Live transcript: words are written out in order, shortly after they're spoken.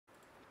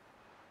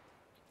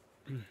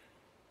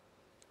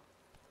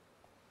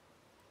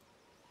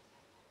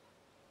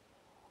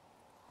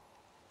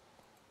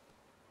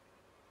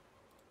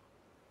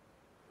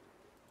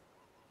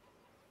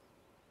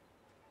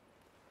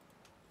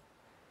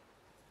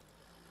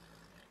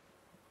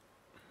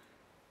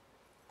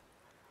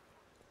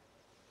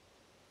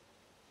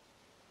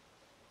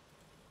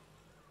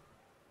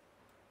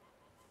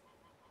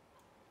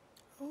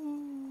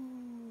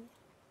Ooh.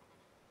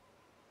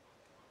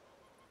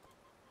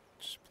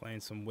 Just playing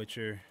some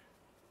Witcher.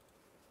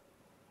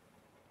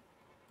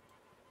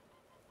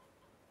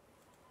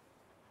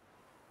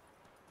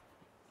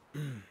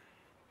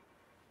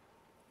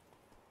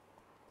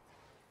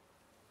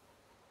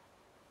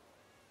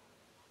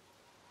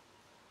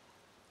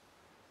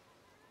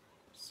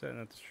 Setting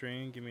up the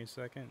stream. Give me a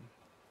second.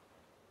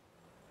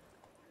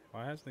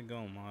 Why hasn't it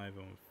gone live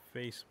on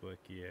Facebook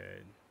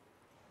yet?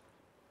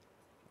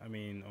 I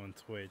mean, on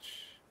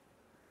Twitch.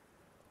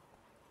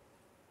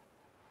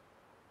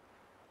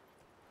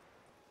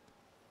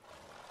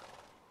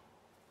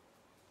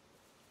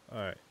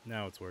 Alright,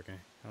 now it's working.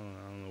 I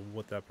don't know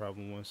what that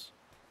problem was.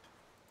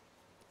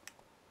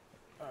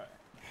 Alright.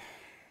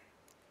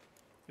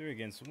 3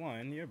 against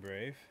 1, you're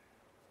brave.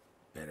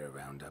 Better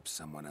round up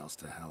someone else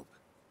to help.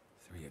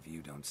 3 of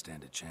you don't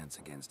stand a chance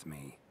against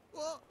me.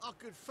 What? I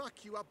could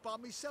fuck you up by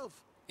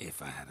myself.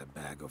 If I had a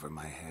bag over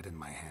my head and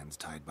my hands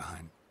tied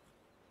behind...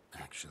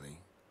 Actually,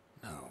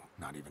 no,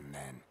 not even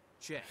then.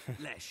 Che,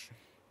 Lesh,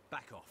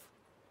 back off.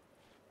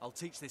 I'll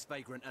teach this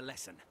vagrant a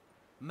lesson.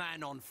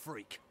 Man on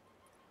freak.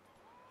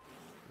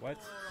 What?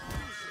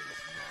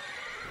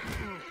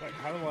 Like,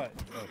 how do I...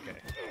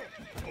 Okay.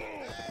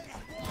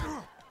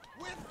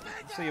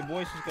 So your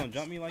boy's just gonna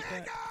jump me like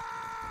that?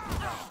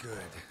 Not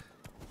good.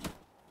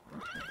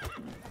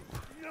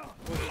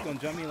 Boy's just gonna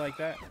jump me like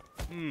that?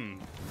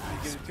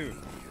 Get it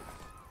too.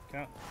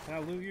 Can I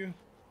loot you?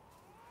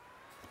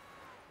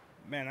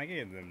 Man, I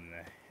gave them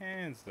the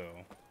hands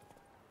though.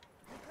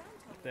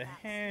 The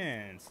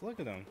hands! Look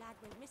at them.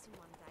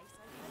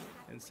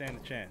 Didn't stand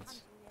a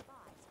chance.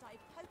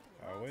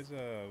 Alright, where's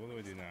what do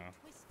I do now?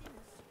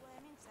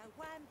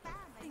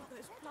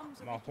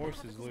 My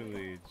horse is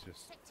literally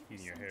just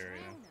eating your hair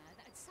right now.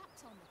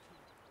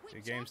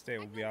 Your game state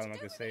will be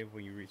automatically saved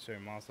when you reach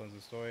certain milestones in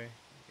the story.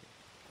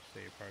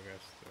 Save your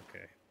progress.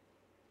 Okay.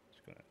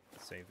 Just gonna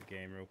save the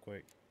game real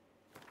quick.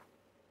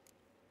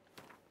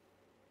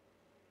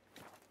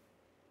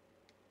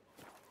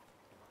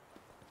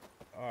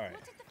 Alright.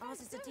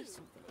 Ours is a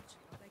decent village.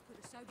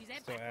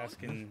 So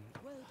asking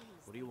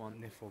What do you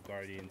want?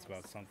 Niflgaardians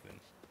about something.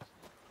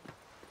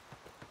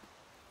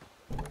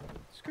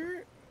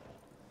 Skirt!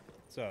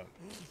 What's up?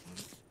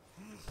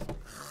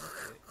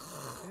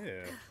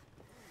 Ew.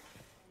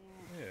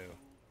 Ew.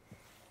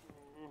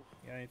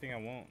 Got anything I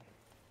want?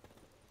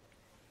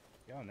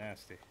 Y'all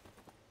nasty.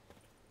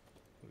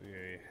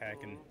 We're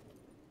hacking.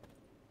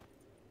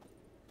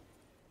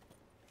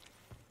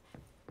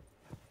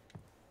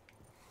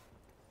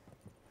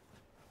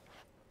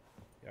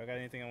 Y'all got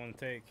anything I want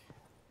to take?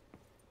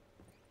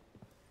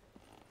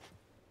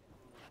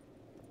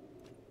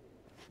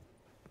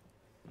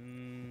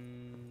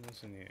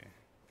 What's in here?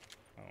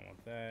 I don't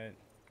want that.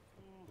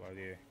 Right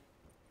here.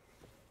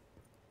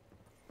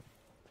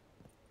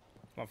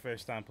 It's my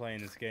first time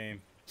playing this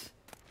game.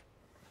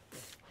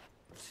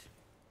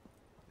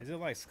 Is it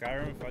like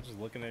Skyrim? If I just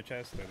look in their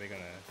chest, are they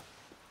gonna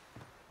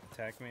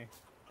attack me?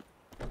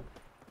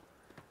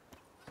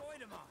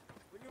 Voidemar,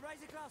 will you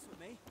raise a glass with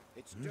me?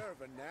 It's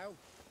Dervin now.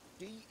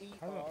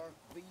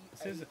 D-E-R-V-A. It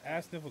says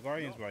ask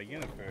Niflgaardians by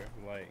Yennefer,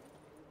 but like,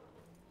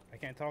 I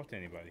can't talk to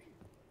anybody.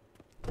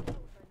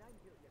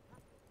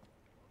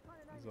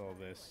 What's all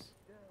this?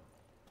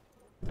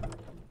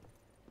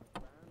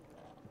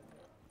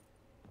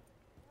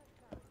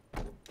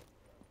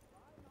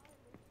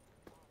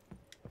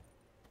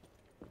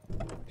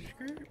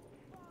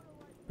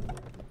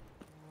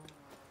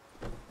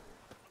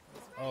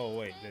 Oh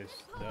wait,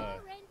 there's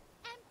the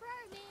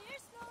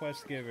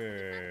quest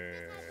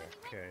giver.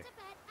 Okay.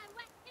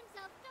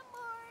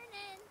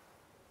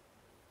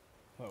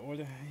 What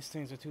order? These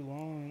things are too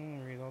long. I don't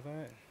want to read all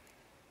that.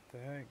 The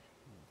heck?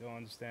 Don't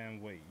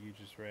understand what you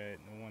just read.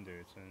 No wonder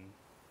it's in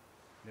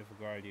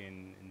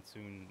Niflgaardian, and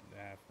soon the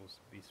half will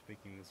be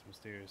speaking this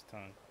mysterious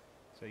tongue.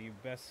 So you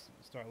best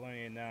start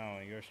learning it now,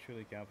 and yours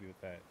truly can help you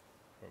with that.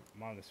 For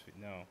modest fee,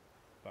 no.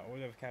 By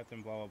order of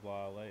Captain blah blah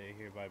blah, let it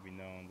hereby be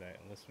known that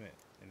enlistment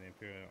in the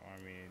Imperial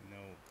Army,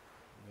 no,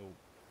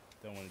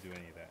 don't want to do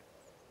any of that.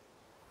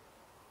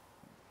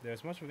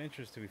 There's much of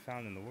interest to be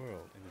found in the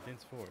world, in the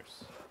dense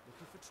forest.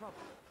 Looking for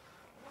trouble?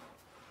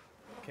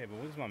 Okay, but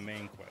what is my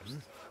main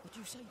quest? What do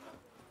you say?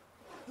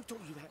 Who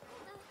taught you that?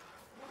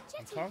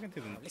 I'm talking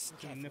to the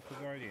Listen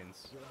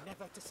Niflgaardians. You're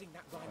never to sing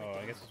that rhyme Oh,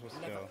 I guess I'm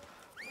supposed to go.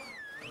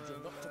 And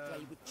you're not to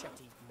play with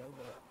Chetty no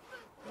more.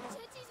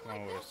 Chetty's my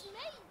best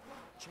mate.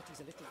 Chetty's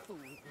a little fool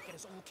who'll get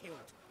us all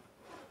killed.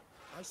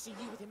 I see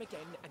you with him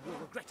again and you'll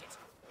regret it.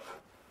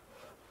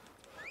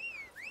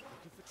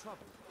 Looking for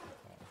trouble?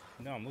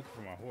 No, I'm looking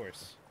for my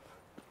horse.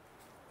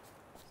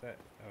 Is that?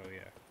 Oh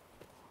yeah.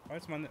 Why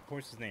is my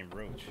horse's name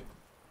Roach?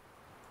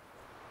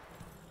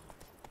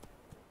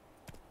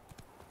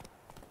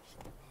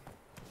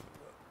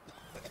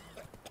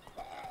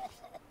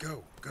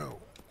 Go, go.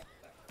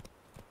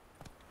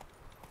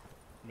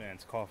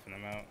 Man's coughing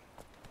him out.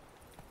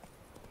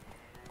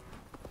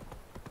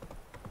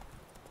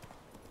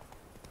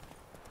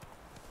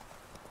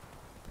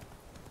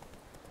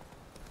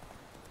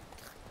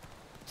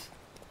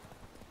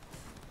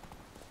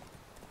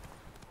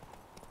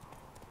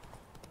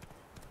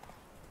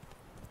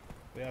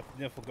 We have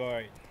to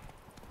Niflgaard.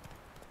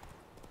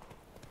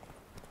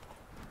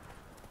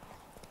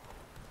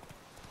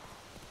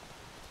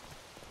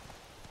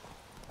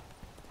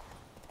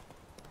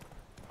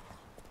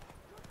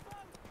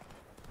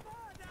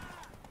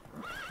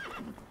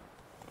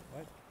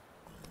 What?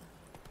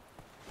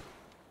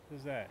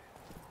 Who's that?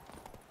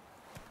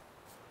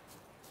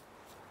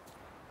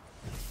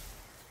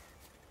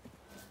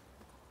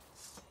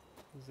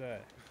 Who's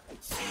that?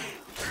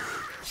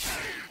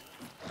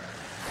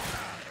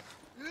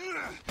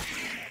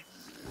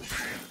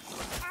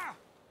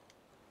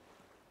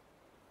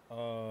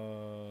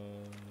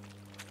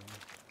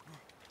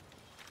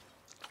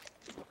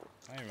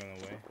 I ain't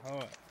running away.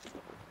 How?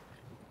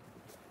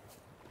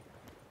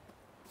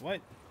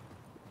 What?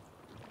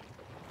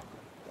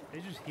 They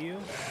just heal?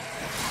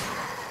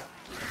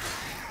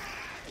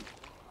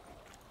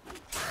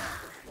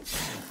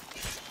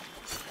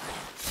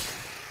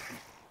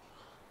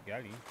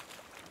 Got you.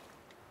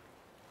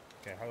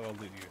 Okay, how do I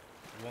loot you?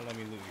 You won't let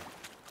me loot you.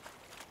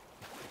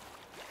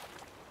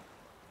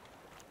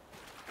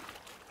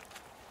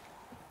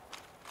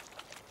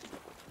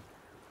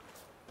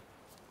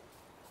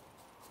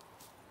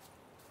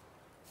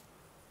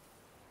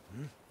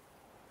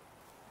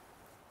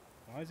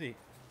 Why is he?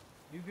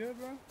 You good,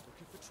 bro?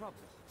 Looking for trouble.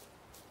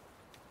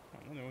 I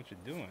wonder what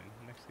you're doing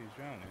next to these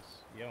drowners.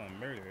 Yelling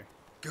murder.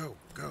 Go,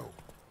 go.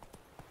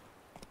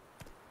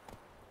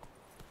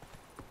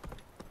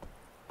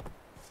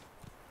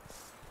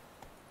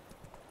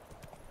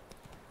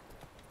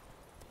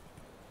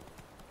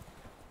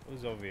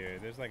 Who's over here?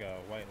 There's like a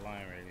white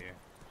line right here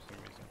for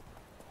some reason.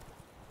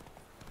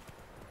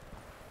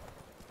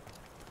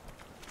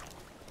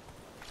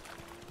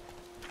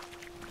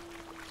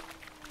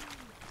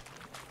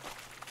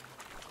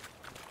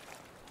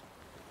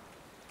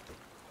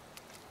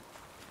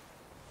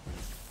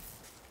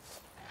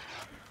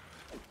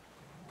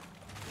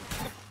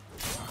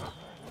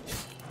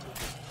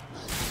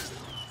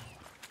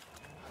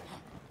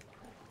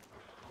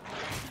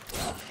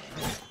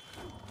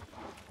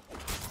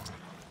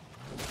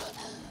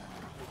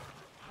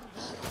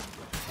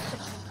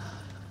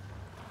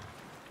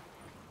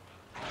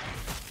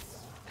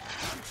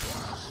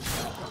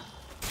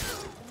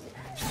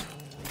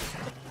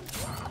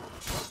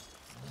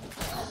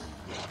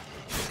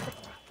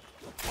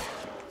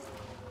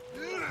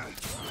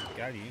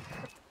 Got you.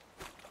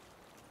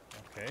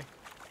 Okay.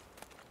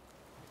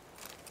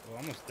 Well, I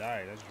almost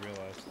died. I just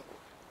realized.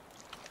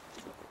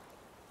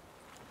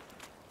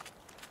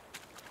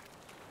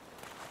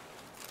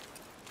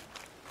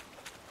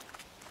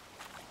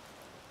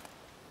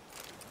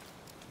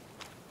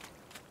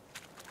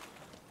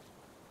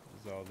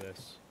 What is all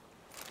this?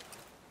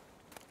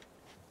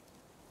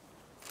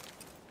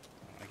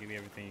 I'll give you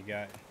everything you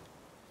got.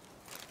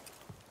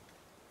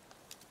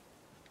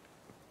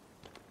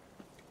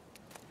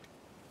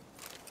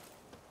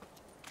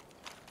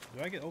 Do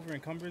I get over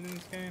encumbered in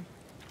this game?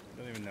 I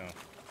don't even know.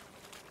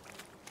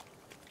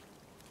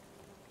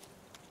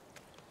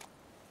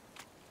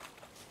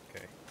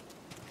 Okay. I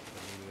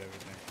looted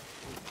everything.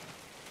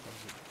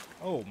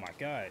 Oh my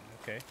god,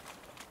 okay.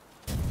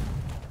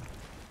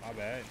 My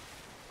bad.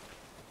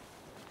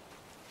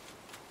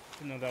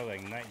 Didn't know that would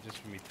ignite just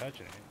from me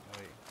touching it.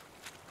 Like,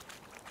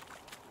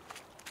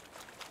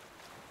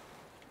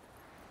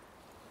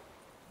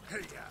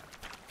 Hey,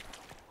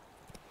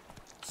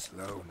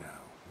 slow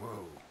now.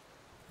 Whoa.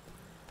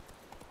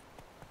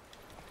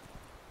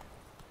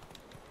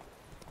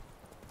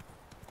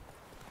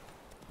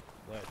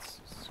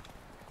 let's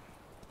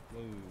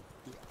move.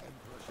 The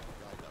Emperor shall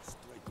guide us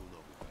straight to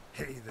Novigrad.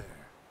 Hey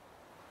there.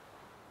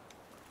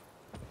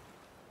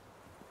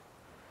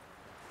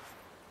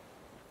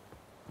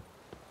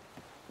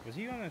 Was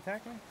he gonna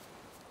attack me?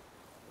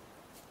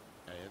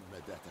 I am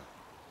Medetta.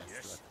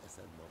 Yes. Estrat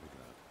Esen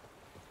Novigrad.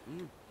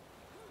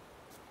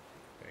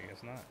 Okay, I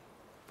guess not.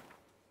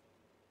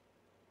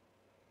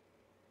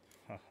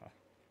 Haha.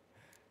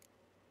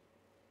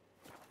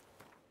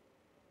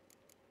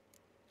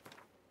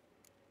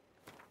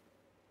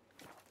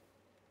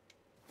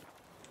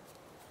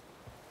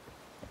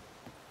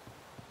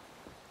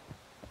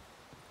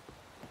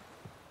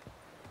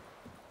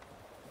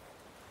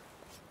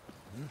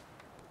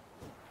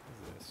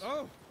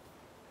 Oh!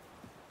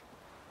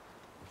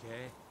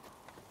 Okay.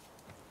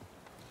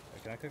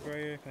 Can I cook right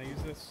here? Can I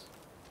use this?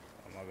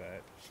 Oh, my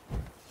bad.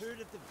 Heard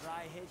of the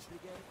Dryheads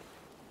Brigade?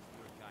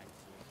 Your guide to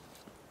it.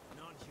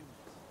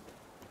 Non-humans.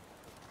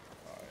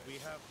 Alright. We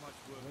have much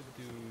work.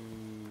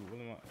 What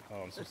am I?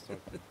 Oh, I'm supposed to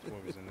talk to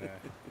whoever's in there.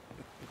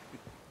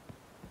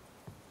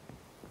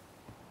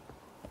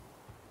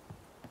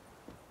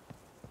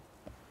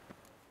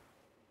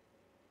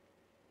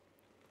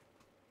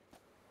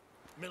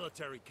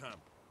 Military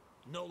camp.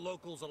 No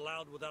locals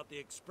allowed without the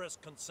express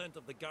consent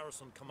of the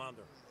garrison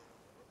commander.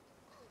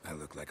 I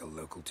look like a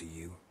local to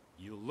you?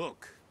 You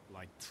look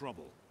like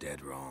trouble.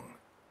 Dead wrong.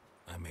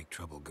 I make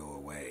trouble go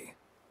away.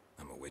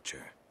 I'm a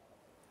witcher.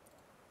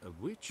 A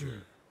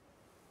witcher?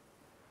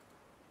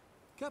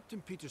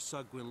 Captain Peter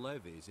Sagwin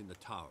Levy is in the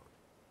tower.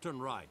 Turn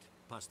right,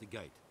 past the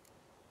gate.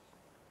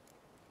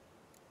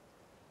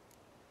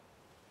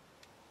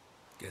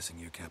 Guessing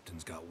your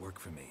captain's got work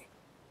for me.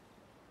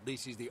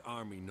 This is the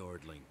army,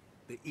 Nordling.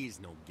 There is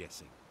no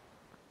guessing.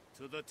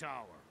 To the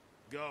tower.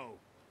 Go.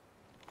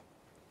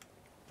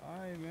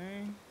 Aye,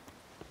 man.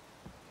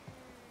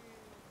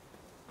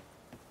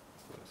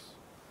 What's this?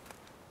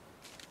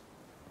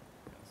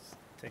 Yes,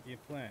 take your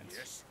plants.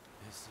 Yes.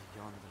 This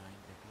yonder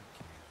ain't the good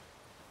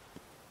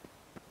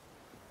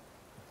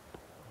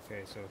care.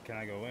 Okay, so can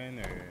I go in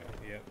or?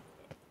 Yep.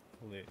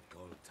 Lit.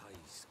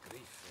 Coltais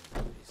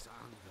Griffin,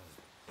 Isandra,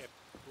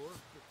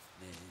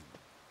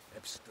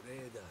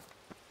 Epstreda,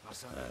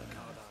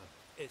 Masarcada.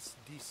 Es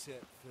dice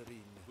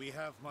Ferin. We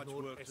have much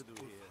work to do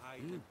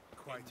here.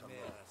 Quite a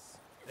lot.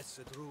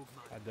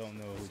 I don't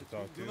know who to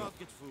talk Do to. not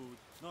get food.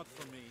 Not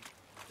from me.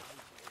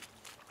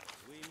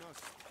 We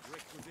must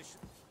requisition.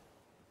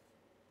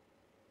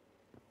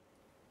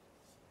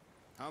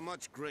 How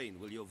much grain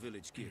will your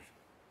village give?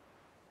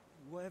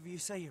 Whatever you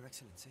say, Your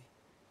Excellency.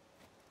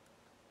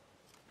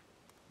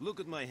 Look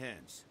at my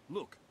hands.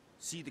 Look.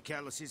 See the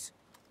calluses?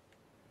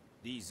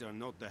 These are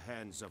not the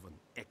hands of an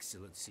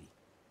excellency,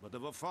 but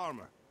of a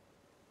farmer.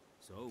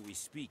 So we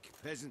speak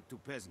peasant to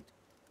peasant.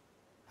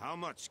 How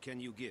much can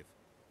you give?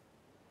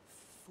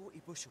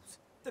 40 bushels.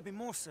 There'd be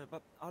more, sir,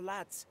 but our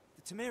lads,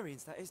 the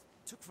Temerians, that is,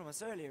 took from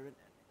us earlier and...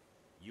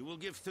 You will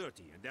give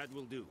 30, and that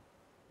will do.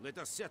 Let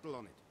us settle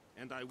on it,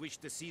 and I wish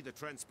to see the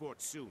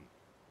transport soon.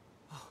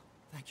 Oh,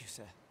 thank you,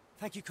 sir.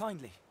 Thank you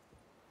kindly.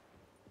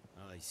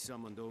 I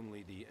summoned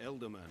only the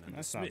Elderman and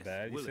That's the smith, not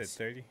bad. You said Willis.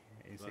 30. You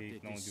But say you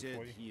it can only is do said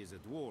 40. he is a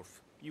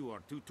dwarf. You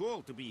are too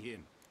tall to be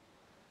him.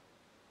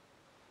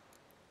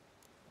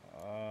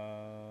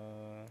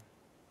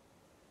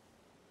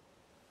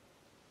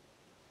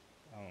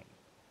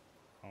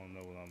 I don't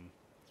know what I'm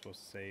supposed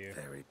to say here.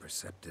 Very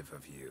perceptive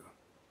of you.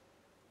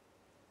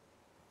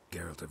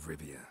 Geralt of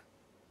Rivia,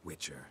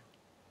 Witcher.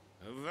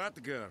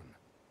 Vatgern.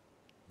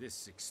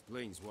 This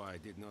explains why I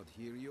did not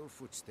hear your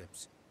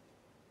footsteps.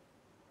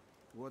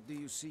 What do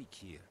you seek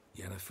here?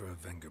 Yennefer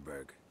of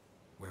Vengerberg.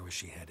 Where was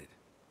she headed?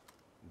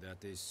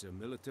 That is a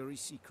military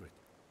secret.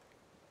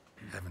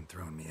 Haven't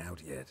thrown me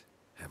out yet.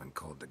 Haven't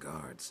called the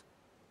guards.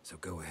 So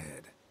go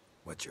ahead.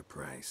 What's your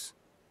price?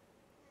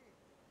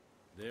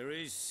 There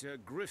is a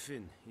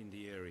griffin in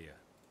the area.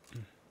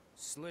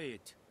 Slay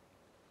it.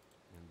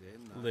 And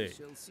then Lit. I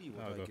shall see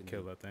what I'll I go can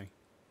kill do. that thing.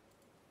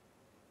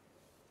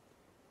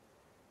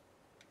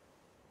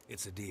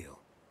 It's a deal.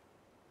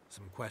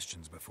 Some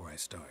questions before I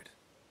start.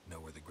 Know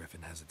where the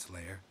griffin has its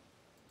lair?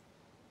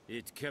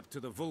 It kept to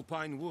the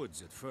Vulpine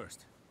Woods at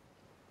first.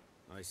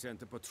 I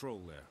sent a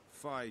patrol there,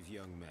 5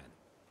 young men.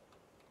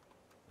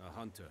 A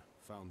hunter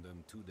found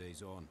them 2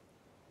 days on.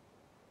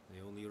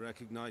 They only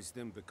recognized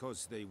them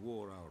because they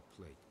wore our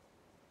plate.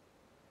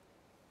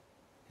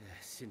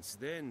 Since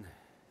then,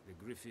 the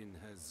griffin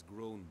has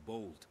grown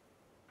bold.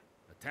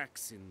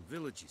 Attacks in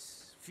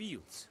villages,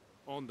 fields,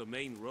 on the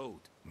main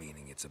road.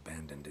 Meaning it's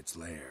abandoned its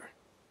lair.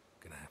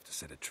 Gonna have to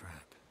set a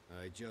trap.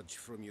 I judge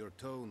from your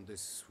tone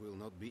this will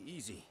not be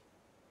easy.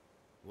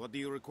 What do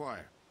you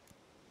require?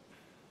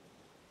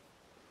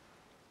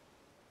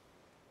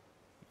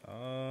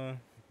 I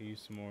could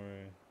use some more.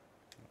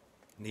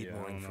 Need Yeah, I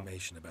more don't know.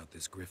 information about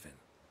this griffin.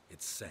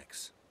 Its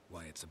sex,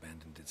 why it's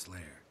abandoned its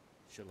lair.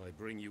 Shall I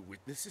bring you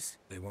witnesses?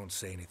 They won't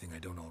say anything I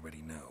don't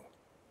already know.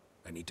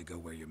 I need to go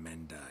where your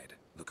men died.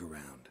 Look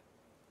around.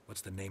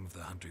 What's the name of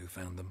the hunter who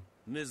found them?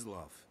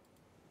 Mislav.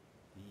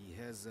 He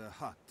has a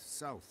hut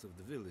south of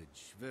the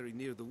village, very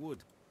near the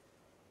wood.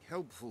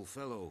 Helpful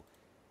fellow.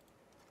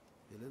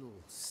 A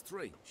little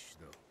strange,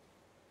 though.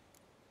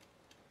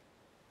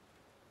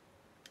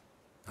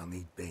 I'll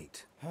need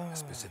bait. A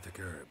specific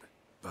herb.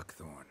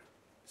 Buckthorn.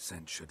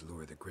 Scent should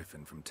lure the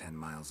griffin from 10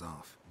 miles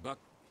off.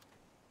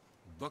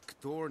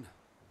 Buckthorn?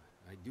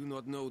 I do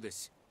not know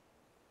this.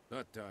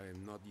 But I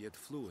am not yet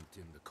fluent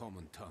in the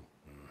common tongue.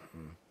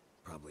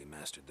 Probably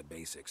mastered the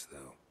basics,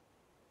 though.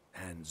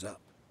 Hands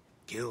up.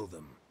 Kill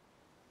them.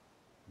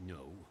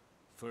 No.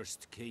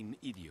 First came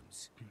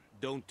idioms.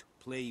 Don't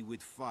play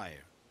with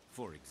fire,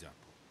 for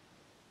example.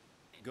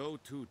 Go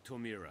to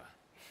Tomira,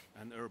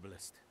 an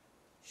herbalist.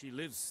 She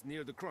lives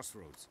near the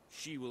crossroads.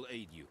 She will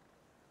aid you.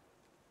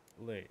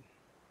 Lit.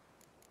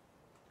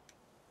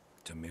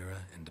 Tamira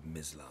and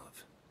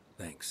Mislav.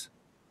 Thanks.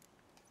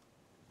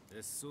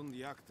 Es sunt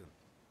jakten.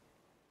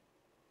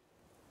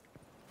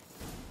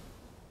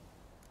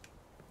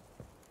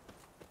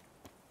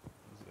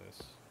 What's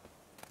this?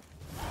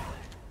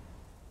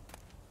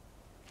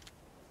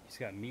 He's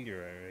got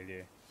meteorite right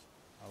there.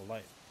 I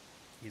like.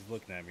 He's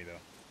looking at me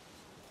though.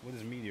 What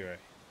is meteorite?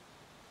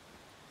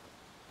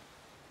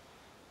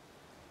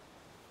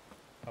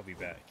 I'll be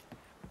back.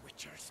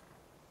 Witchers.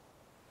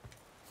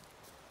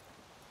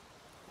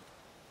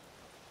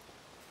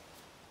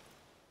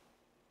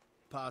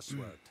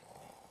 password?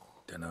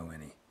 Dunno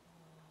any.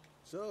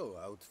 So,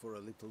 out for a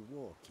little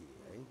walkie,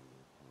 eh?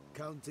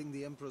 Counting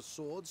the Emperor's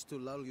swords to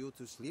lull you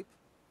to sleep?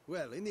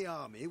 Well, in the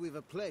army, we've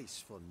a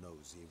place for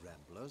nosy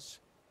ramblers.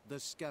 The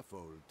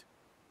scaffold.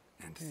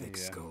 And Yeah.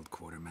 thick-skulled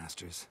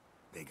quartermasters.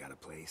 They got a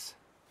place.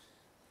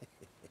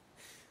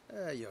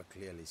 You're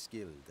clearly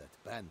skilled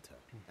at banter.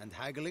 And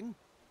haggling?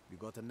 You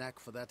got a knack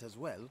for that as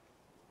well?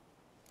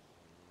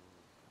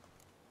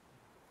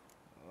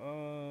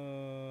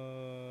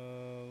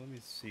 Let me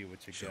see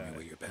what you Show got. me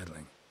what you're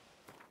peddling.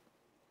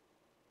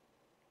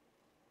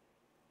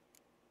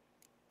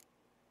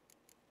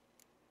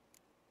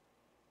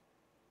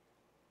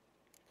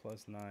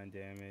 +9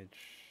 damage,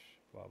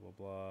 blah blah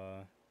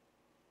blah.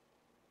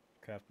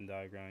 Crafting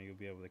diagram, you'll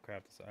be able to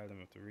craft this item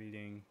after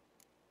reading.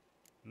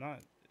 I'm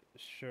not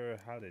sure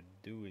how to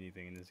do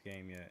anything in this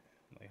game yet,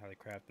 like how the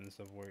crafting and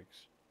stuff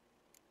works.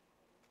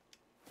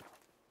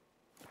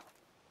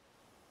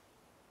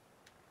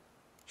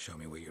 Show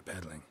me what you're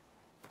peddling.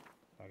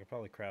 I could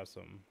probably craft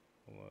something.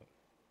 Hold up.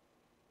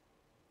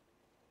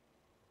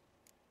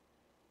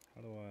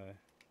 How do I?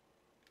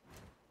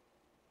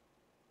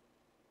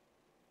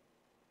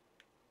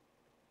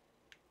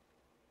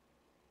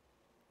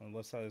 On the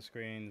left side of the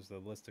screen is the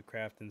list of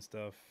crafting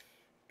stuff.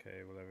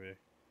 Okay, whatever. On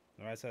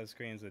the right side of the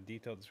screen is a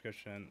detailed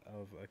description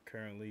of a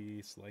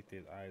currently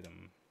selected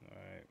item.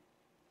 Alright.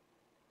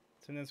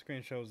 So then the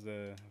screen shows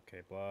the...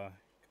 Okay, blah.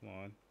 Come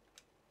on.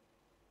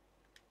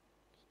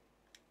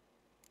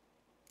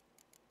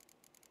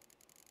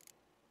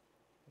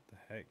 What the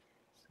heck?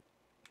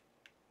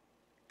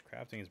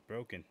 Crafting is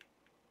broken.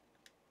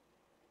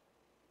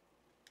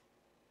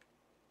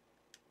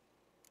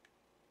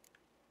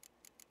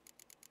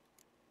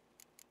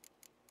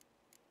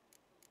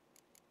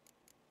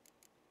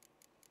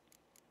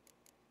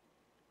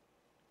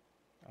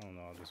 I don't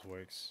know how this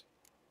works.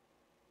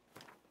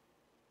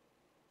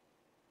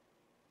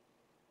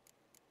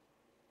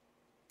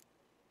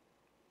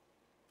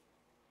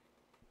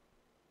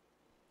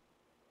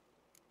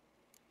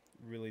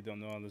 Really don't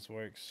know how this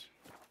works.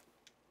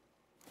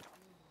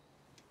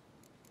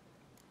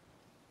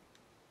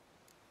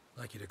 I'd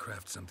like you to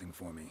craft something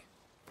for me.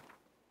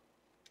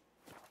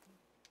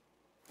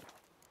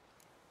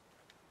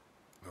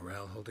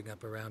 Morale holding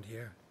up around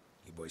here?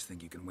 You boys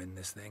think you can win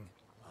this thing?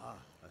 Ah,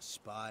 a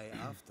spy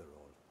after all.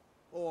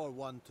 Or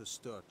one to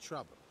stir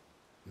trouble.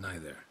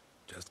 Neither.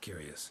 Just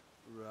curious.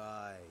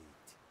 Right.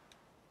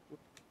 I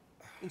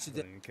don't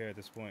Incident. even care at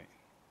this point.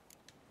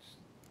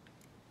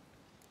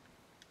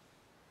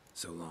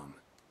 So long.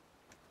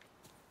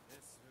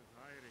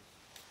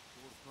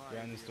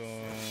 Grinding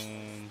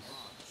stones.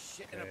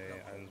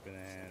 Okay, items been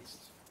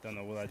enhanced. Don't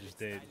know what I just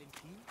did.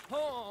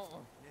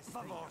 Oh!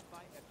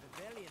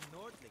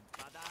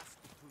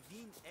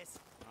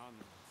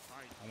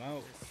 I'm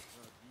out.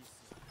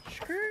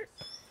 Skirt.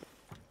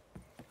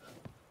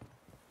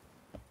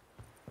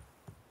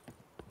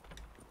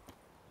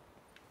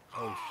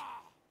 Oh.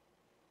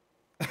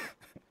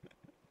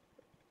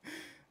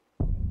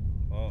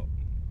 Oh.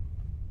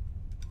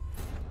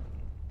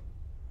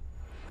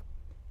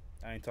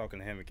 I ain't talking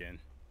to him again.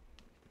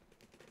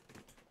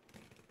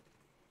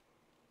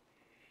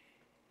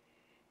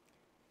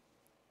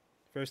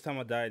 First time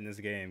I died in this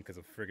game because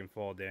of freaking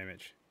fall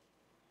damage.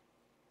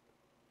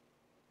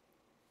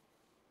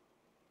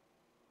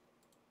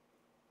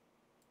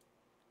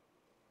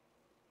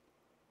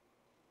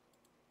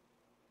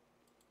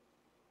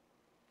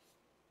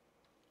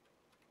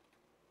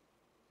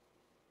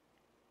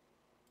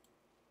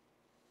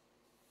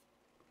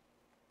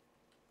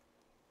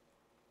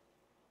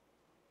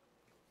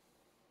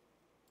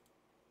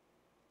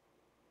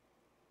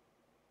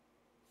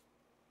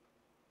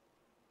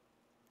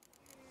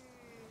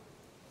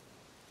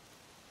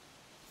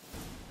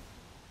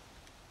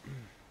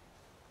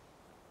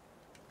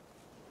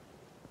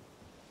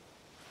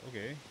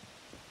 Okay.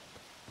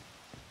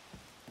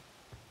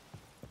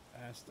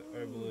 Ask the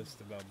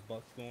herbalist about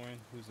buckthorn.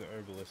 Who's the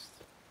herbalist?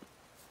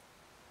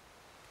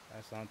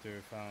 Ask the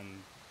hunter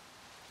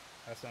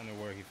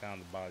where he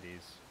found the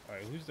bodies.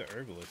 Alright, who's the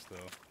herbalist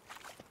though?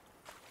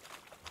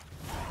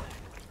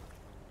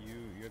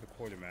 You're the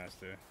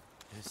quartermaster.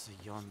 Is the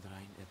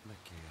Yondrain at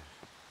Makir.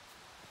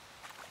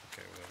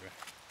 Okay,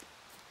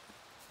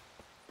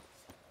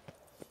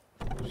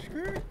 whatever.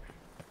 Skirt.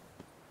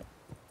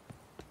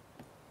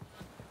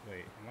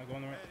 Wait, am I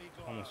going the right?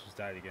 Almost just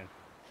died again.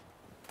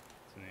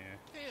 It's in the air.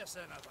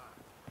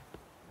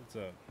 What's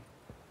up?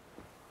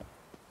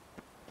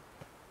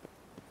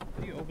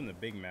 How do you open the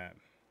big map?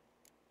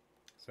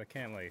 So I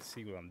can't like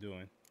see what I'm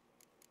doing.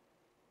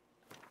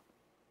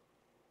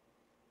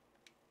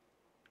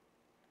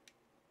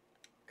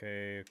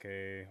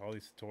 Okay. All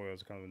these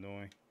tutorials are kind of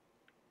annoying.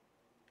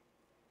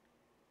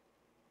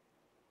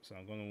 So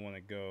I'm gonna want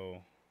to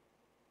go.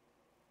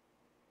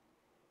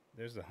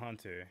 There's the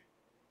hunter.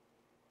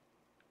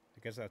 I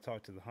guess I'll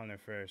talk to the hunter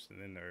first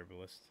and then the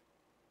herbalist.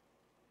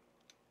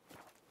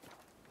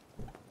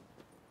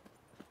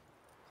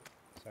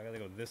 So I gotta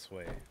go this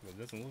way, but it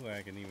doesn't look like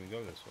I can even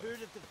go this way.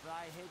 Heard of the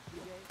Fryhead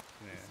Brigade?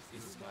 Yeah.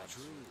 It's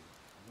true.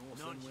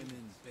 Northern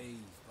women bathe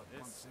but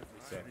once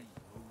every 3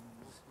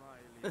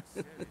 moons.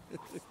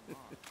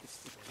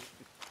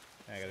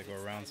 I gotta go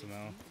around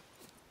somehow.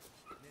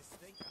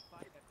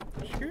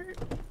 Sure.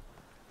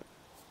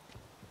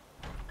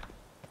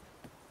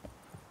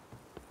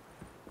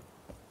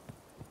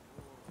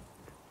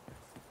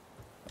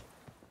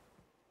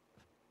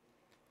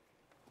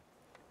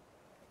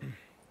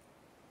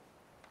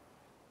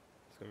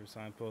 Discover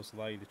signposts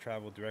allow you to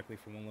travel directly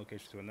from one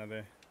location to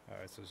another.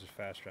 Alright, so it's just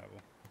fast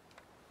travel.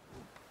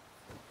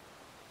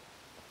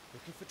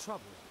 Looking for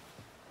trouble?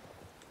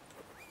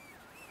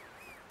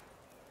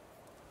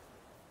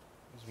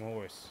 There's my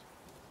horse.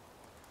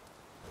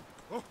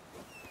 Oi!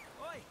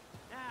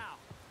 Now!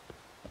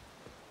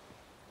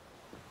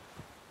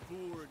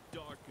 Poor,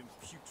 dark, and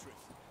putrid.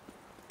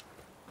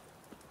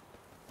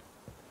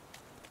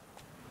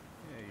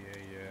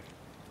 Yeah.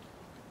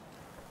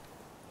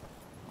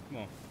 Come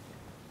on.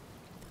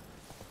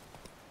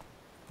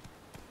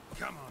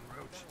 Come on,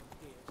 Roach.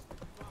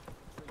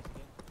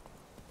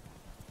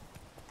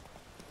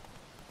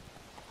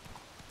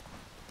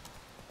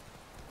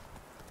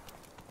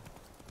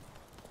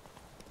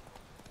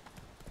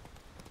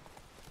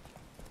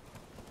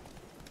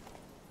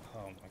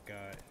 Oh my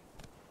god.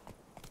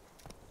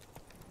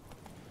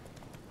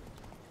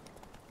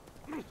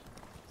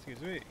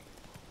 Excuse me.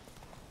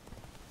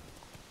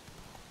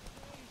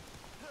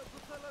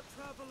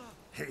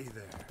 Hey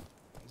there.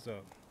 What's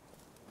up?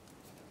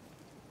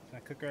 Can I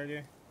cook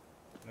earlier?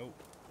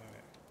 Nope.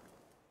 Alright.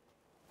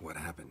 What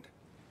happened?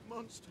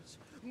 Monsters!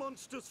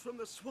 Monsters from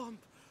the swamp!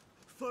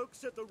 Folk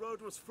said the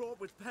road was fraught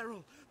with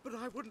peril, but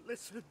I wouldn't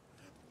listen.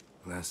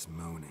 Less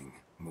moaning,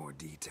 more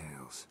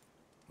details.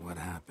 What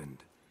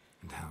happened,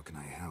 and how can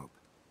I help?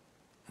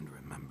 And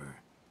remember,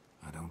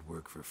 I don't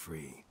work for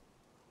free.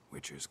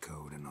 Witcher's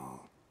code and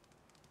all.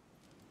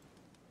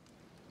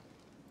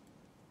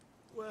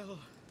 Well,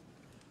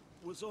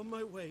 was on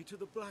my way to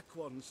the Black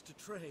Ones to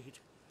trade.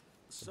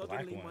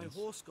 Suddenly my Ones?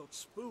 horse got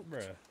spooked,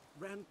 Bruh.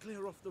 ran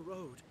clear off the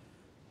road.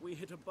 We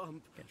hit a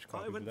bump. Can't you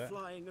call I people went that?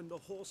 flying and the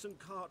horse and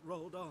cart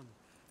rolled on.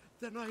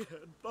 Then I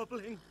heard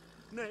bubbling,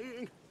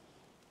 neighing,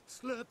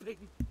 slurping.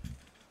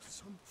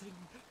 Something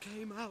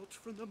came out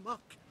from the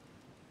muck,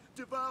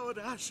 devoured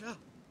Asher,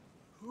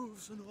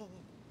 hooves and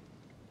all.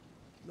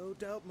 No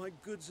doubt my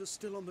goods are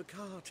still on the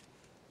cart,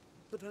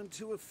 but I'm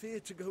too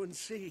afeard to go and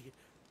see.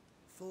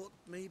 Thought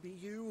maybe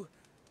you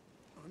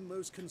are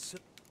most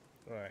concerned.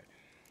 Alright.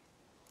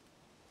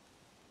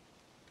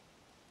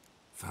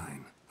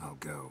 Fine, I'll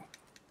go.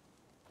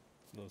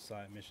 Little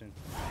side mission.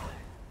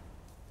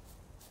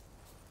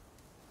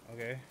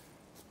 Okay.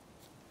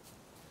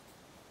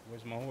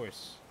 Where's my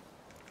horse?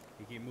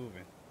 He keep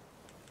moving.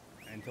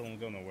 I didn't tell him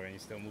to go nowhere and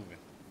he's still moving.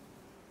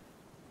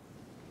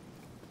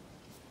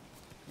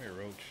 Come here,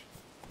 Roach.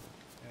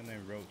 Your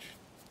name Roach.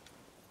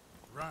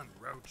 Run,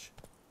 Roach.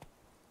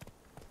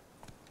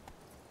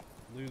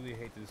 Literally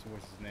hate this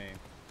horse's name.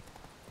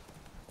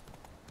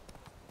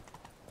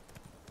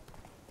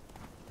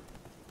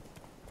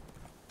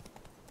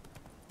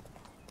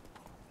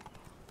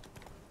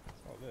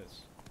 What's all this?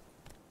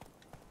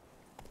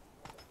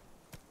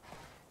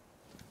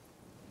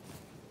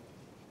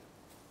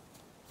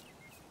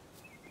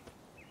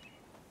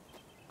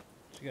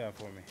 What you got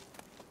for me?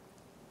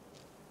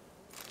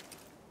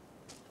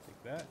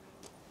 Take that.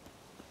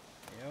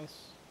 Anything else?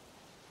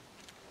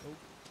 Nope.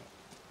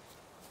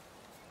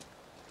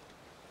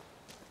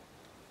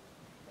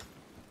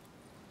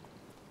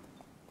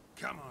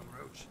 Come on,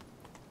 Roach.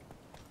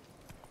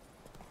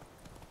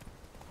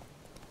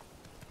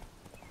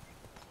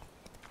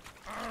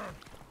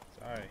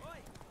 Sorry.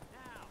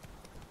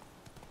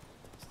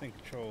 This thing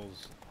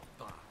controls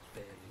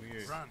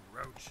weird. Run,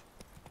 Roach.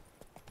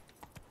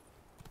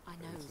 I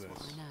knows what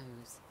this I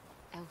knows.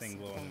 thing Elsie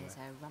glowing bears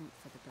there? her rump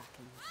for the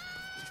Blackens.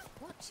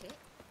 Watch it.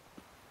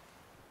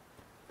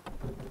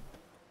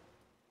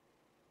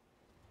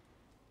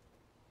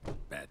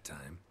 Bad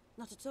time.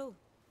 Not at all.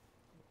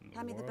 In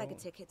Hand me the beggar world?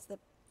 tickets. The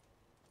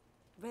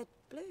red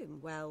bloom.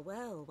 Well,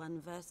 one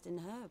versed in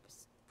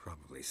herbs.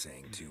 Probably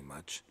saying too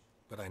much,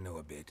 but I know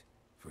a bit.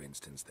 For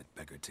instance, that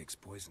beggar tick's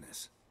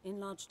poisonous. In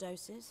large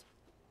doses.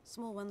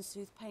 Small ones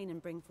soothe pain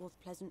and bring forth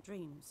pleasant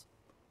dreams.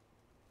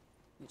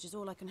 Which is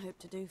all I can hope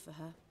to do for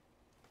her.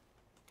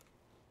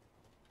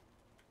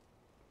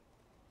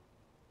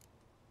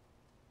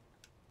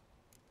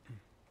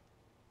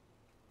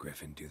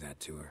 Griffin do that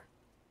to her?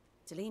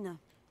 Delina.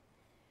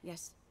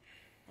 Yes.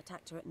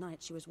 Attacked her at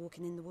night. She was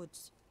walking in the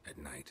woods. At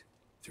night?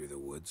 Through the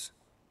woods?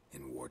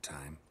 In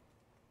wartime?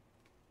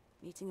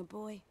 Meeting a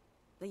boy.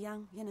 The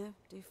young, you know,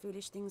 do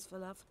foolish things for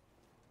love.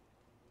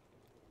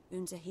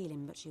 Wounds are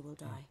healing, but she will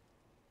die.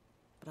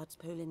 Blood's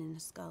pooling in her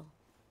skull.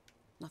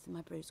 Nothing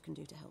my brews can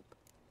do to help.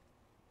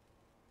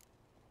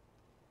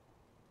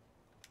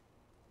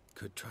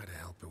 Could try to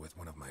help her with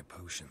one of my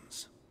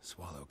potions.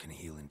 Swallow can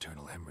heal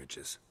internal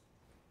hemorrhages.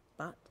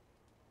 But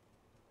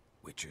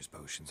Witcher's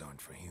potions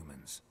aren't for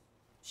humans.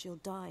 she'll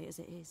die as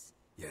it is.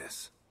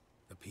 Yes.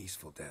 A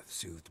peaceful death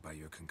soothed by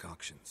your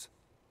concoctions.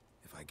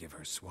 If I give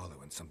her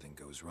Swallow and something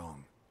goes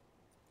wrong,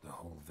 The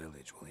whole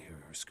village will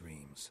hear her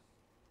screams.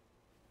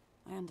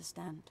 I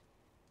understand.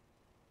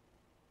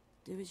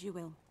 Do as you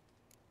will.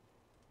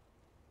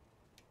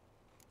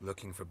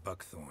 Looking for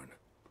buckthorn.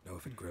 Know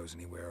if it grows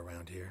anywhere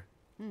around here?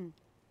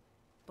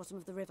 Bottom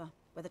of the river,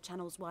 where the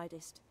channel's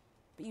widest.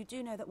 But you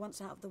do know that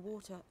once out of the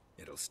water...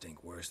 It'll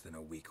stink worse than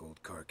a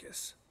week-old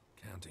carcass.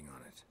 Counting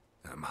on it.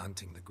 I'm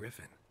hunting the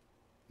griffin.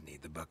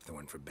 Need the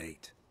buckthorn for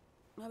bait.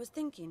 I was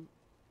thinking...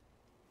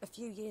 A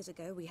few years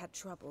ago we had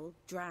trouble,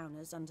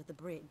 drowners under the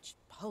bridge.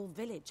 The whole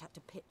village had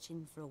to pitch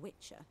in for a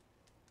witcher.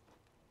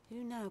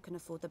 Who now can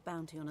afford the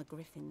bounty on a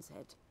griffin's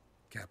head?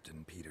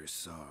 Captain Peter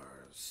Sars,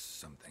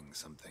 something.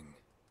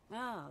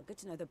 Ah, good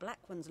to know the Black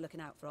One's looking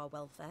out for our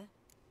welfare.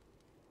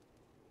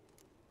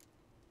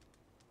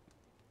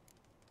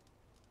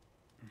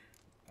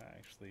 I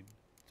actually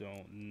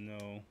don't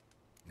know.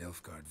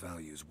 Nilfgaard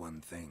values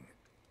one thing.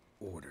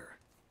 Order.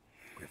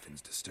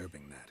 Griffin's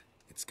disturbing that.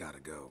 It's gotta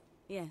go.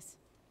 Yes.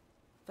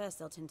 First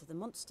they'll tend to the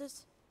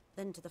monsters,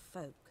 then to the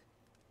folk.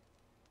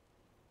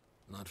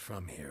 Not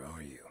from here,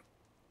 are you?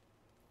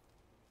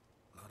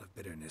 A lot of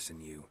bitterness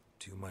in you.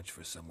 Too much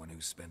for someone who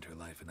spent her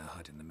life in a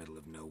hut in the middle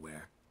of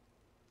nowhere.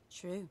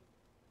 True.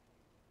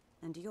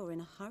 And you're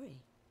in a hurry.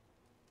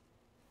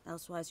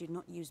 Elsewise you'd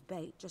not use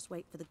bait, just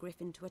wait for the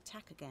griffin to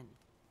attack again.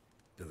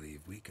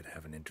 Believe we could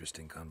have an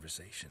interesting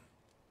conversation.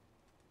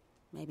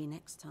 Maybe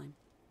next time.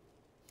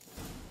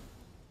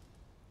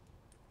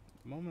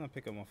 The moment I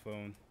pick up my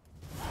phone...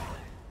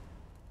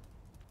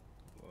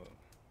 Whoa.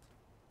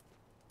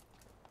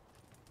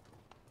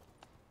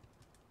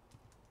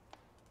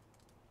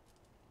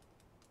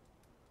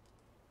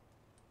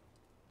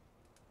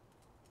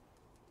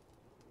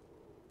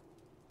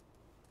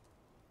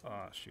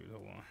 Ah, shoot,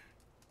 hold on.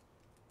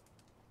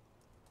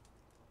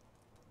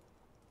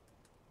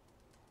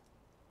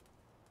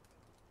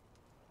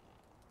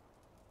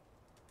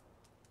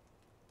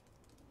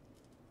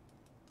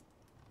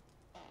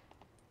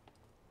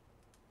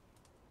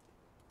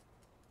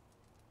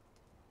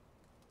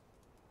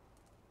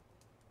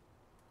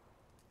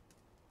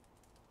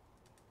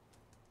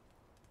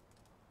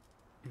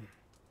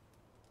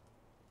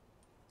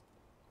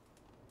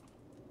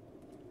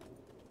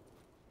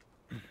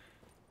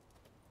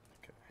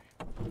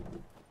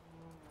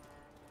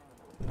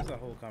 What's that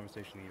whole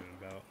conversation even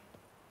about?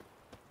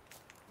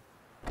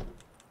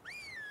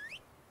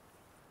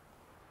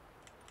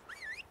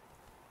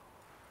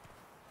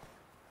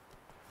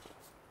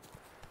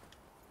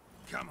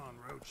 Come on,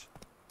 Roach.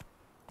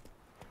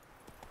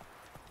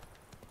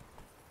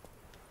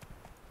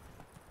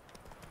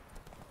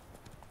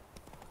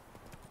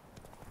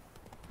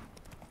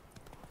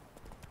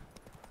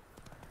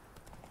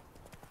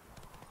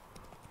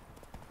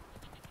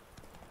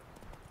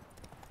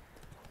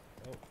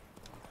 Oh,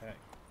 okay.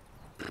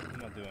 What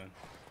am I doing?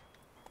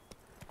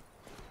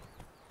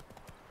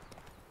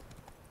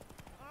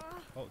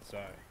 Oh,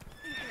 sorry.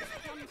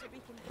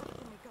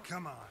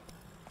 Come on.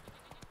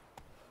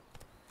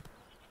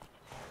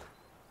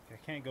 I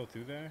can't go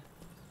through there?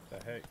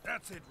 The heck?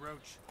 That's it,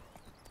 Roach.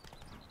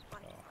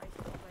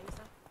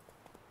 Razor.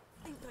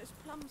 I think those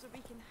plums are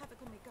wreaking havoc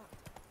on my gut.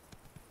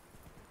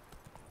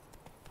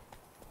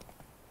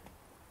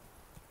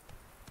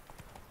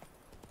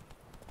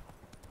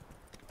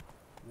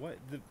 What?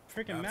 The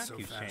freaking map so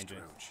keeps fast, changing.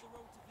 Roach.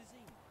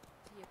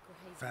 To your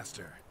Grahaven.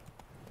 Faster.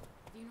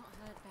 Have you not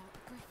heard about the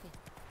griffin?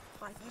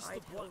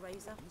 Five-eyed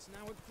Hellraiser. He's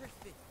now a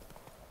griffin.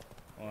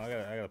 Oh,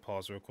 I gotta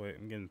pause real quick.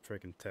 I'm getting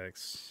freaking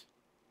texts.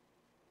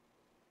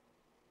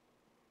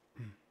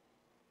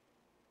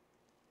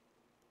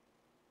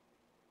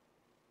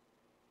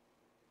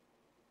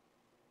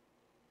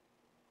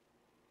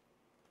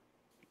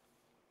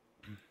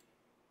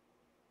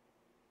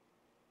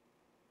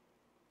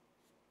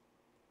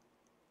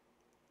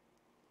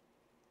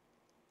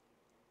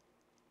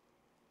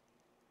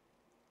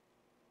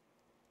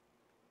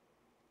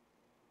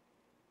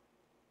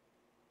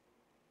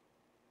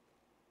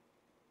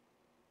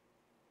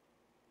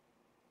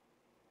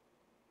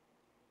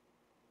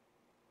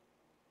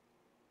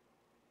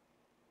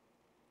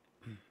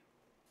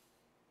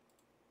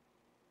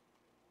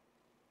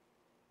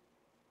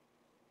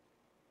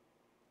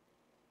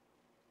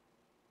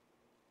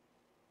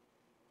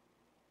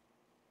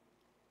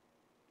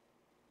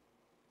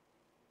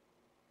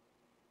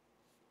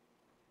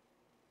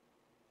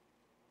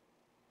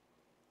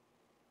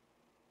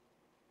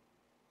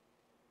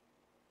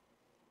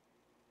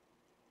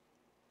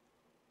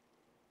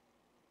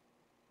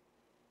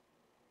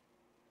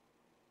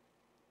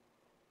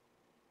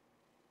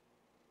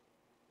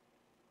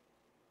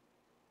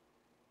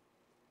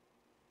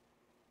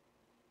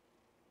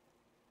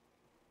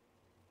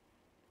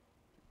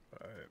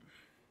 Alright.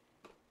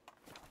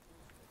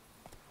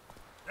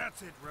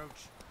 That's it,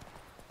 Roach.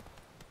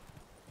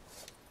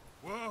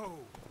 Whoa!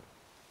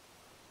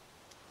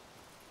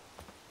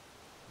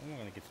 I'm not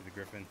gonna get to the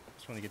griffin.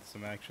 Just want to get to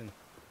some action.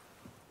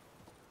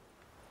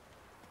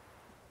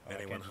 Oh,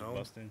 Anyone I can't just home?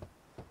 bust in.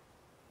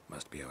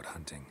 Must be out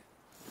hunting.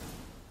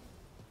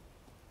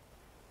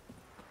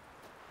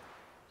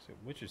 So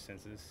witcher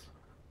senses.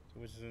 So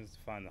witcher senses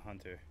to find the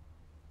hunter.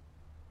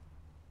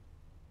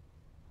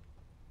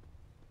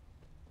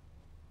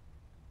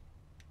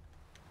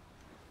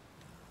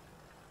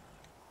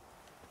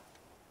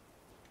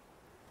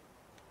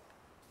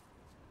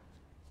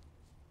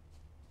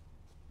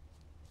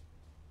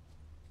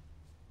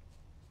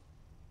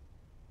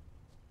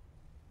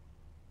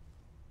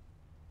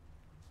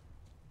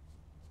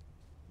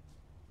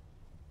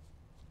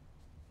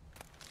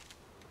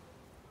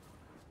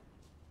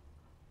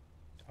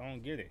 I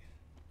don't get it.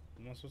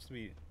 I'm not supposed to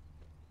be...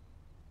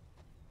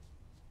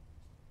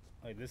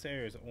 Like, this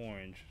area is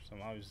orange, so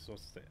I'm obviously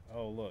supposed to stay...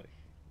 Oh, look.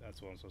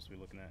 That's what I'm supposed to be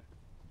looking at.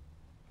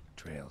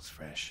 Trail's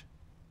fresh.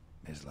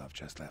 Mislav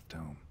just left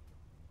home.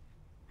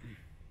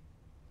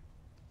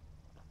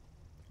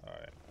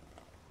 Alright.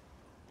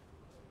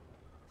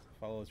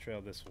 Follow the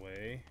trail this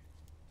way.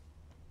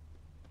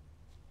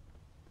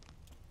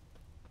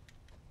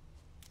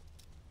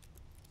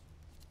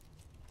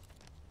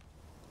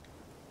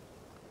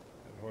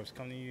 The horse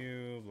come to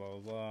you, blah blah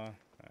blah.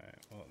 Alright,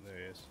 well, there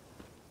he is.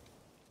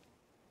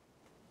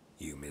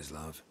 You,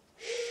 Mislav?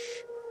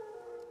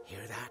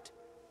 Hear that?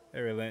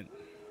 Hey, Relent.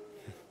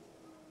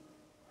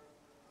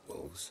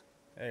 Wolves?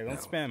 Hey, don't No,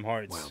 spam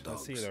hearts. wild I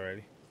see it dogs.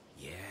 already.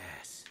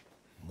 Yes.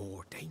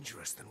 More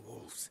dangerous than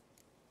wolves.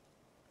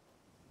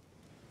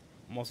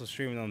 I'm also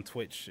streaming on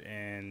Twitch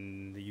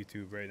and the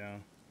YouTube right now.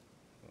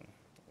 So,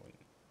 find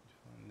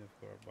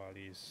Nilfgaard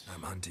bodies.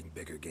 I'm hunting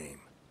bigger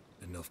game.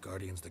 The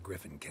Nilfgaardians the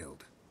Griffin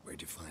killed.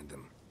 Where'd you find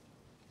them?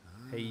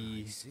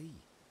 Hey. I see.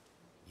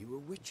 You a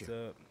witcher.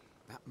 What's up?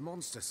 That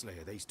monster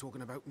slayer they's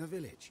talking about in the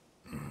village.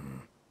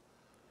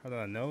 How do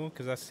I know?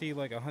 Because I see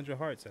like 100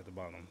 hearts at the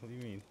bottom. What do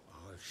you mean?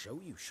 I'll show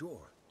you,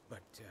 sure.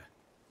 But,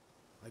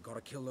 I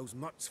gotta kill those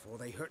mutts before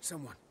they hurt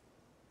someone.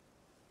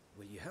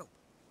 Will you help?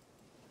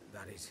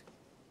 That is,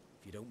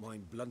 if you don't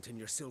mind blunting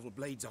your silver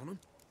blades on them.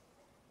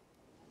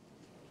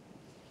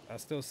 I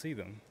still see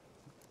them.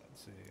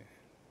 Let's see.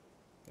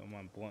 Don't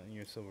mind blunting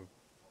your silver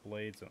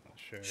blades.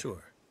 Sure.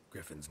 Sure.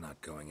 Griffin's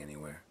not going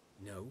anywhere.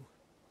 No.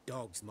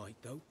 Dogs might,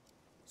 though.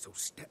 So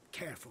step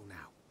careful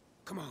now.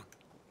 Come on.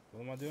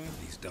 What am I doing?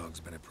 These dogs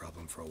been a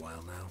problem for a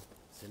while now.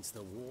 Since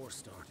the war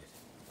started.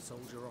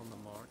 Soldier on the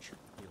march.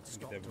 He'll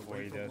stop that to before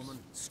he rape a does. woman,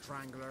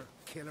 strangle her,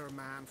 kill her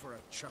man for a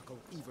chuckle,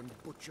 even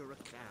butcher a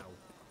cow.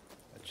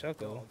 A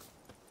chuckle? Dog,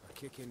 a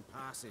kick in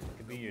passing.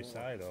 Could be no your more.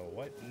 side though.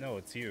 What? No,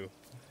 it's you.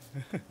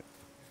 You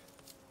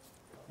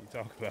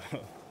talk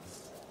about.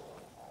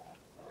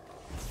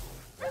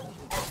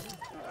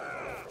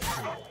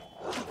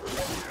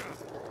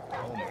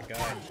 Oh my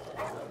god.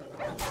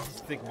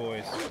 Stick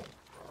boys.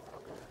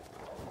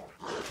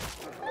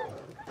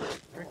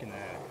 Freaking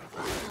that.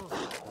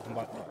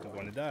 I'm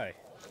going to die.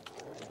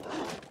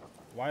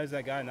 Why is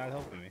that guy not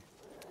helping me?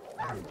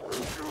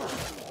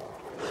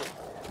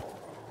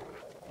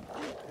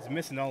 He's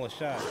missing all the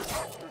shots.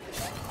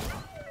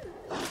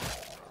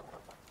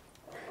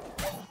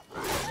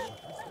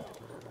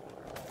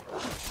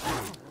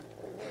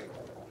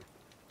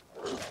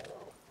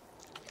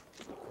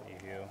 You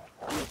heal.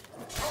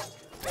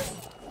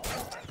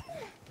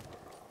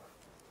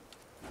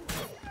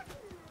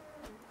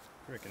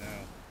 Freaking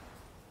out.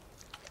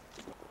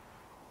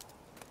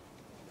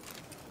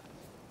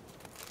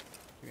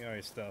 Give me all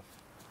your stuff.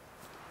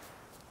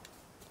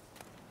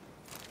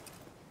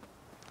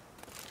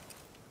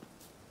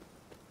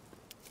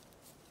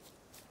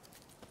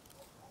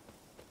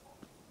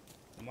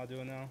 What am I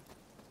doing now?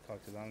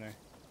 Talk to down there.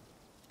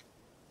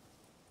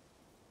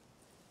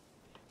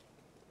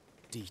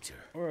 Dieter.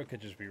 Or it could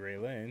just be Ray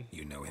Lane.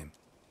 You know him?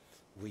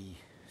 We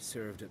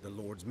served at the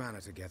Lord's Manor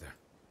together,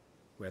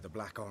 where the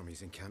Black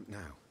Army's encamped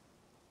now.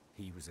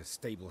 He was a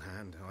stable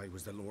hand, I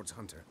was the Lord's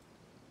hunter.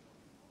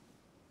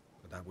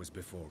 But that was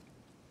before...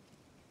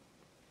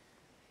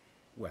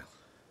 well,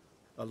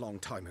 a long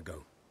time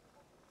ago.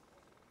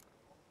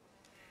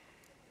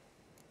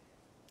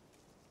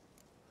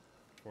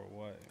 For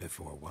what?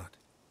 Before what?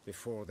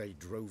 Before they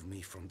drove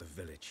me from the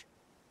village.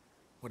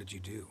 What did you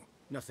do?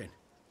 Nothing.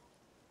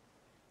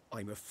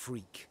 I'm a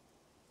freak.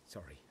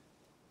 Sorry.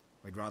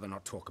 I'd rather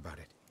not talk about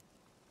it.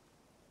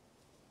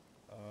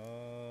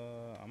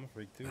 I'm a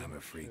freak too. I'm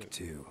a freak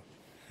too.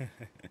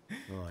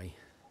 Aye,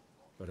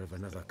 but of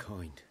another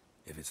kind.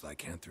 If it's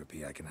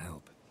lycanthropy, I can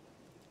help.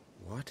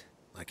 What?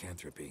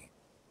 Lycanthropy.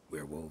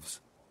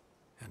 Werewolves.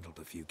 Handled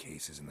a few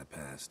cases in the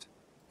past.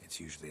 It's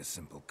usually a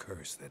simple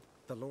curse that...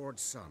 The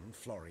Lord's son,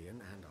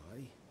 Florian, and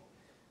I...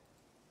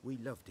 we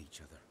loved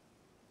each other.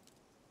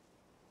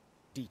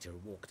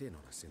 Dieter walked in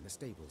on us in the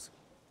stables.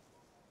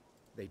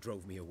 They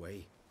drove me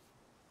away.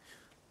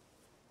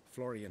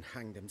 Florian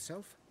hanged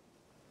himself.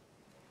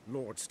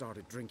 Lord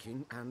started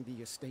drinking, and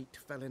the estate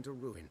fell into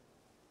ruin.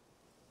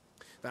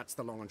 That's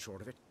the long and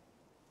short of it.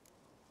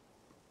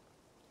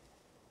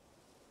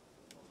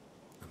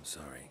 I'm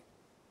sorry.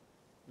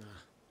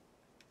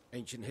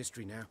 Ancient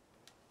history now.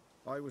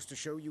 I was to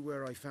show you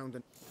where I found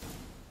an...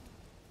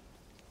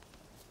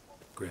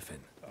 Griffin,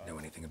 know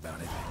anything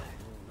about it? Oh,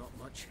 not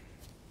much.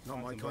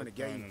 Not my kind of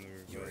game.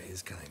 You're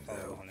his kind,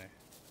 though.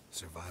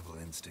 Survival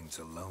instincts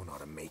alone ought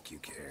to make you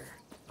care.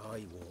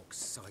 I walk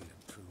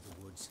silent through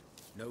the woods.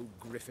 No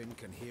griffin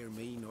can hear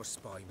me nor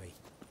spy me.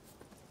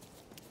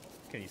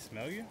 Can he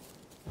smell you?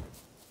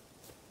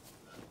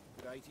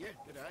 Good day to you.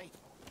 Good day.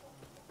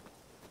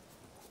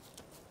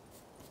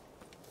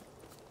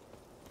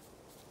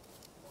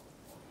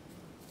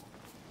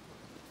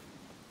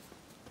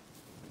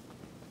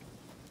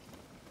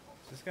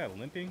 Is this guy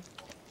limping?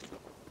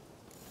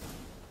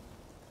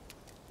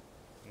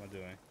 What am I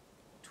doing?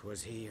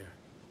 'Twas here.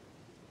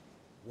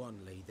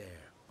 One lay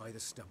there, by the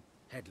stump,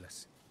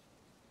 headless.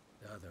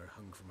 The other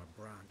hung from a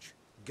branch,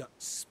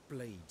 guts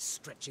splayed,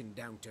 stretching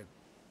down to...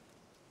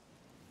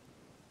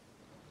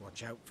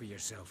 Watch out for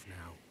yourself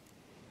now.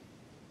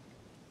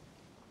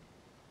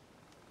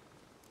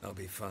 I'll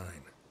be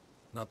fine.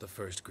 Not the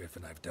first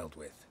griffin I've dealt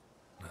with.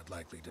 Not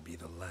likely to be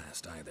the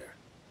last either.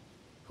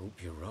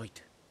 Hope you're right.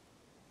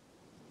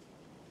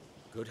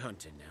 Good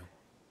hunting now.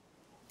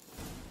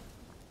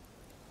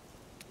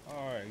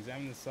 Alright,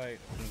 examine the site.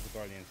 Open the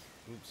Guardians.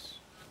 Oops.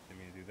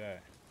 Didn't mean to do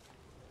that.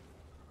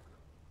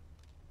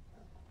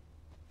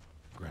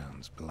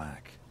 Ground's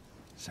black,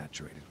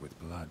 saturated with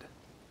blood.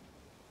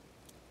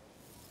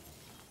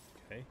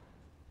 Okay.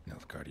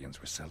 Nilfgaardians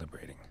were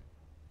celebrating.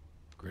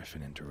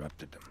 Griffin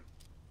interrupted them.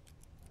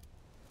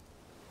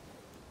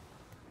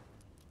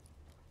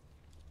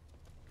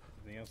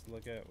 Anything else to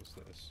look at? What's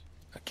this?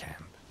 A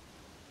camp.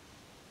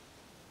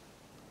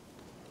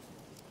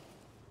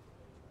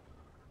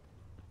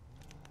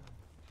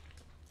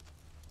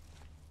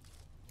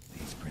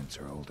 These prints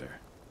are older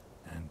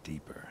and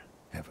deeper,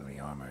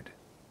 heavily armored.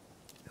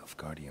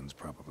 Nilfgaardians,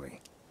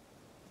 probably.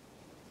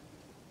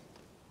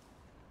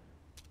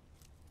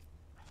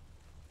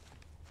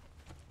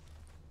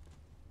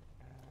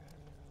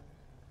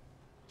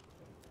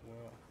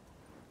 Well.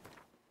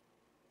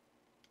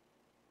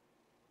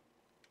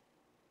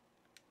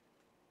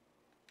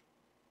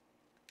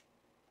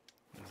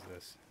 What is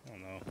this? I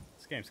don't know.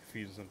 This game's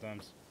confusing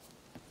sometimes.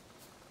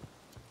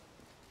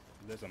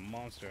 There's a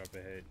monster up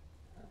ahead.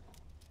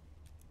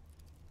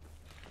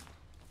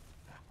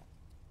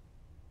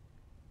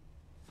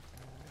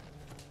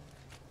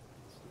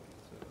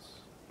 What's this?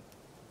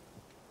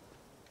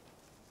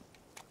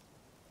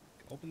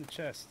 Open the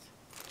chest.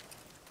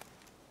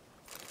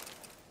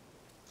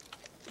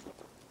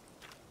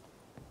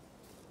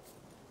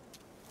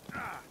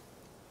 Ah!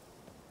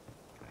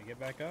 Can I get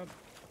back up?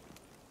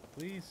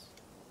 Please?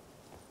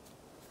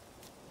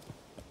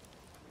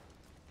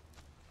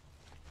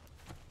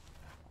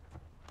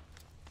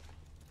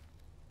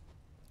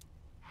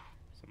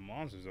 Some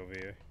monsters over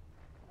here.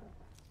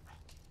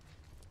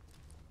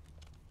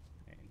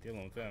 Ain't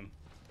dealing with them.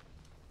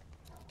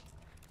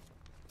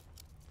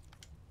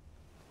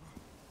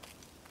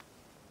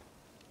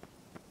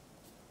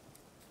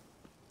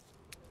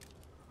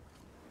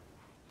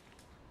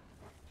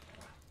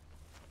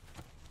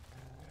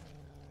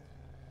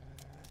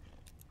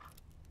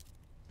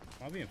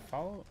 Am I being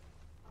followed?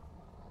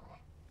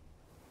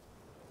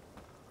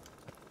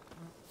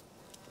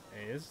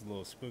 Hey, this is a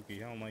little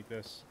spooky. I don't like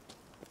this.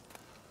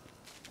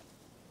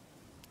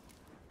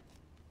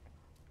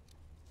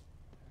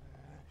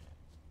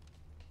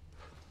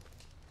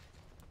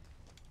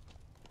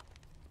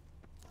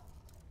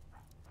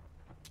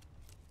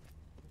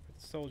 Where'd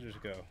the soldiers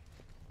go?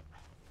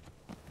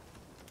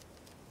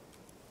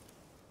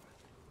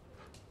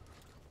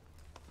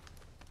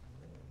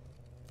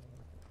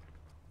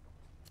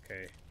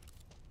 Okay.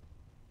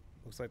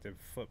 Looks like their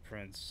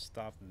footprints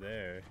stopped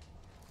there.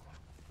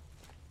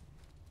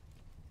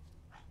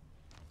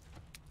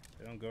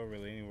 They don't go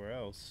really anywhere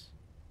else.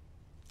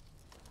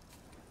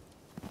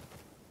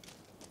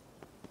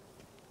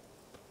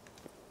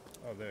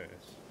 Oh, there it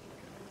is.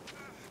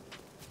 Okay.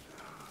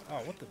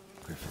 Oh, what the?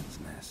 Griffin's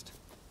nest.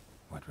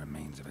 What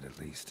remains of it, at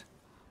least.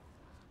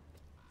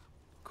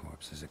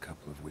 Corpse is a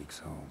couple of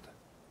weeks old.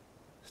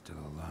 Still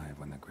alive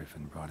when the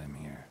Griffin brought him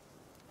here.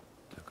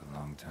 Took a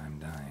long time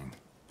dying.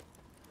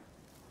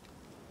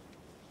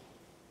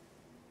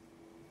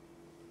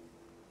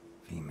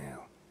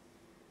 Female.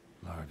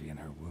 Larvae in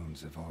her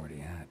wounds have already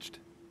hatched.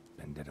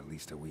 Been dead at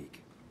least a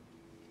week.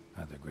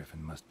 Other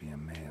Griffin must be a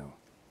male.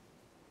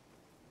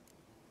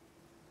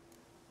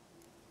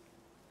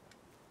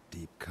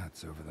 Deep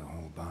cuts over the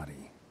whole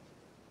body.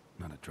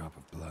 Not a drop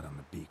of blood on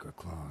the beak or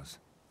claws.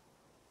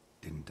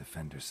 Didn't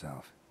defend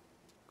herself.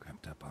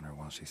 Crept up on her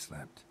while she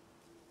slept.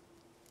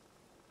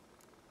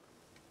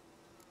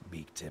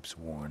 Beak tips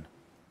worn.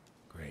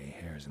 Gray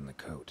hairs in the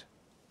coat.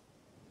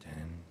 10,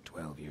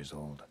 12 years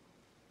old.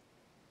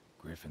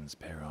 Griffins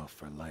pair off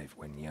for life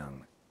when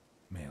young.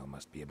 Male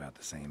must be about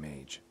the same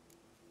age.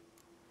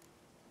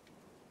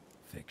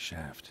 Thick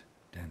shaft,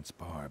 dense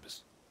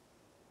barbs.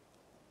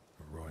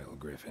 A royal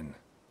griffin.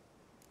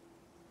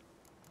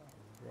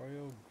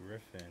 Royal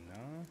Griffin,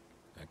 huh?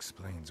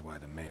 Explains why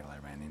the male I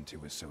ran into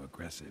was so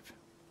aggressive.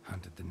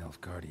 Hunted the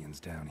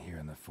Nilfgaardians down here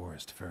in the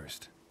forest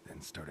first,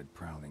 then started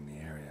prowling the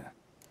area.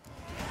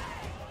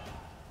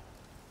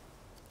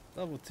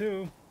 Level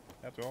 2.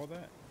 After all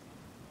that?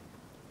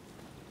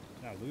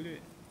 Not loot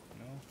it?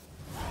 No.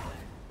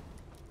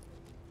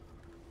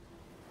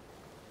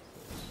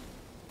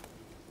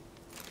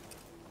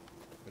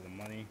 For the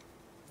money.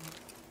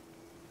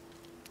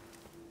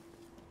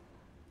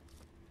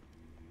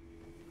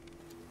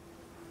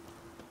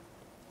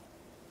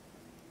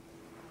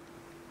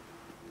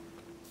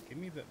 Give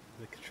me the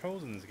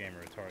controls in this game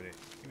are retarded.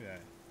 Give me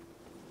that.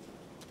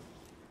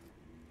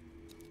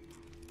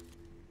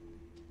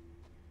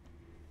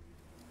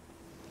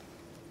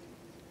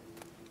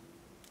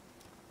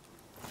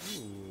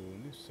 Ooh,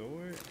 new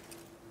sword.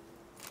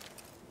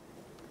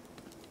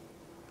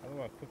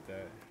 do I equip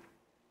that?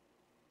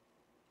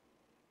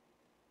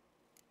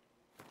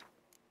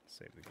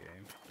 Save the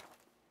game.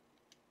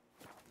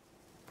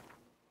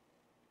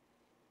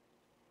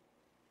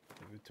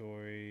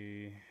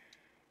 Inventory.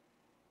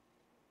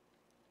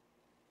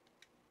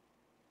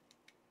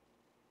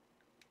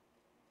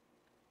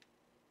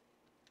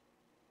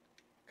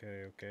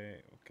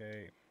 Okay.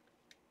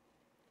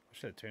 I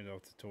should have turned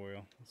off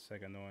tutorial. That's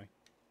like annoying.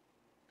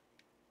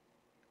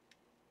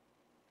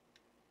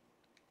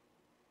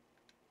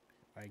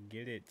 I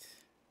get it.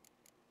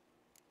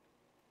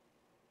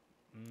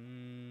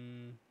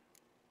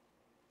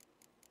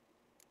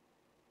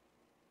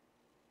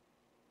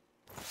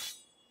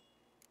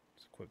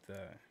 Let's equip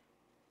that.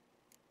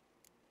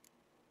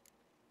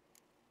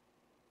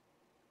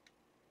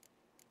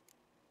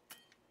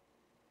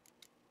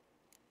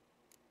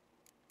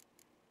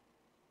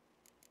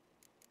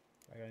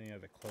 I got any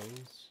other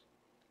clothes?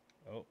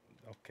 Oh,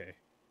 okay.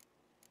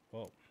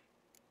 Well.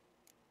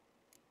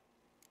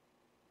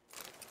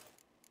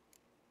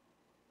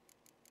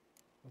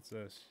 What's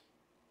this?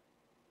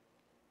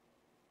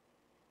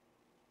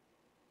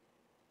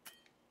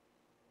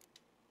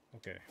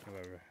 Okay,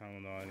 whatever. I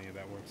don't know how any of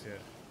that works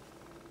yet.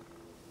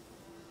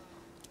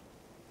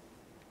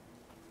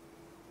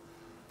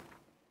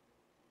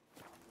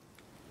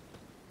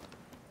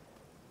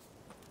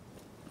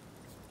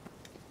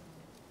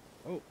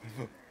 Oh.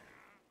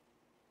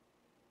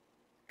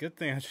 Good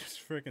thing I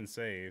just freaking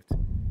saved.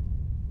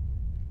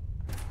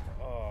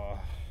 Oh.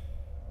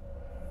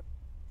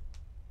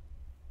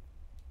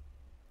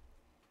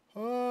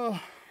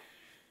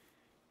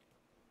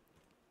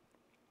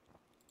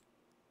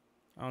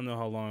 I don't know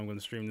how long I'm going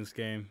to stream this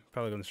game.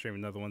 Probably going to stream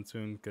another one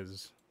soon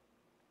because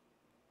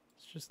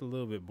it's just a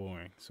little bit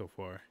boring so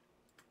far.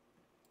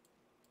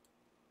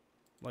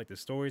 Like, the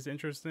story's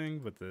interesting,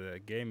 but the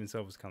game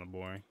itself is kind of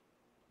boring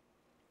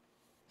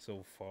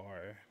so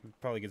far. It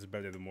probably gets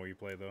better the more you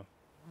play, though.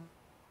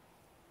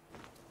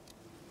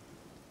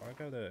 I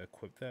gotta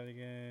equip that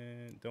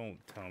again. Don't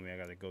tell me I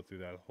gotta go through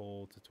that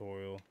whole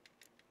tutorial.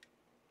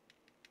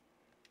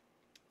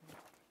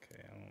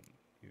 Okay, I don't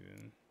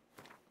even...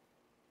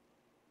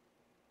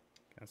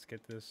 Can I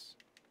skip this?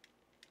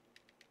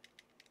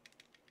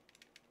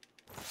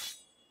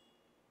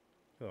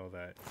 Look at all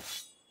that.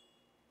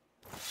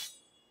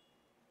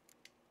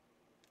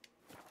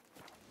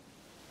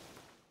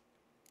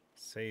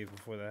 Save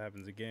before that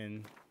happens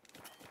again.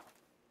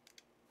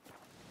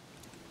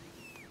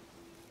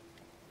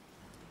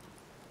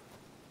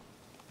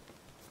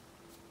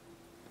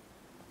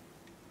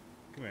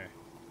 Come here.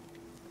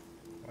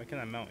 Why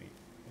can't I mount you?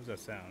 What does that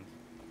sound?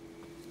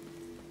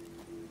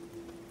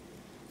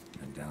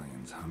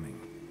 Medallion's humming.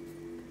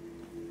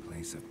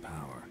 Place of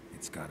power.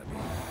 It's gotta be.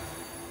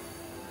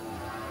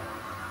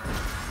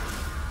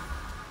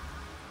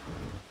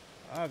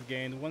 I've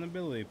gained 1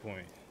 ability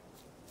point.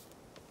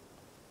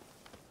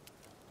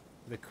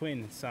 The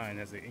Quinn sign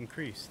has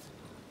increased.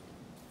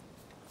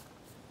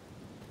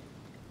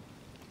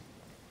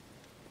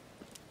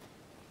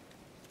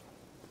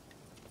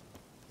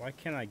 Why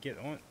can't I get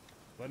on?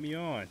 Let me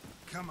on.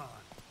 Come on.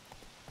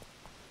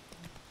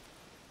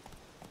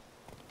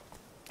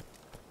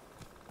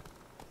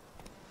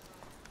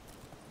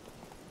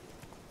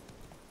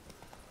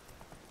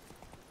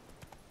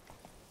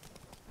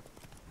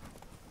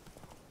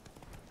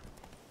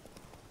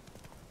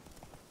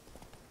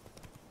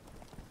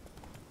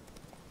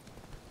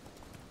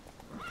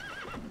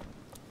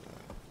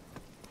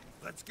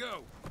 Let's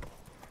go.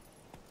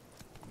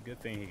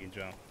 Good thing he can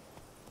jump.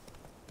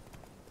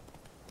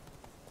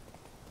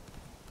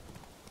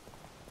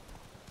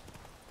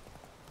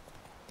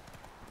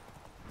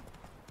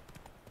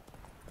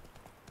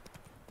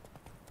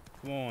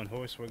 Come on,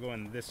 horse, we're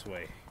going this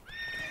way.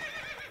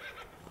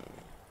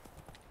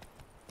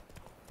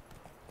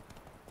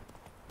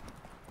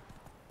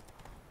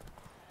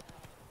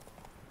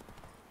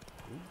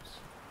 Oops.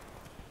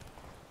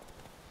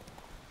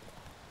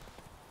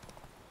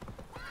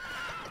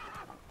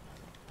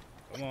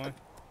 Come on. You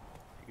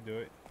can do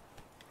it.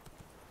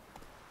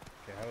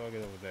 Okay, how do I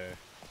get over there?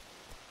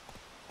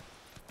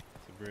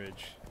 It's a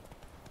bridge.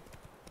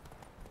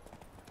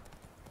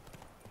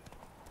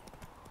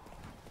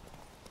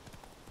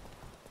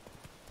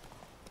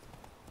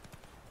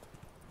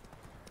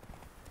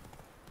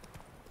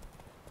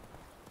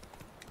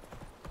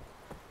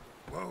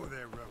 Whoa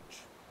there, Roach.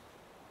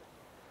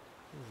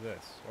 What is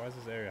this? Why is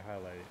this area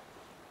highlighted?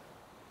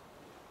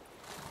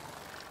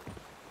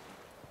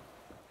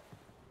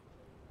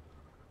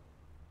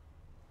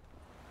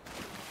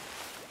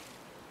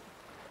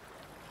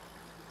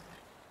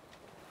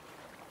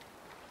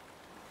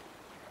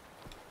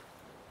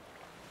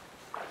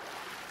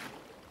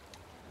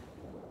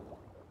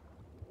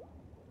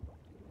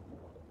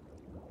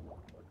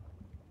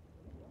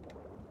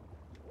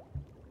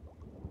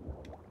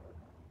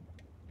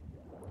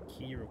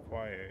 Key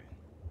required.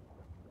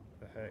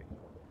 The heck?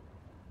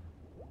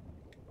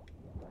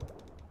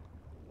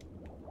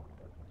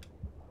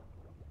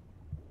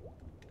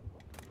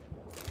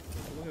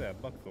 Look at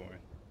that buckthorn.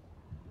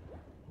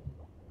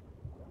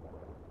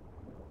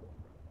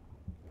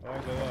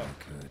 I'll go up.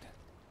 Could.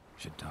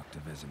 Should talk to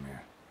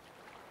Vesemir.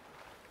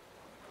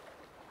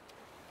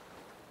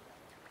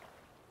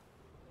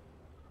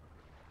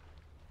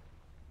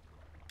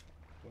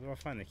 Where do I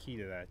find the key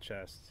to that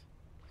chest?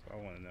 That's what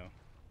I want to know.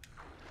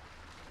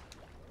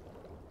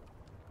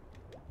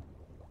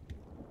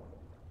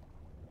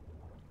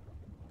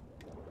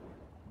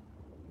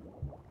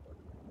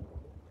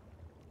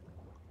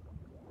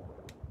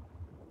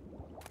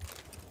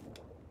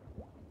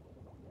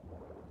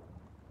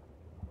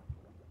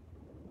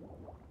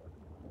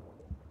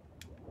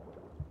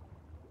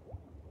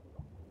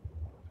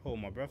 Hold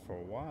my breath for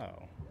a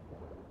while.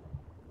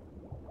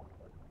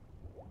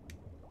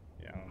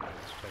 Yeah, I don't know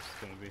what this chest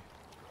is gonna be.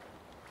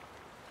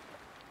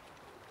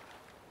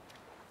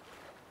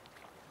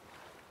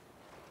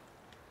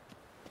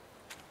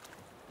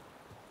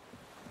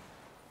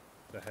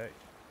 The heck?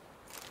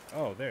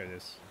 Oh, there it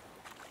is.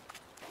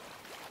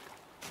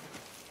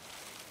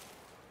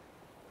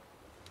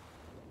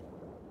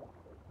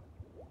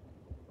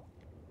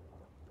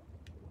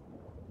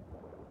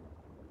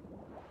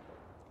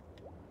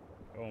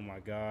 Oh my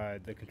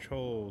god, the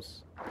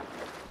controls.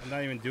 I'm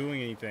not even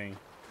doing anything.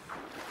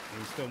 And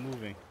he's still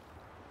moving.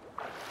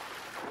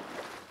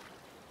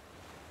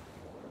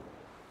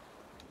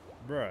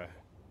 Bruh.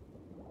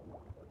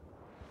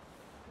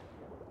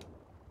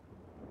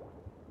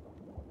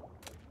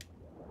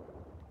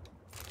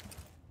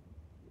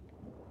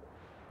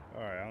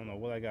 Alright, I don't know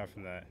what I got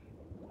from that,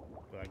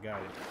 but I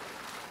got it.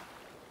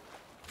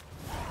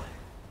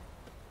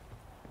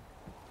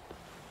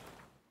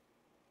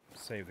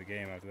 Save the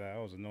game after that.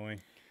 That was annoying.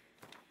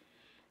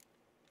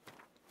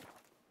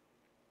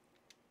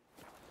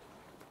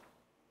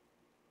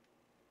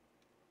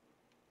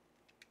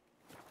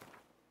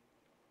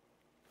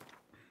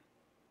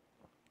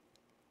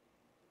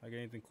 I get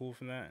anything cool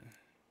from that?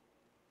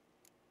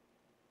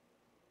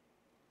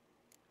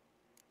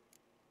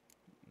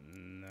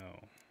 No.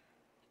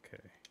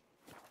 Okay.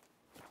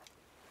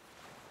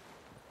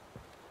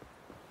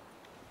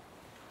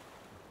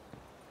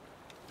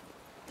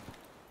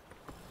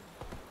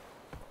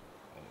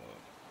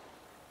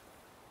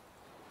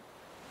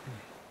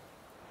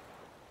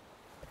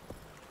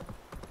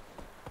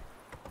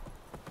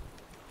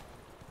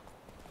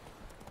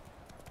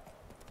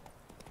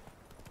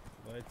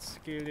 Let's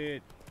get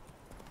it.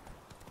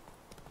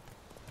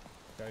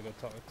 Gotta go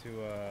talk to,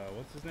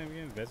 what's his name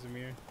again?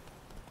 Vesemir?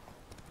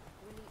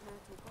 We'll eat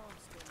myrtle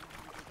grass during the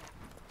hungry gap.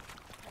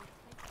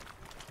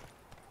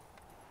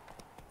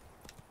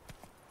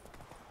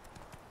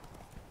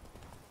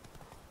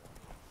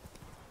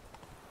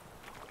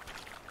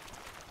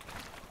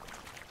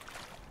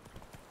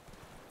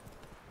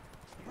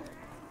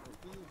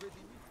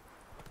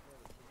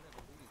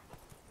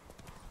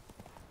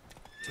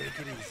 Take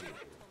it easy.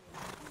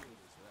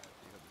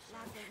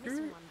 Lad went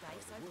missing one day,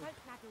 so folk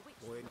flag a witch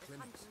Boy in was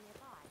Clements. hunting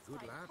nearby.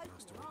 Good So lad, folk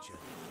Master were Witcher.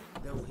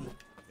 after Though he...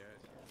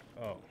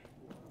 Oh.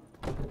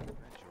 That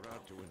you're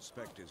out to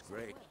inspect is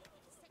great.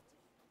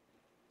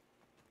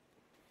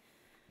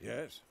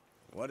 Yes?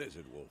 What is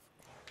it, Wolf?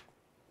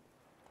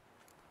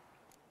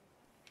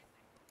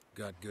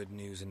 Got good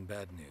news and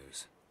bad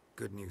news.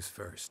 Good news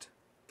first.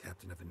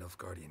 Captain of the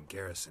Nilfgaardian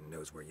garrison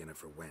knows where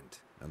Yennefer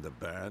went. And the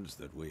bad's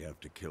that we have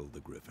to kill the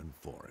Griffin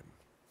for him.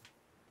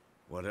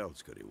 What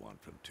else could he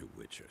want from two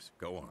witchers?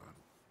 Go on.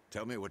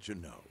 Tell me what you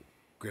know.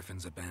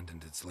 Griffin's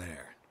abandoned its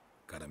lair.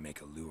 Gotta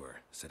make a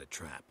lure, set a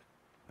trap.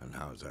 And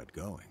how's that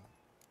going?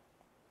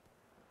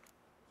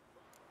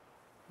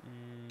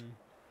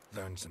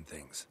 Learned some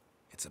things.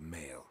 It's a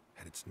male,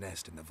 had its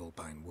nest in the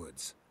Vulpine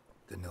Woods.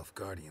 The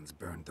Nilfgaardians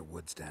burned the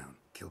woods down,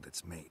 killed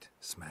its mate,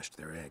 smashed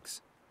their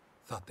eggs.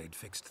 Thought they'd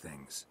fixed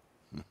things.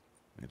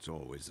 It's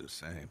always the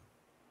same.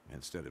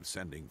 Instead of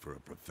sending for a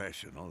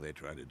professional, they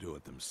try to do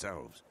it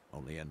themselves,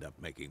 only end up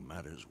making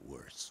matters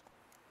worse.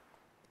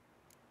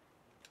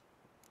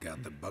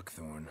 Got the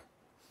buckthorn.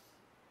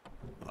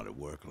 Ought to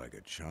work like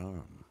a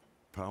charm.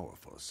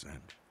 Powerful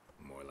scent.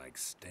 More like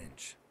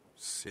stench.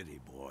 City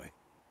boy.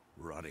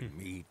 Rotting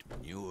meat,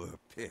 manure,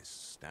 piss,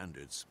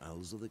 standard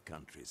smells of the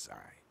countryside.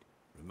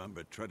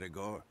 Remember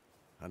Tredegor?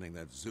 Hunting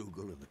that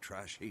Zoogle in the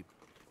trash heap?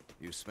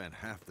 You spent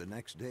half the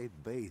next day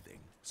bathing,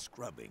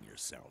 scrubbing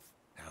yourself.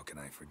 How can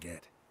I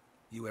forget?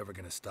 You ever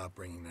gonna stop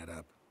bringing that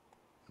up?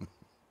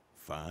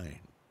 Fine.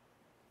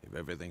 If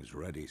everything's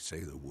ready,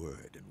 say the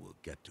word and we'll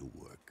get to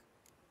work.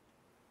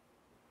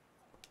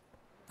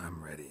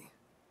 I'm ready.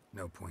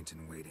 No point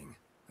in waiting.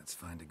 Let's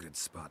find a good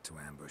spot to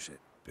ambush it.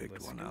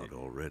 Picked one out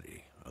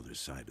already. Other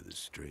side of the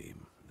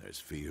stream. There's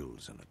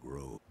fields and a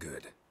grove.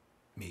 Good.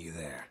 Meet you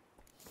there.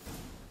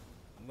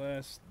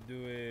 Let's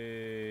do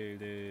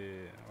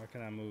it. How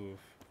can I move?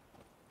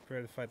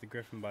 Prepare to fight the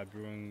Griffin by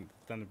brewing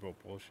Thunderbolt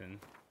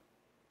potion.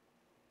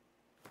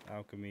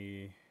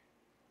 Alchemy.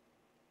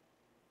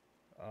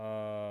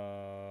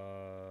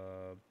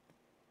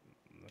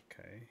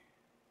 Okay.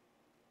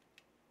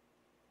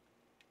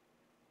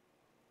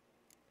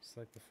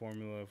 Select the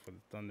formula for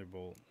the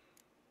Thunderbolt.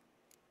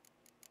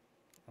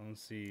 I don't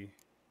see.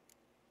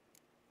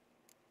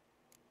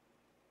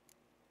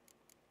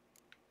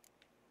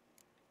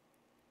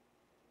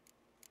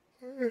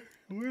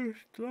 Where's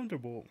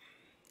Thunderbolt?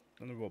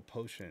 Thunderbolt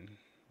potion.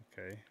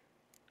 Okay.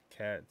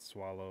 Cat,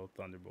 swallow,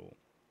 Thunderbolt.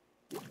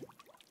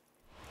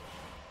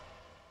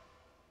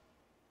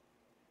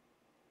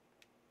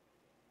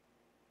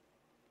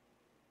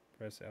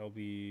 Press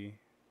LB.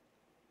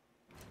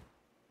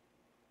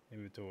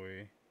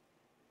 Inventory.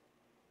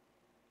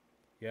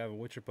 You have a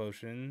Witcher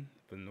potion,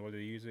 but in order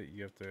to use it,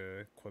 you have to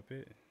equip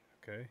it.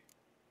 Okay.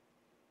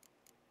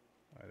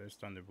 Alright, there's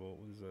Thunderbolt.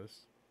 What is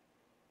this?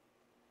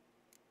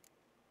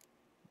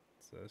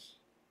 What's this?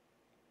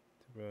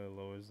 Temporarily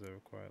lowers the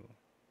required.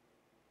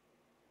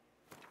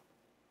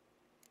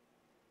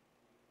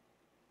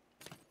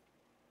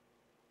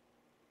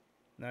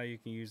 Now you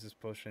can use this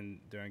potion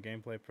during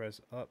gameplay.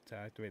 Press up to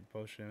activate the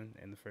potion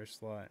in the first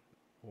slot,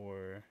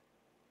 or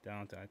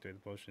down to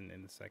activate the potion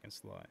in the second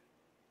slot.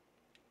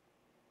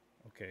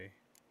 Okay.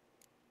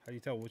 How do you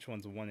tell which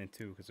one's 1 and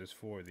 2? Because there's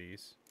 4 of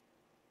these.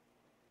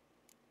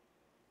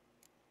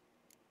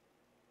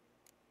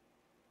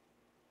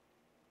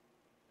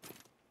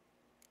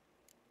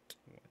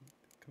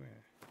 Come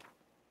here.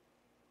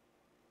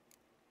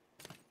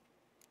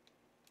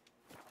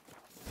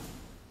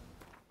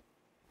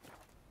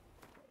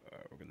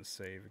 We're gonna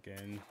save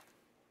again.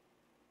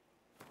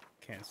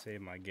 Can't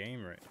save my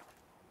game right.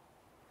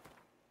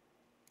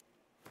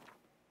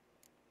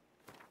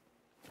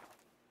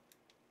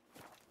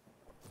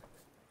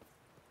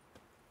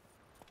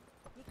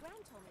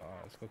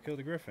 Let's go kill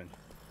the griffin.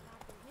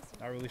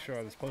 Not really sure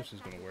how this potion's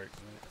gonna work.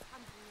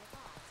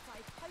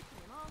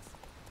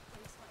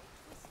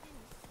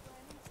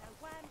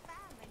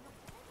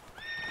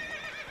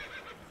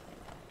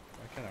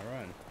 Why can't I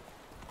run?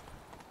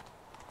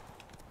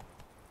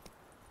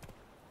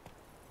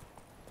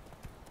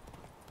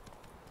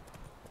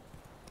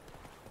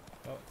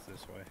 Oh, it's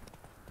this way.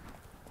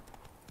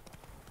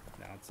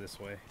 Now it's this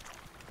way.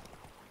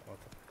 What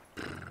the?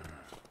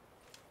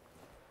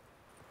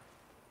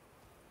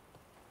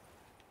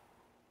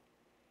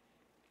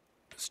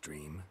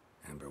 Stream,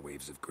 amber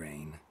waves of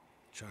grain.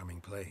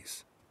 Charming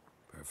place.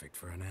 Perfect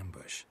for an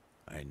ambush.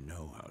 I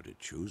know how to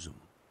choose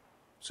them.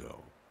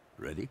 So,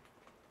 ready?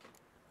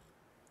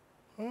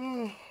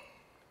 Oh,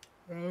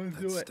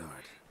 Let's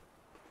start.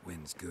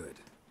 Wind's good.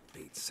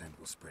 Bait's scent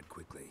will spread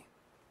quickly.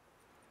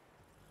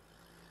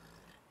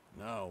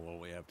 Now all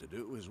we have to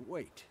do is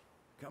wait.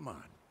 Come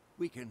on.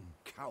 We can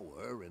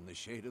cower in the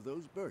shade of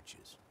those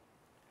birches.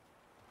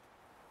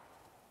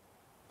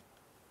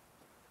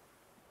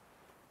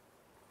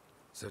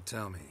 So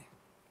tell me,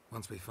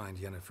 once we find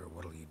Yennefer,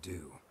 what'll you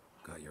do?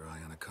 Got your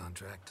eye on a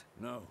contract?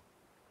 No.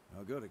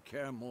 I'll go to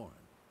Kaer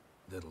Morhen.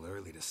 Little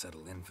early to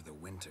settle in for the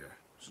winter.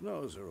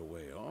 Snows are a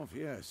way off,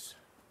 yes.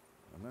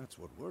 And that's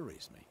what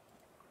worries me.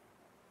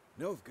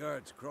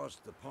 Nilfgaard's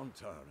crossed the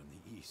Pontar in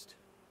the east.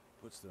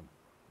 Puts them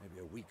maybe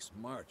a week's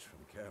march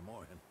from Kaer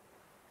Morhen.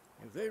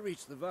 If they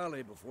reach the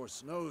valley before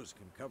snows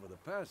can cover the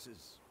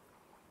passes,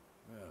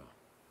 well,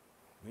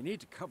 we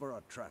need to cover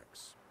our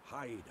tracks,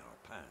 hide our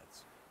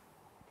paths.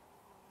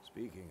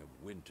 Speaking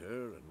of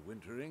winter and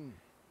wintering,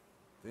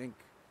 think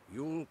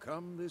you'll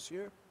come this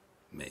year?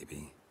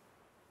 Maybe.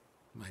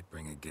 Might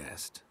bring a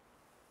guest.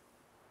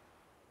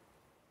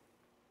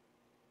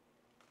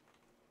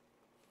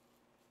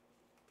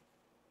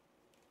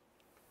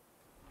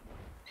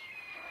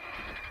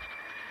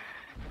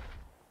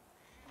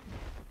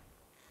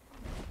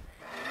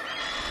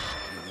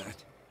 Hear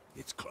that?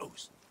 It's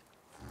close.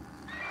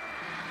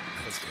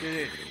 Let's give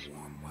it a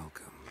warm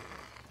welcome.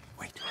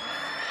 Wait.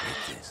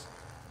 Take this.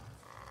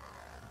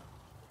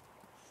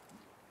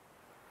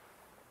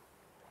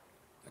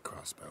 A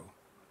crossbow.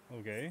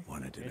 Okay.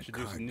 Wanted in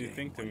Introduce a new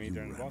thing to me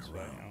during the boss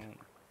fight. I don't,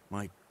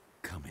 might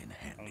come in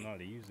handy. I don't know how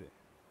to use it.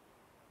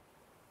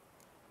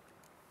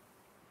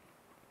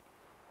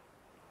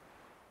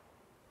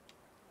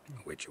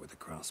 A witcher with a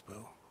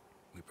crossbow?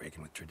 We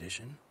breaking with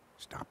tradition?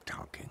 Stop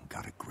talking.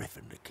 Got a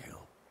griffin to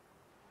kill.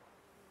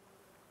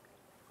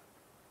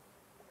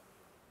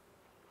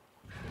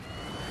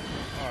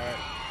 Alright.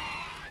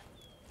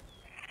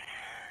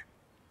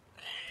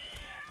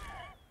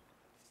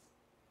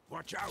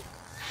 Watch out!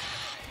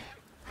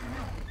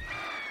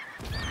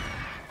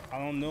 I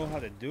don't know how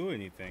to do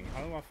anything.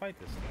 How do I fight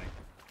this thing?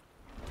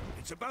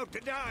 It's about to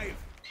dive!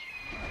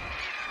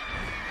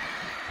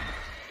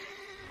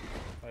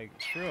 Like,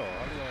 for real,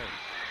 how do I...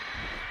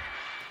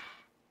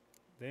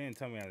 They didn't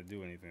tell me how to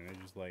do anything.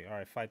 They're just like,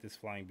 alright, fight this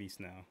flying beast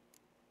now.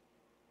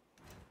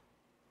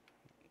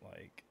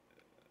 Like,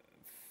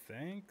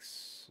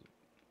 thanks?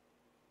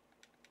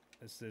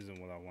 This isn't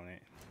what I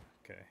wanted.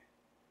 Okay.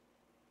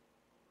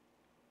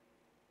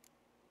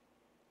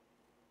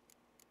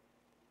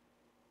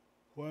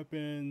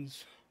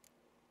 Weapons.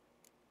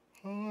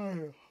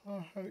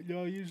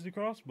 Y'all use the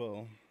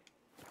crossbow.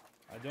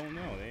 I don't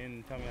know. They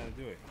didn't tell me how to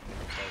do it.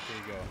 Alright, here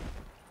you go.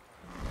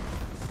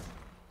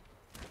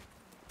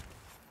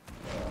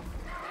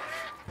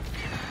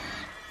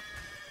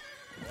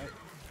 What?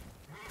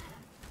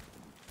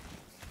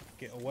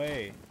 Get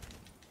away.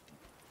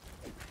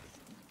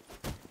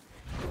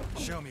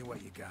 Show me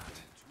what you got.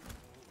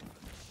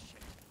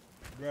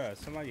 Bruh,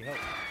 somebody help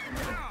me.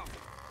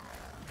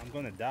 I'm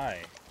gonna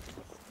die.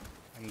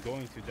 I'm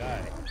going to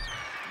die.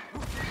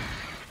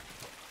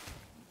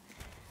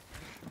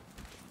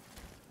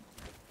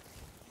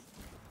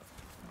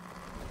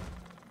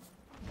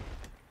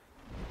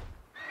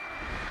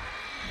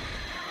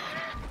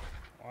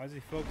 Why is he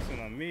focusing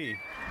on me?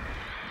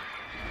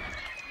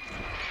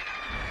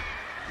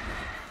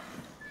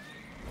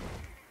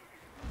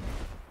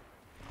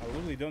 I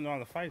literally don't know how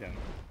to fight him.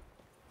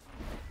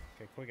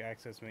 Okay, quick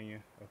access menu.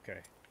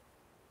 Okay.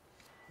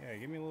 Yeah,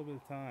 give me a little bit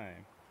of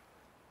time.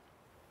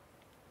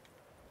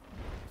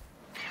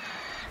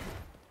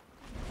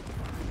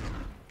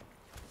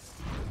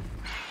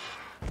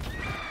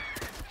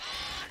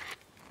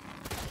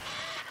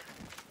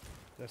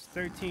 That's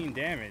 13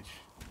 damage.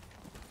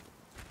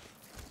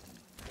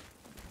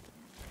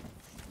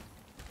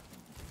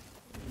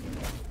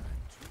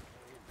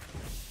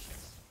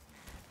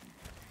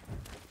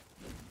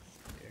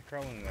 Yeah,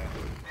 crawl into that.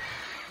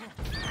 Oh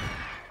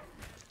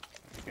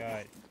my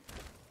God.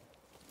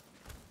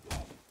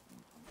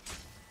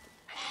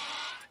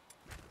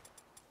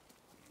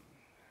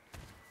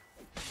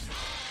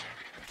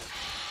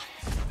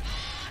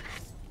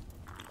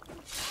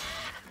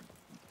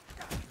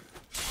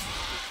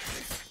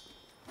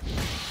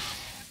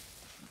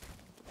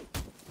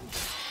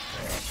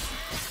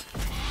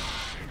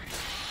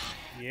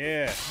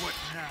 Yeah. What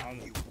now,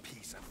 you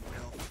piece of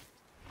filth?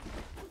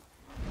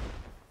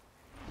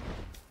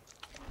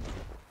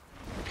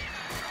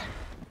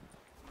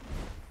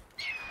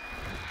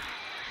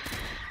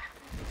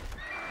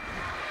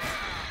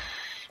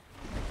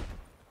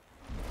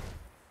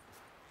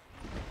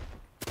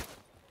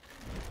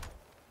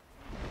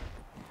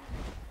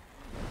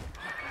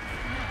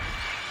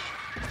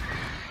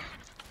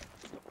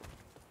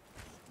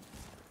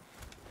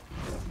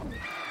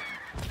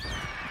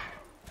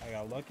 I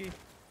got lucky.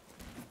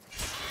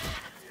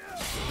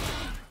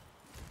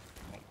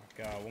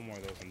 God, one more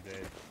of those, I'm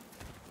dead.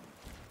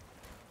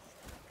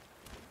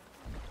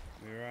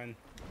 We run.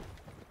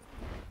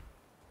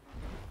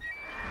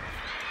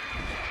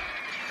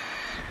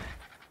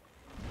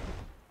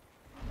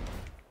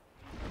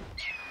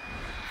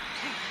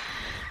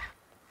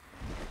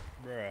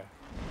 Bruh.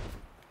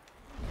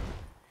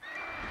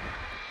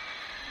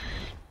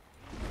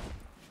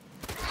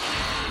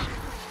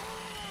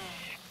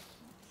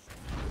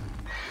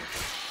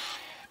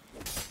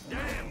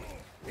 Damn!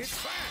 It's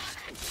fast!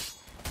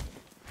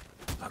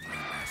 Ugly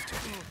bastard.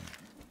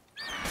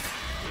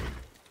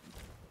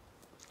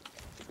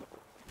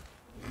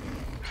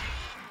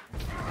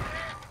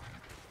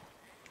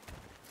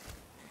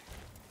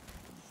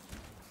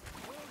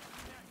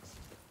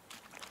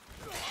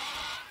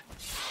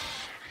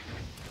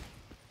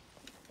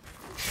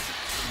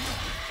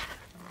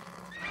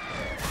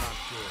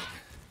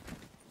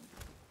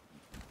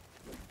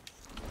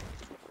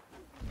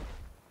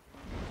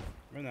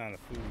 Run out of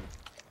food.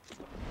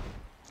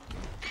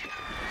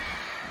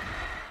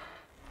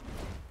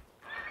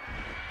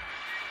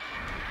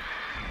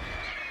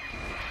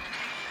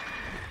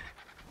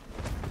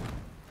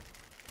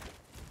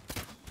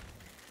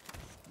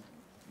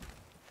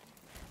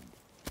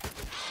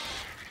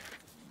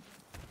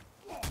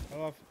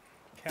 I'll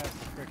cast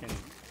the frickin'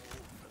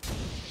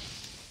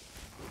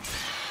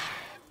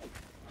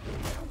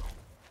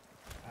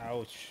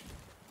 ouch.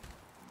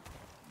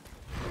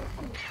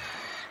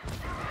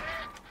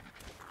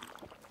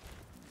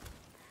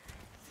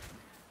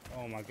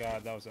 Oh my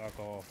God, that was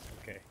alcohol.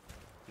 Okay.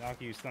 Now I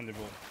can use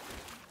Thunderbolt.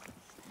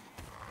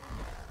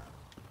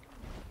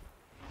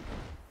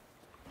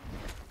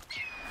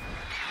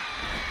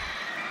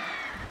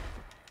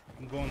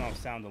 I'm going off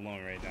sound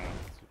alone right now.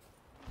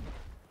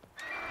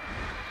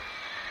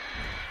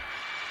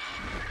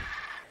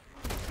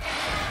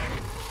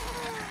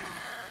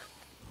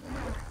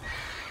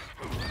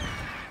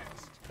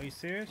 Are you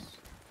serious?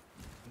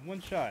 One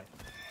shot.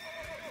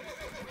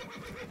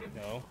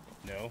 No,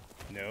 no,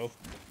 no,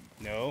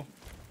 no.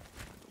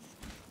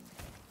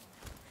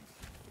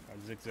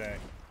 I'll zigzag.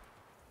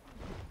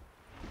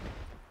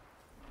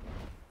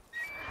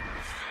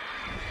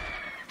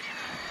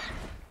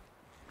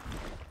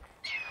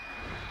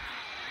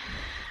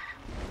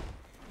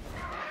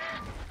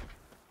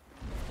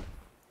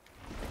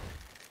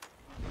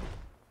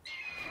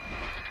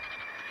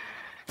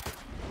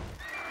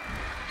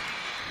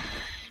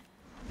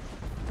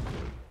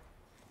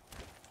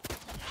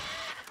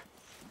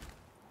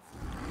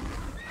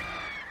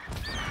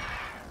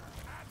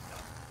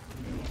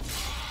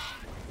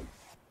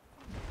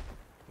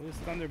 What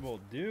does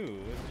Thunderbolt do?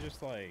 It's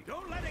just like...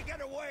 Don't let it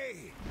get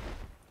away!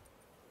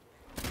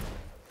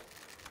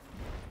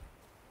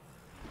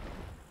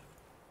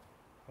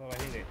 Oh, I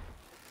hate it.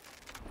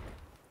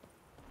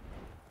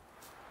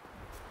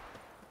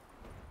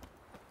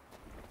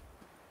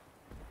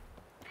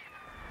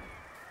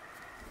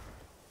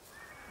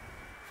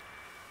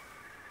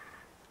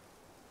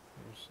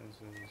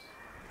 Senses.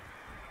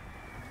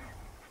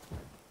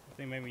 I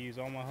think maybe use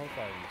all my health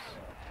items.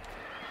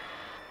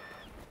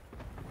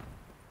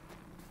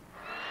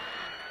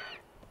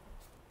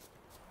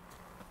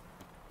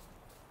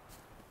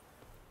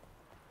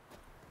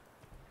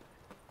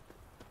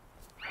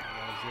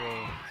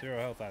 0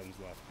 health items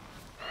left.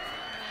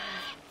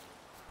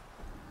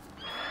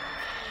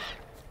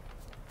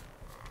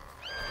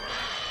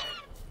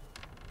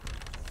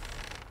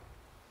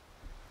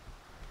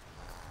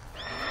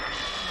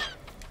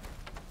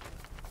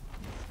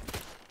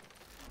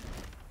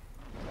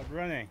 Stop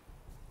running.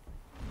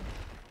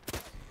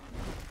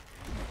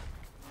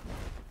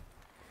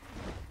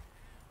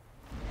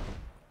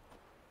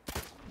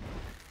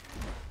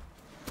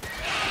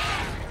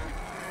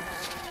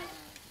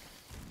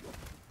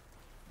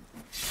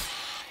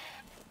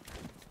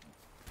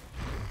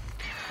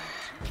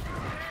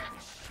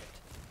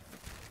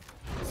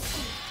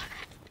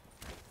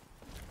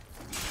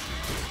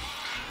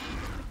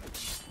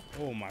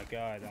 Oh my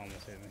god, that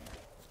almost hit me.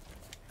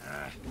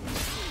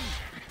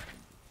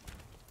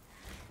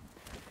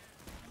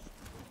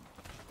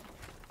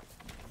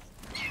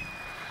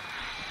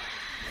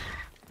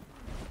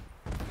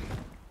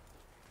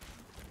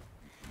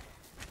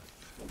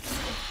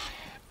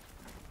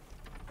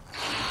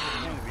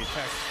 We attacked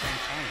at the same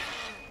time.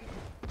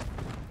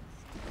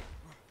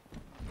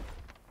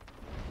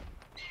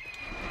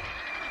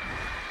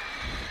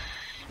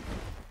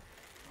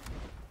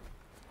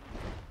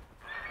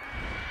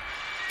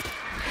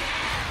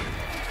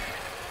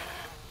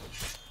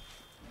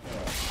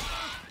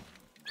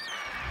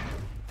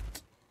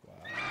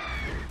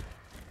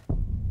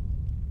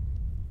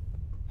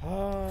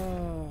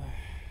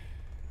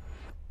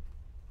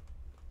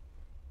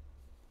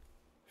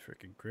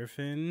 Freaking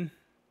Griffin.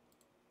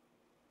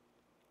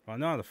 Well, I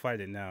know how to fight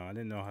it now. I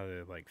didn't know how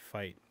to, like,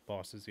 fight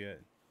bosses yet.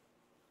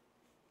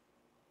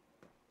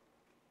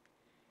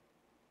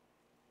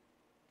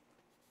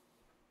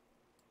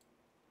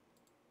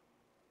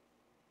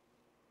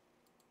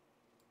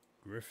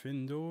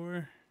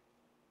 Gryffindor.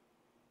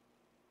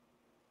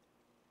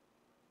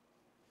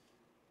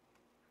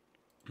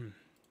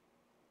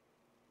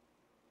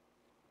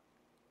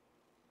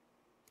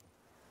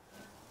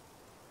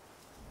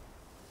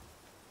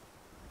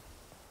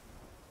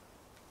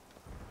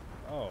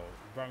 Oh,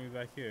 it brought me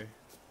back here.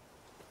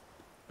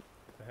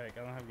 What the heck?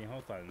 I don't have any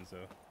health items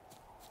though.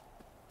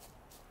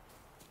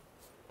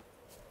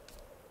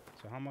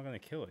 So how am I gonna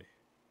kill it?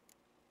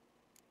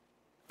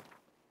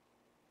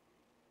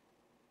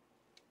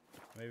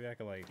 Maybe I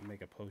could like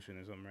make a potion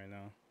or something right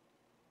now.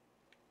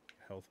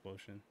 Health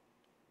potion.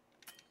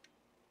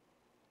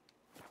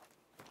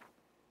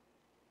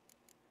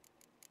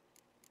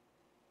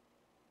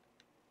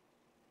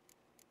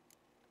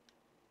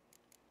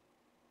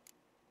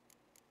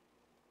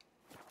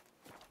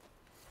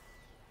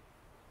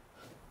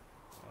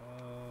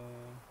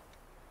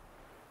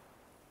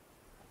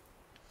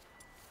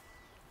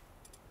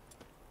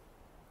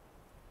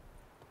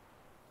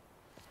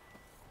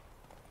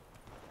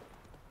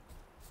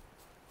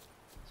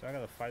 So I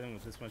gotta fight him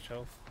with this much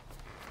health?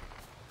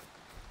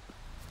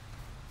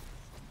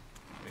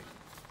 Wait.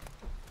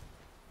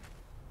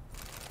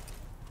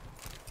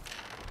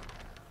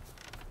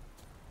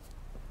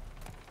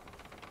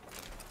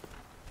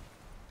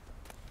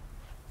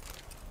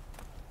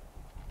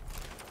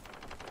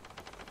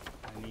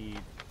 I need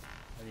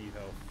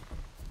help.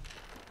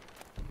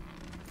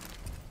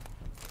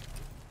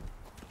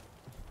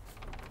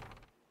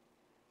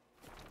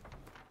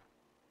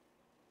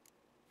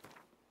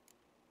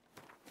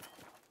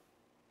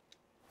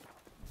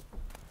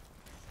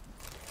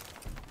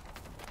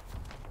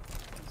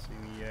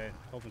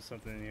 Hoping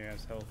something in here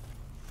has health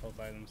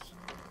items.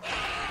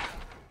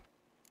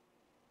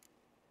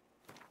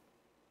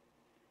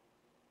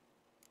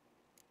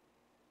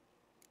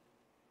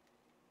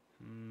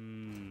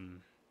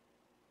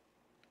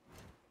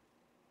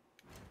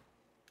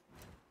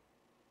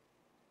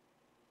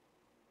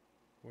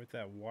 Where'd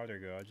that water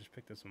go? I just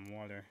picked up some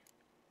water.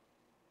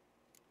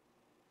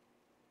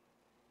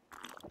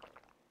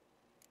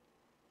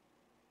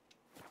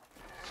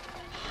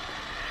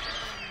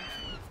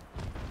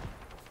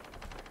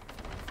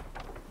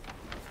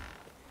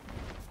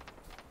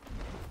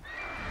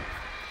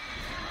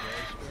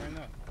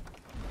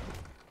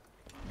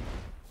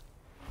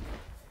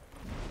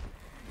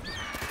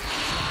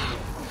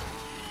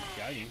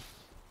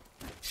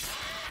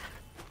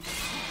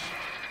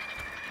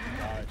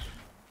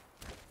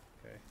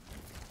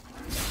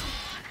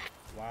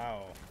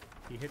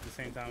 He hit the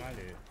same time I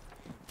did.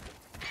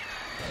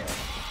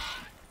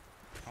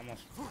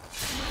 Almost. Oh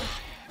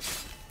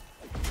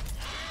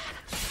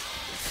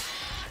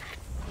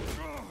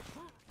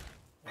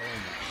my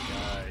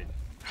god.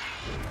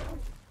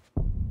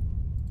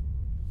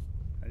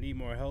 I need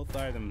more health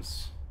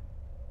items.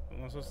 What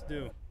am I supposed to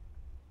do?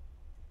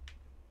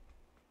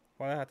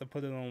 Why do I have to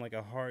put it on like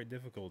a hard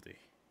difficulty?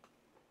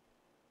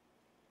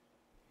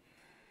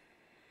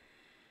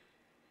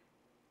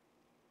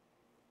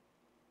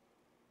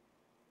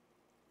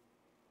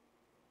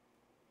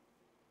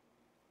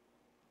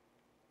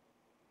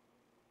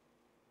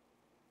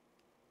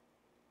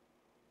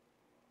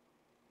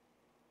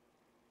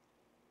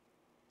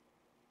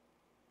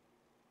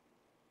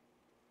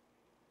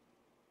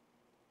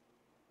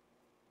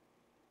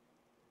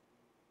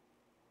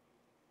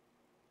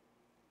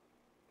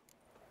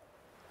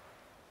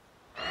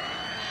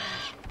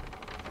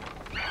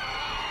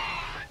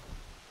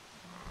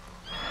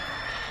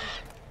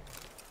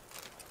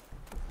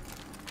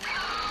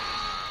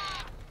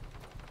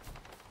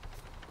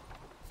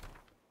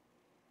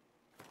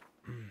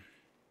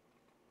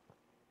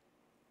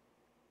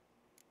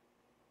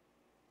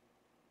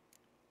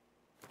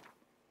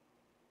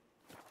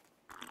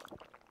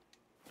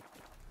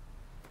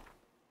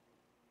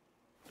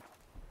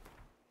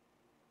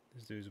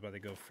 This dude's about to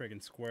go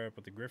friggin' square up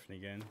with the Griffin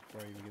again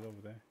before I even get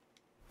over there.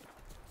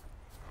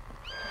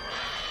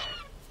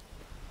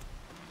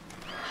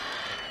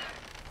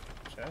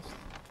 Chest?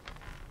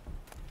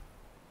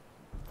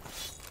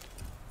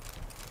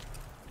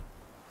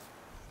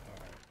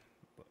 Alright.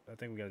 I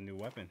think we got a new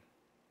weapon.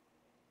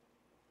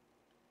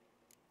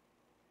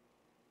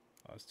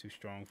 Oh, it's too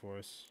strong for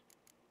us.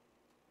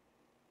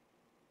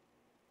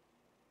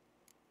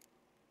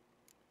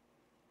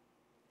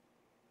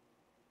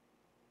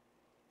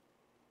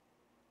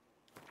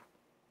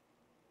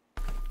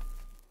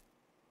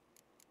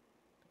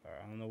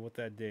 I don't know what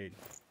that did,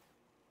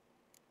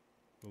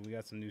 but we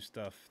got some new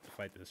stuff to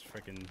fight this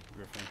frickin'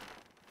 Griffin.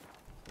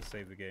 Let's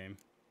save the game.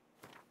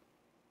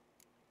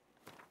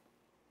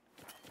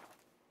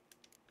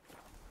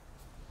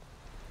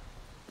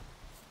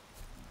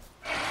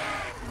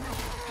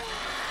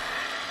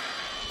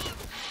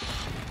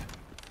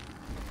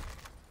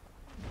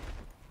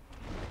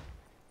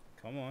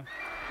 Come on.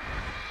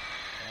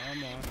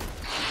 Come on.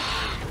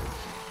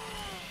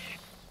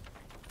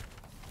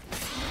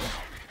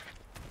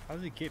 How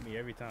does he get me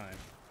every time?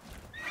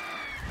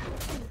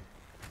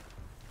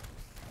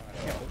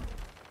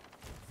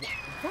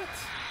 What?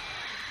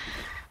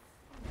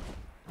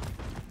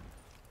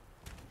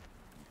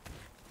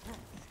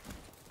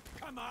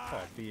 Come on!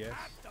 Oh, BS.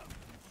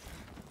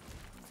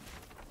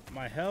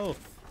 My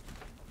health!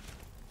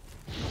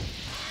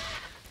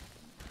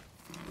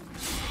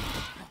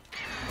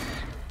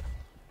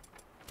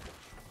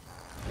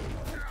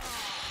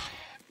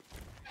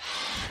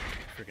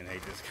 I freaking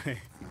hate this guy.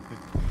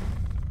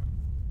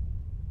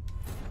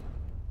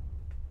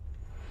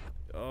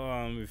 Oh,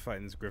 I'm gonna be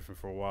fighting this Griffin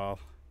for a while.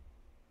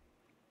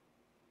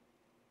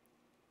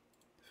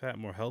 If I had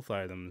more health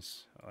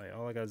items, like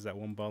all I got is that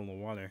one bottle of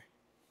water.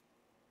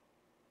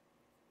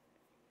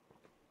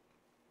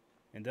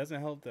 And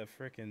doesn't help that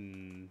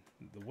frickin'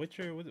 the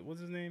Witcher, what's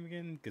his name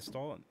again?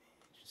 Gestalt?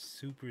 Just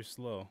super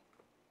slow.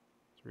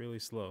 It's really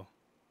slow.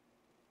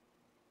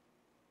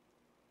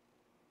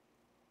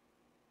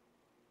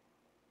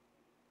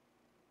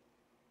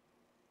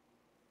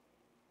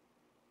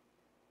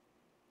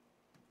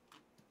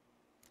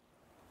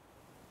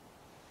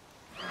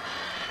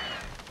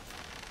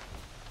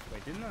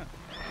 Wait, didn't I?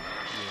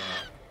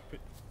 Yeah.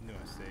 No,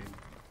 I saved.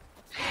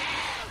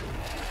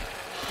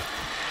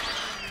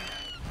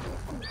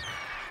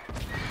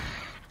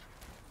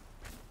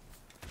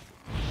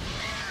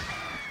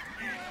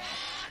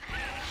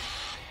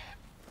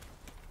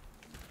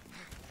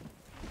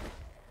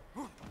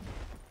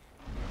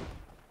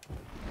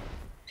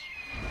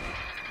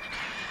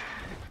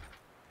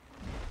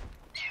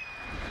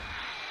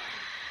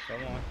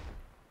 Come on.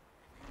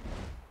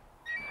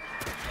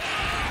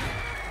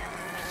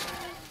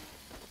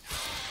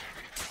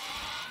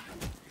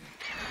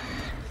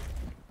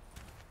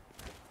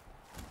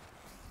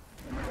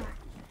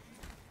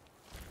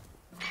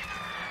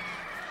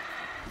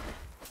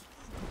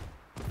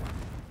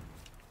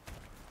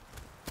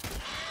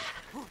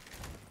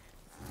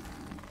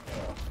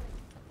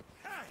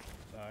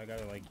 I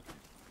gotta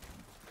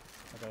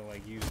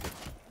like use it.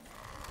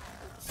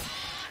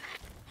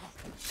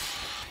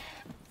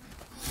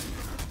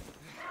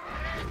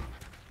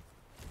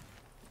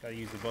 Gotta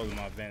use the bow to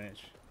my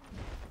advantage.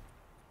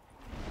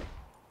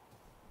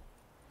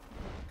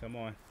 Come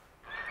on.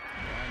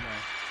 Come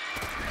on.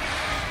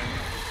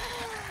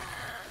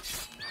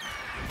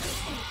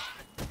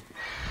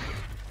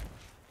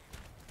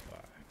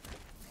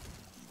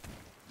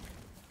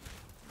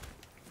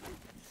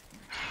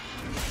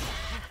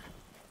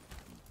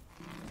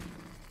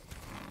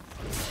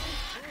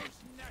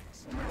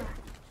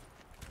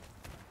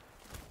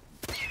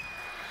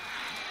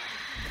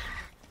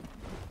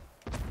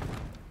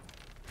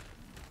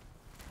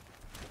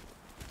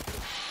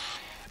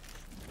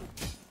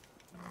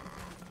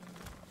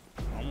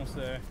 Almost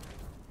there.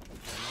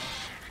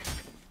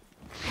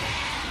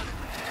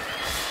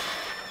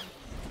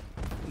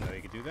 No,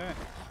 you can do that.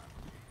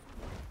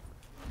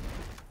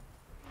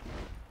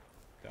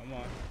 Come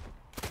on.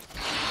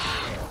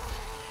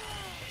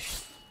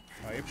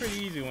 Oh, you're pretty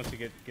easy once you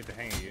get the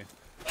hang of you.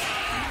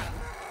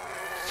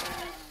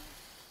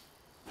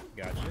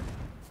 Gotcha.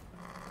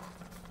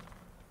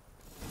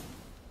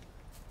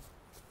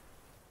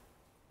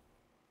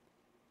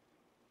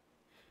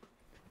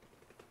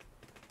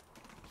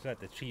 Just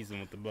have to cheese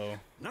him with the bow.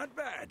 Not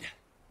bad.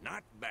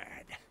 Not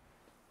bad.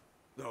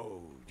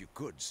 Though you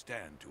could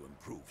stand to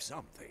improve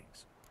some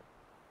things.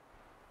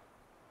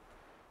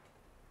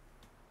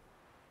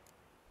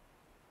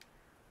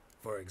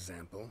 For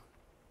example?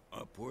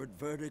 Upward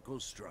vertical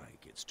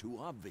strike. It's too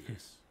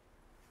obvious.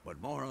 But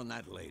more on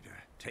that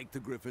later. Take the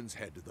Griffin's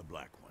head to the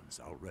Black Ones.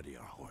 I'll ready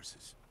our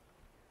horses.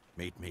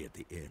 Meet me at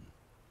the inn.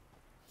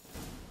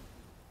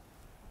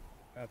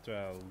 After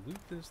I loot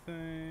this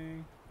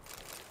thing.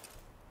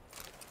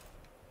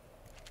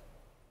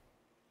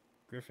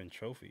 Griffin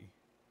trophy.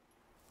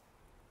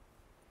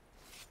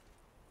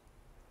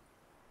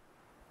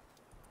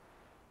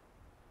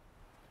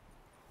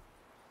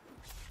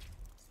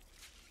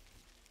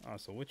 Oh,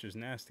 so Witcher's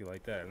nasty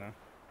like that, huh?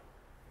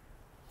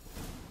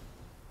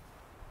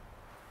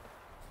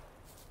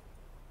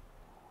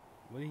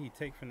 What did he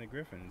take from the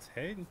griffin's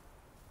head?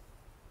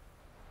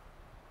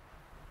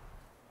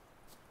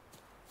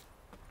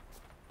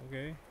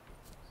 Okay. Is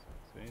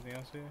there anything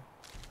else here?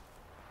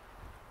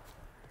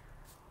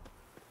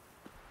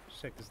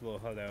 Let's check this little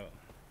hut out.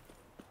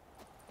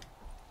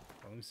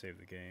 Oh, let me save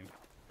the game.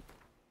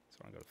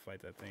 So I'm gonna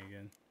fight that thing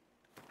again.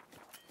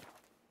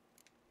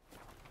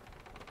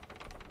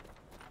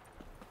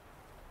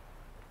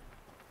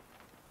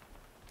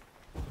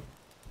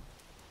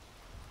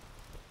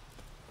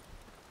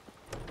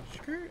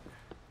 Skirt.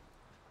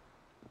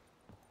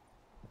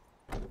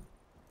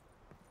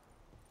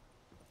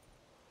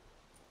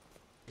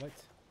 What?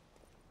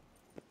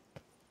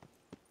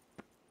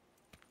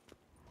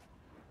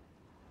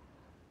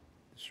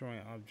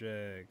 Destroying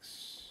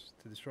objects.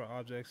 To destroy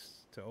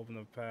objects, to open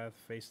a path,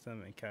 face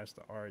them, and cast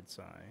the art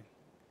sign.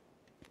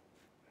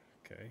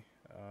 Okay.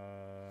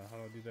 How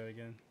do I do that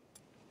again?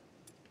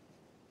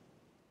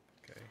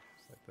 Okay,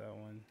 select that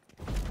one.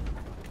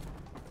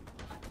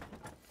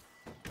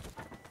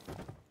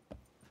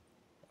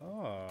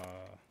 Ah.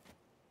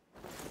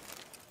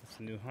 That's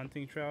new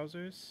hunting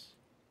trousers.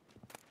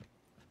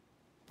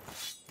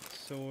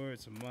 Sword,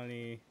 some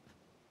money.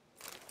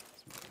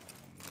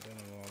 I don't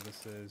know what all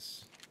this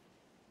is.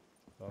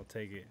 I'll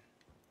take it.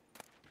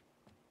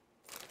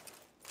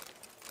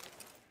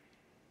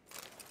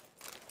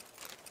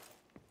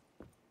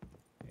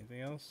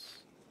 Anything else?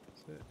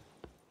 That's it.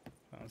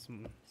 Found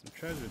some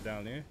treasure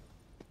down here.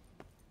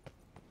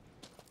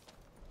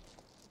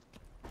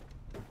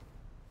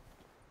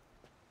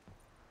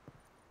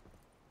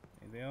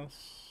 Anything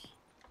else?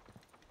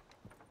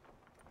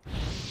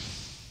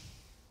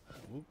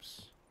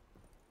 Whoops.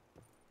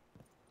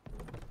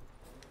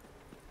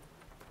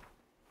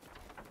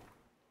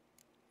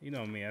 You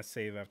know me, I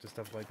save after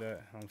stuff like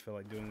that. I don't feel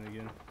like doing it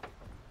again.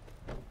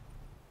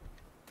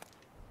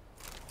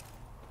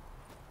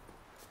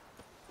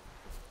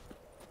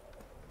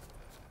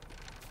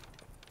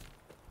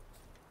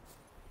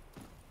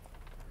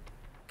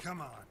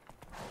 Come on.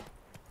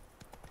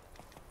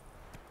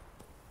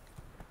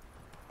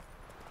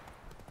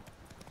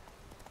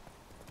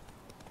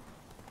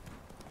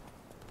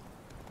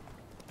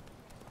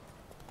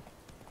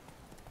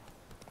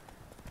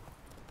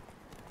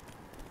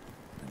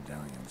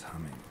 Medallion's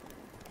humming.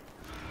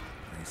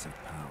 Place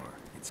of power,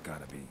 it's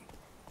gotta be.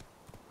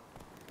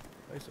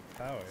 Place of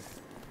power.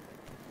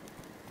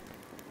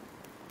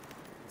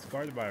 It's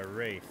guarded by a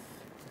wraith.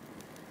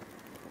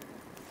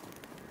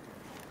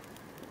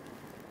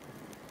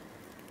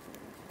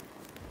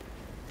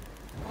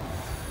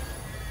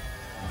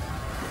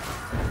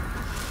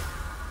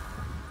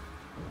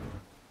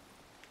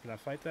 Can I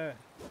fight that?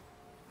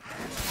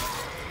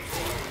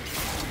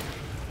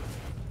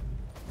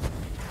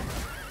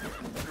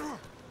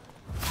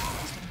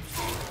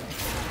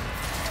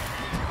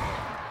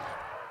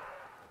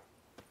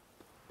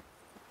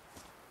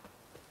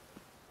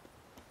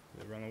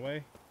 Did it run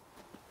away?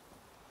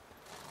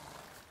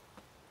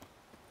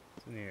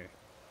 What's in here?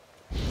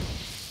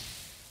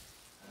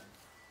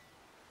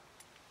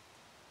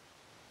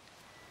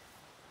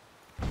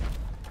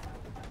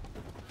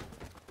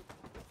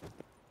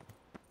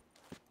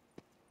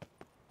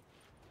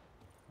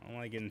 I don't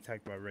like getting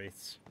attacked by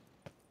wraiths.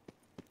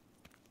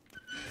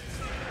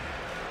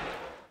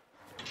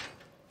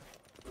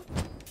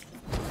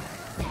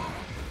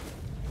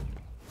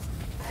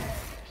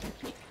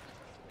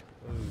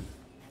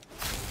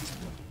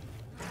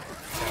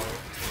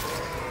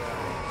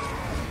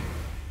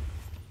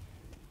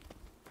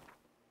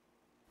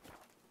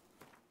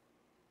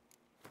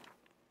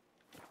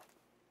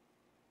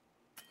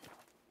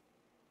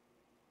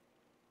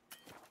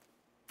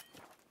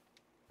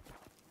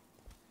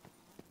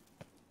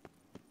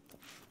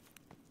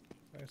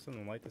 I have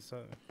something to light this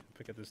up.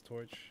 Pick up this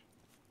torch.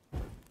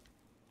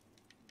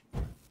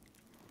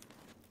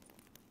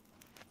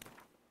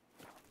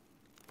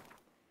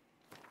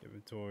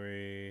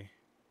 Inventory.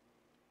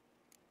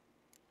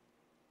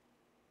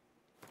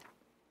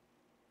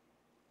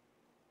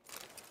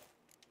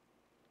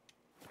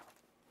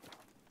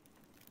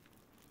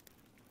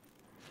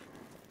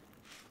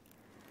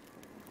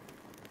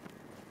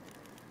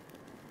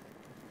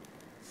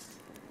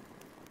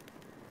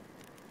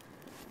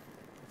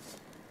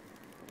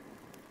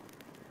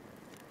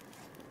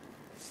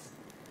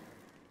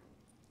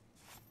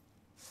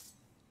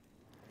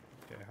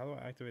 Okay, how do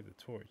I activate the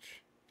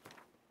torch?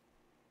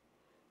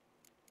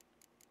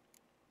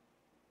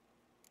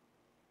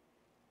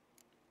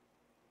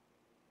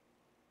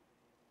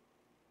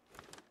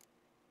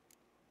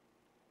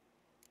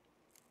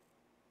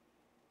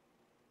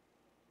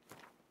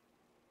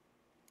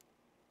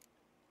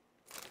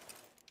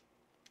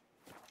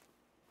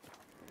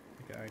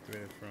 I can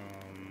activate it from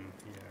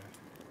here.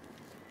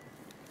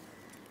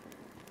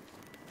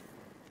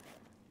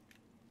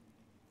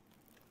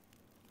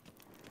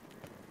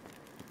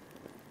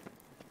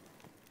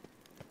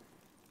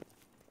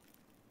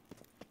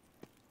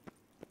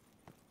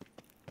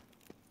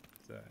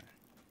 What's that?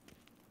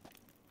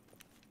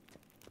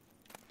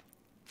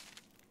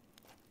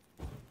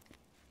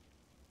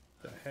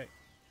 The heck?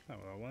 Not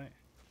what I want.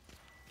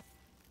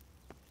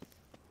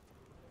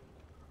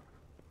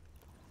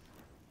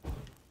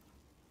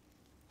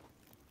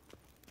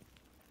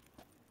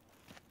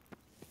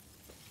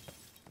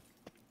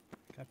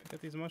 Get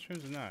these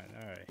mushrooms or not?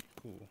 Alright,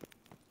 cool.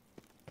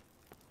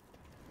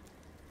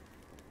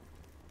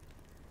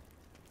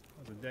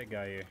 There's a dead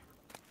guy here.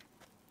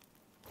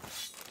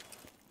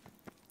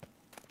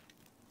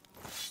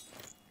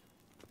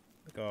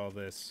 Look at all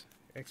this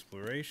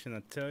exploration,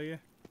 I tell you.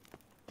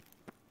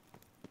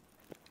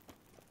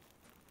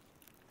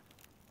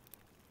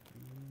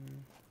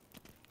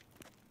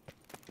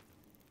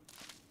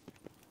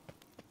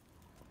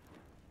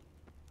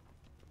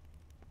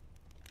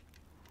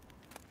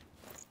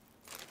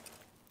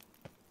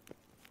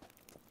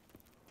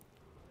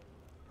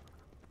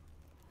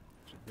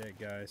 Dead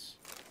guys.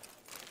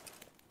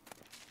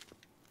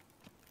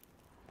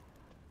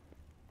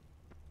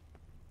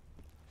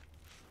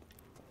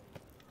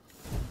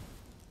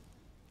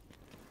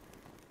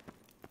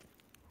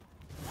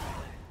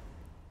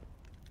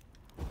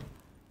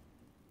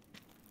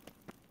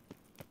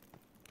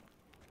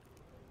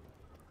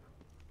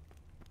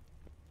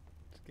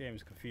 This game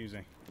is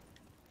confusing.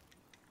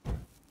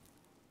 Alright,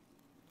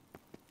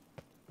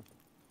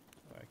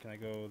 can I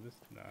go this?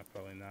 Nah,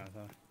 probably not,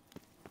 huh?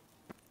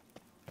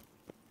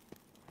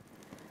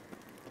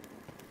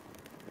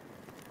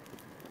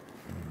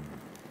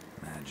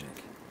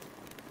 Magic.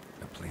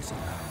 A place of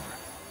power.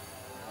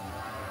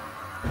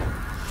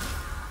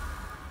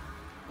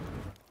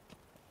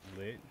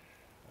 Lit.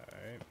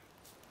 Alright.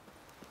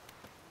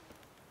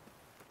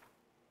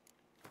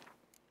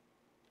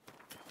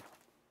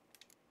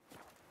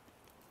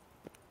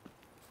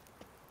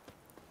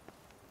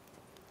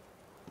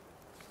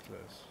 What's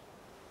this?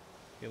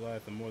 He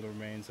left the mortal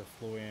remains of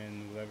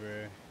Florian,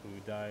 whoever who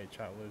died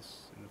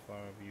childless in the flower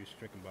of youth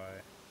stricken by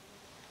it.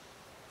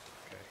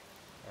 Okay.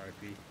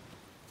 R.I.P.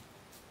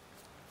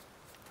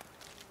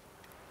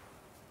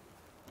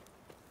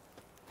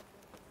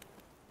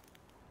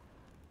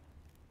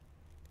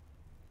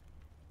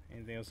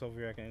 Anything else over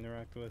here I can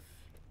interact with?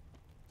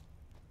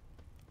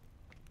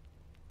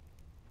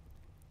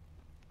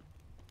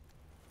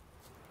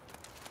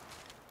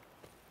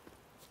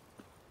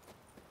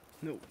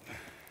 Nope.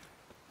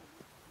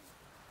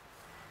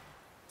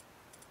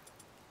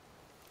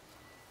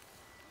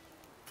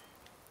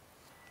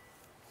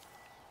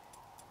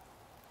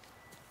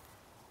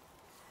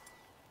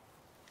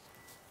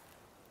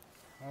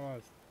 How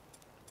was?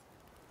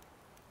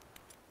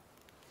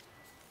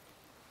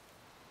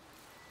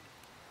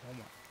 Oh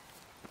my.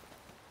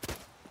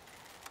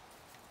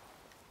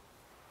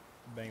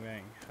 Bang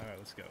bang. Alright,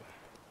 let's go.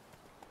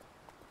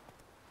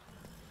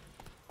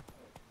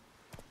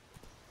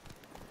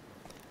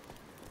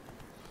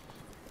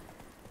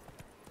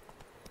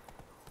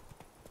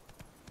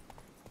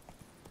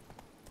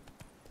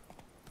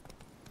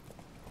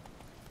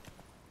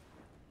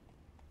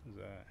 Who's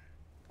that?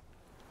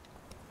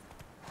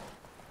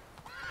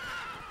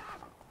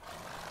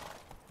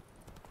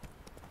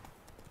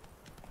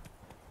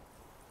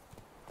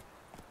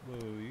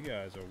 Whoa, you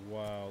guys are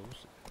wild.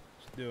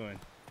 What's doing?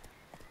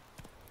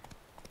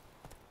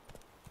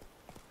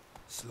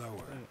 Slower.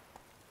 What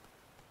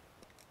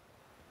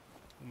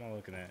am I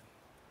looking at?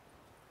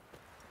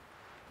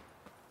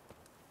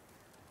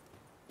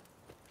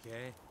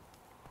 Okay.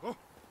 Oh,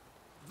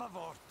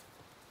 Vavort.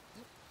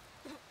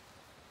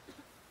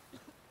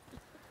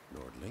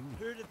 Lordling?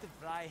 Heard of the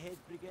Fryhead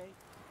Brigade?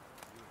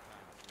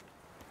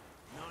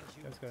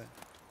 That's good.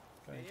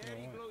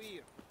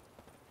 here.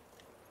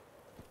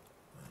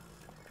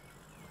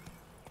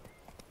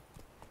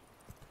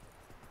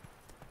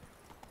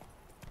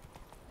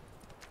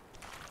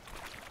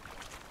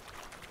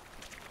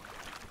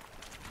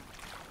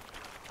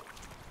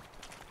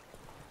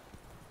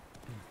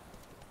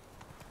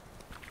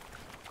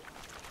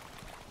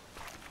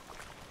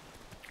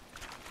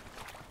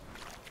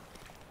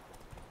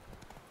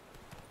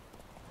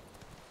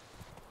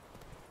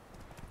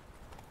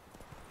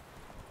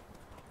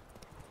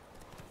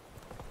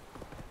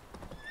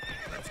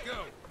 Let's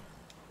go!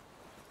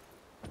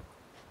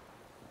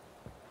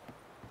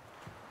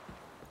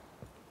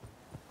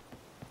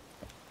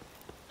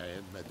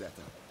 And Medetta.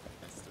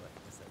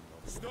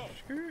 Stop!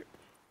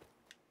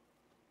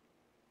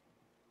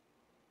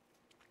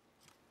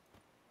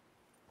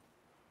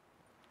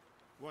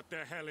 What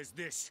the hell is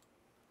this?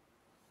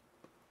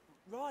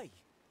 Rye.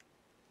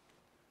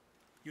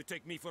 You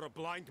take me for a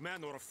blind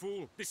man or a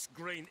fool? This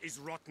grain is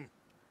rotten.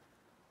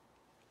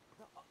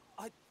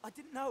 I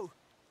didn't know.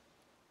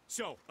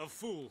 So, a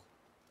fool.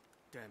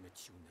 Damn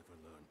it, you never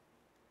learn.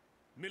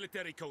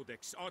 Military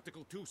Codex,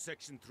 Article 2,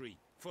 Section 3.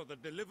 For the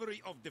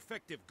delivery of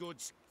defective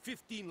goods,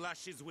 15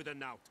 lashes with a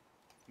knout.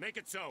 Make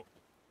it so.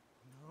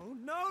 No,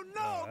 no,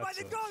 no! By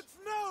the gods,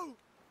 no!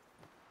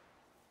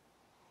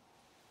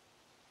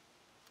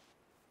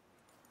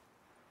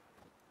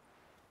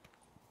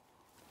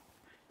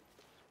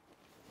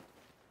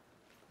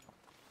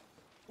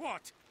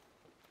 What?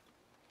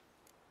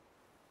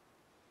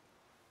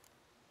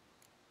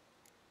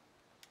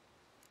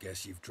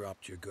 Guess you've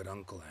dropped your good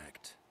uncle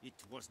act. It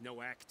was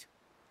no act.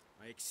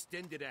 I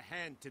extended a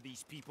hand to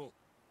these people.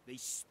 They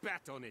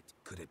spat on it.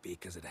 Could it be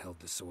because it held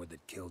the sword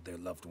that killed their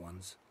loved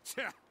ones?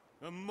 Tja,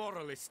 a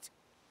moralist.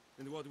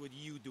 And what would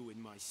you do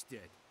in my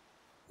stead?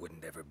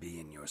 wouldn't ever be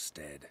in your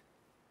stead.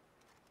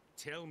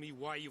 Tell me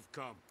why you've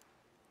come.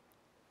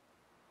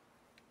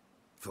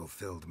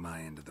 Fulfilled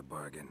my end of the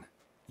bargain.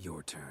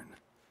 Your turn.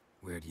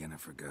 Where'd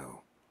Yennefer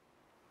go?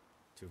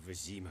 To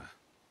Vizima.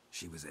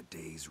 She was a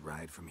day's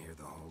ride from here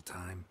the whole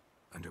time?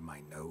 Under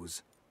my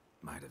nose?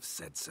 Might have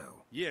said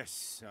so.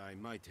 Yes, I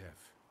might have.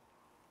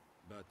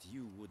 But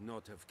you would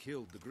not have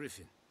killed the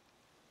griffin.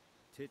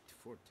 Tit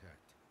for tat.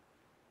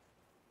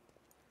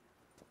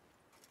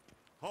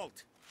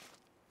 Halt!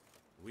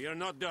 We are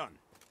not done.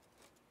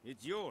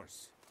 It's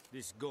yours,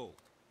 this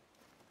gold.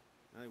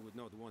 I would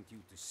not want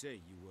you to say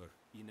you were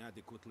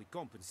inadequately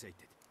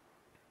compensated.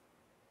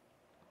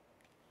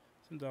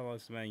 Some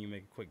dialogues demand you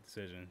make a quick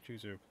decision.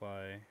 Choose a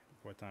reply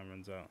before time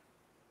runs out.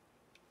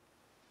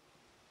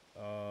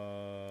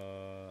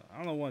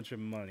 I don't want your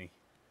money.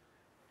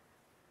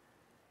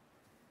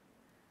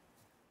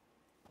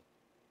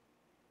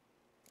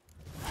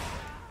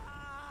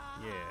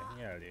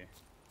 Yeah, out of here.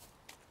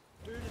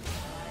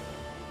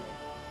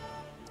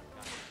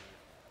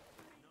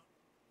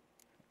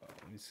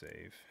 Let me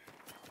save.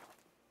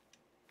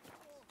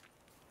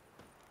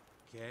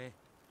 Okay.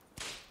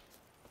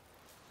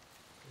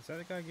 Is that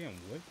a guy getting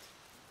whipped?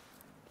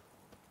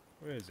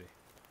 Where is he?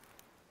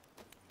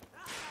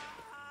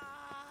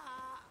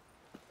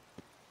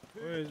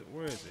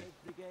 Where is he?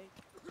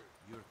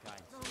 Your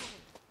kind.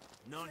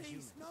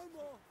 Non-human. No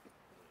more.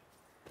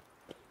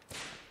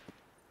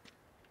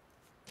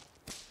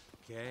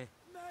 Okay.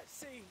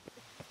 Mercy,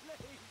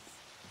 please.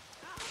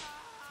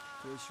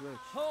 Shrek.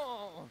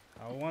 Oh.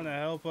 I want to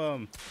help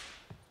him.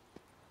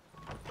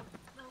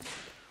 No more.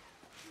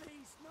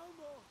 Please, no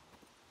more.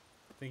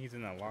 I think he's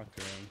in that locked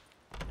room.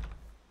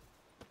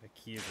 The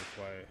key is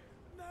required.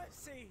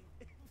 Mercy,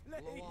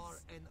 please.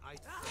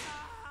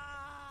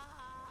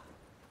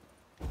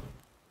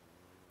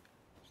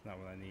 It's not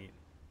what I need.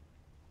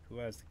 Who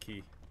has the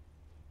key?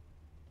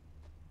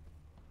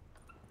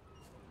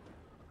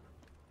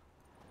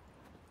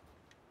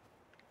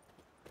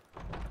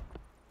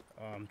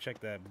 Check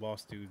that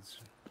boss dude's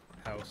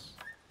house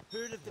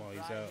Heard of the while he's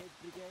Briarhead out.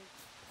 Brigade?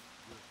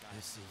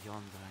 Esse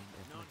yonder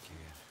ainda não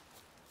quer.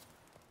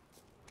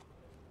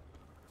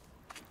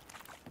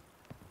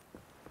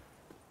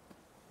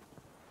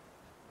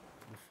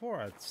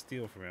 Before I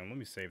steal from him, let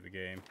me save the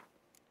game.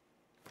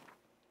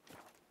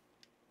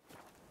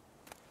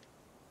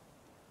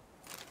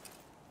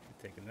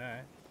 Taking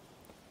that.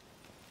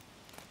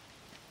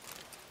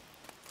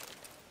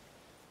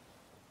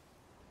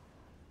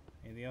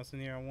 Anything else in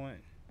here I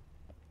want?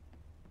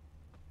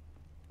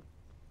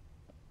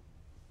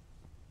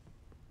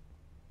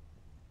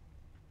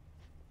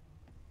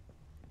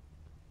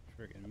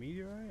 Freaking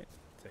meteorite?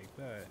 Take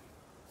that.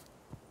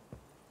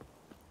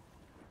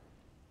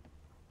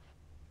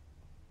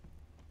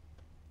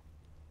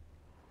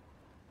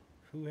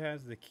 Who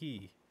has the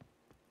key?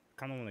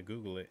 Kinda wanna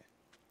Google it.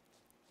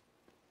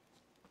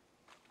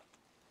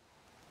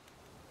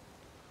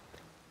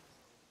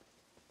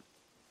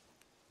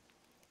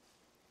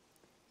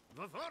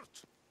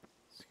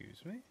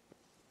 Excuse me?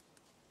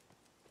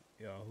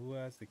 Yo, who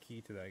has the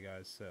key to that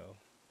guy's cell?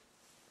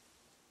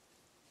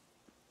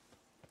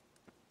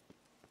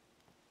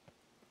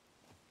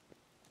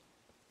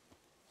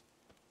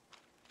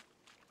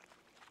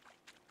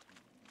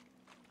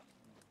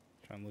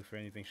 Trying to look for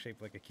anything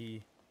shaped like a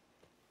key.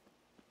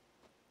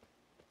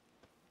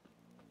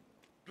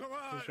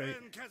 Just right.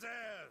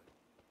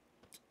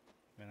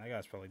 Man, that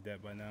guy's probably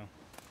dead by now.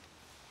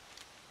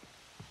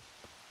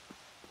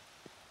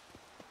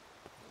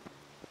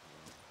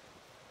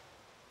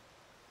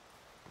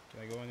 Can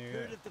I go in here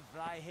Heard yet? of the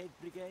Briarhead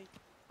Brigade?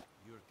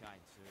 Your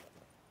kind, sir.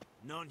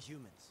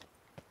 Non-humans.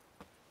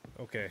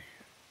 Okay,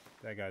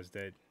 that guy's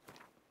dead.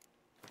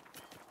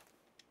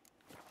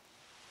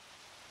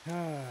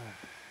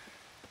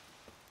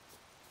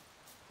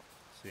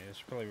 See, I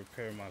should probably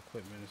repair my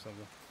equipment or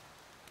something.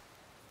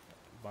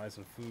 Buy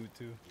some food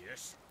too.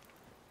 Yes.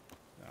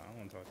 No, I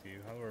want to talk to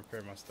you. How do I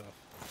repair my stuff?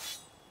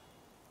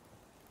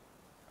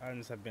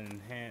 Items have been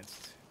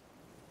enhanced.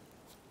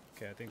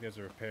 Okay, I think there's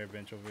a repair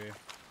bench over here.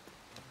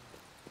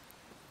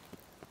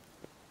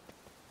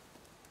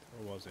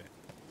 Or was it?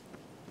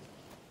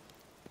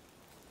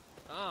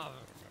 Oh. I don't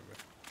remember.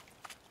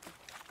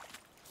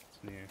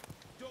 It's near.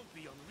 Don't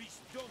be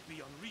unreasonable. Don't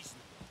be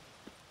unreasonable.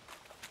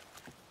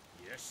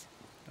 Yes.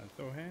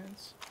 Throw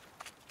hands.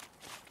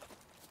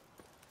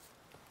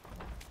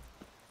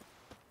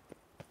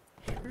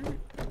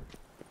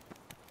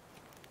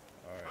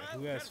 Alright,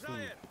 who has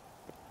food?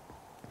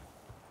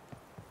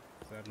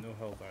 'Cause I have no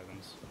health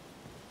items.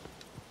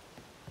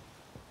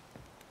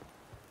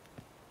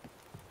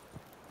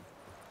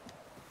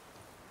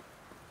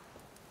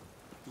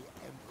 The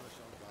Emperor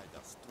shall guide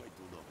us straight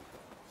to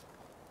Novigrad.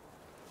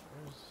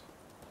 Where's...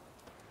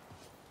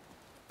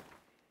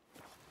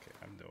 Okay,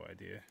 I have no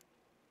idea.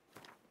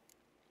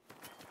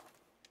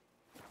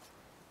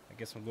 I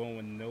guess I'm going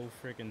with no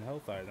freaking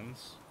health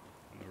items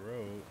on the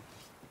road.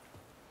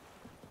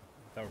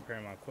 Without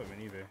repairing my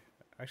equipment either.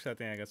 Actually, I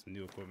think I got some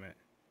new equipment.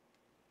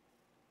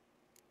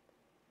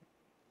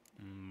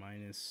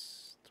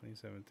 Minus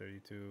 27,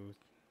 32,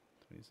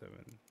 27.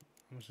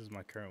 How much does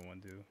my current one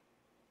do?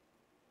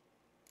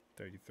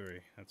 33,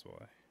 that's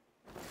why.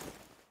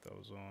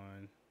 Those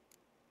on.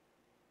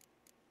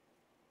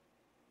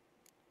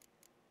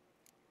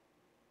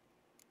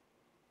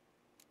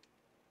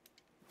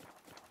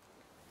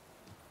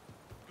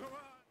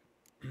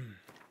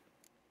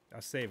 I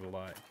save a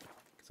lot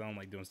because I don't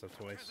like doing stuff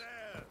twice.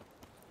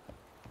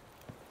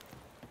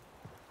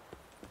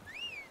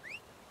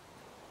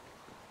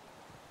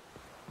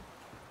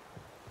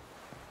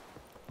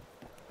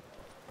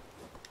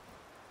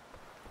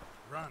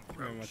 Run,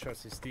 Remember my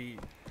trusty steed.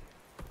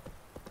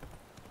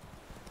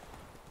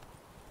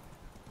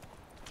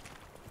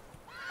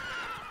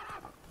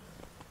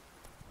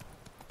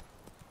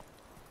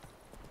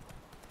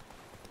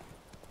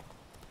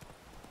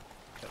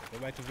 Go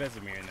back to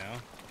Vesemir now.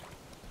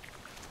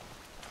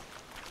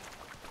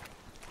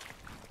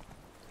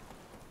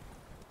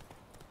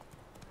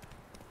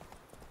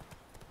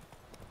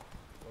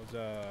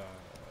 Those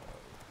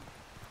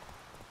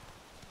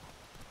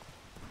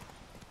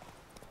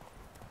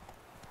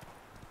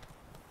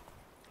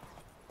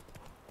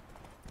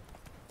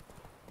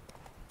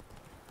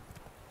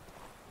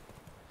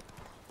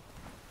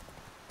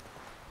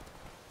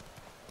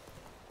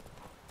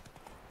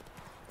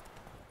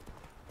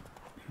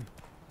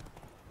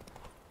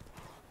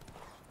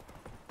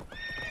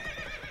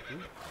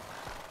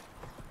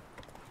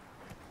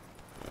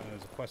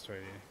there's a quest right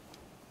here.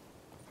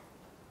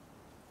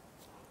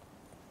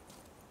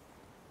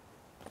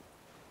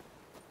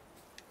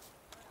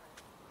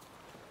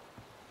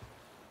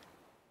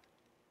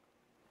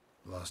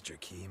 Lost your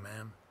key,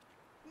 ma'am?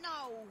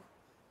 No,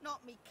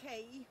 not me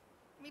key.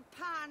 Me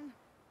pan.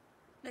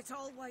 It's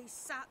always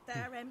sat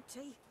there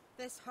empty,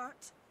 this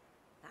hut.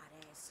 That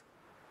is,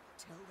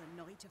 till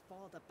the night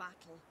afore the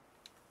battle.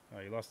 Oh,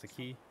 you lost the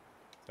key?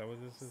 Is that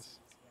what this is?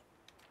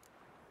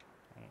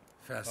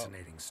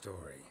 Fascinating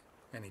story.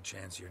 Any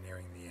chance you're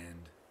nearing the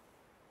end?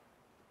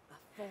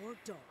 Afore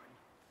dawn.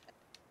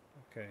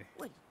 Okay.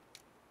 Wait.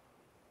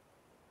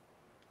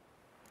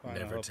 Fine, I'll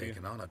Never help you.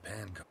 taken on a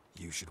pan.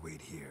 You should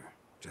wait here,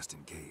 just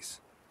in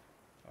case.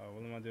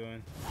 What am I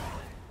doing?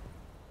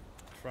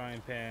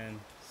 Frying pan,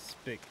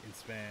 spick and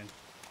span.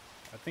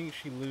 I think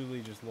she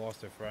literally just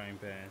lost her frying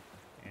pan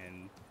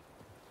and.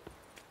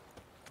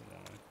 Come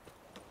on.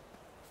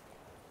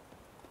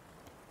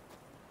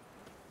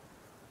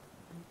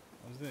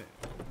 What was it?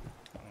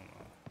 I don't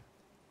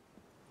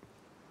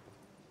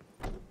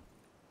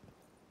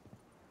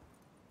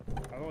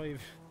know. How do I even.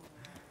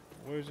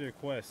 Where's your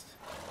quest?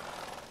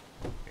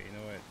 Okay, you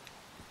know what?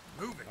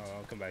 Move it. Oh,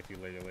 I'll come back to you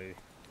later, lady.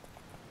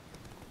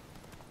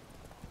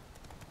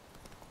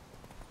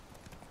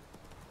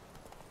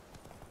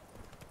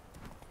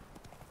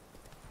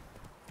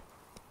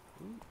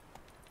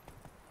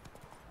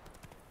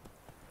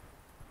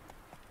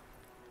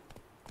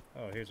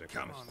 Oh, here's our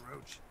quest. Come on,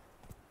 Roach.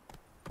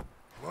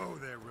 Whoa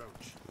there,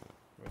 Roach.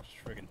 Roach is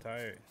freaking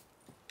tired.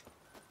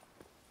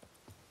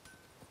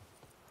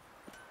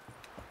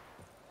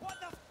 What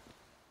the?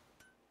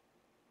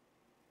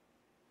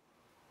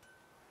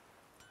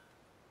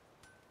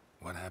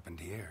 What happened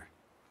here?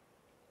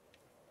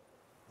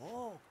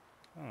 Oh.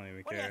 I don't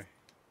even What is- care.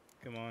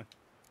 Come on.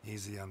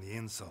 Easy on the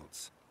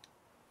insults.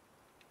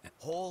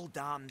 Hold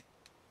on.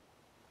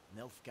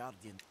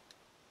 Nilfgaardian.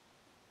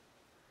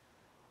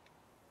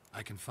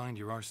 I can find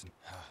your arsenal.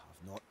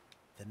 I've not.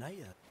 The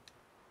night.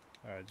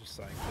 Alright, just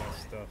side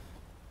quest stuff.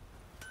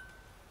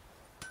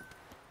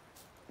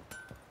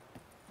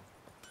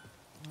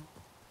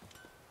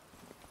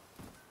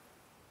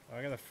 Oh,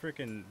 I got a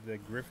freaking the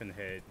griffin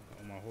head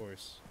on my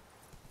horse.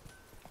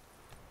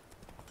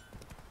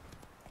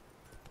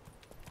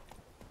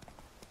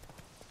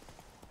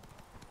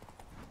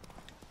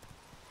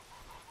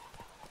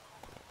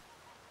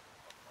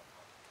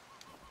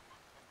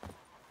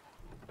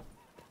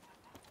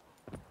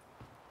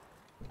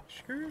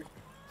 Skirt.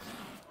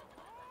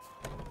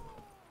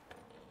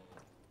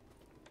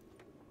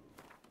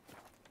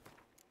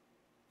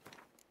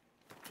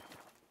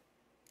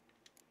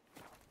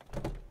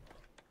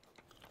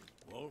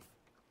 Wolf?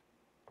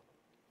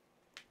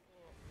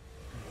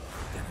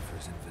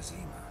 Jennifer's in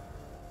Vizima.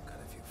 Got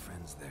a few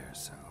friends there,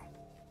 so...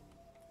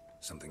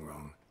 Something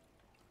wrong?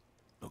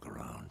 Look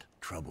around.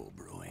 Trouble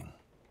brewing.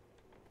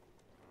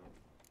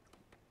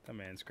 That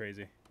man's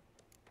crazy.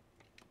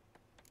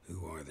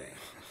 Who are they?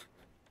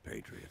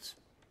 Patriots.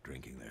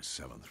 Drinking their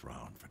 7th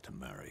round for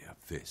Tamaria.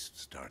 Fist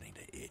starting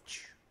to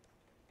itch.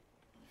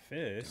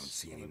 Fist? Don't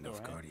see any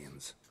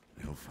Nilfgaardians.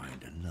 You'll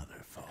find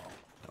another fall.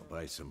 I'll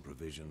buy some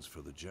provisions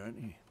for the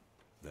journey.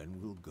 Then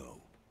we'll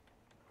go.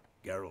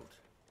 Geralt,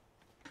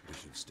 we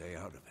should stay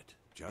out of it.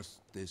 Just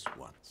this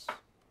once.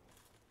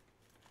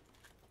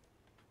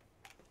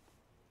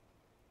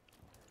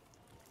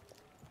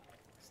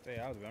 Stay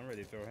out of it. I'm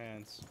ready to throw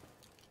hands.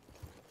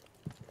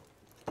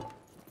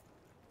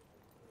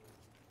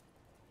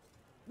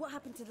 What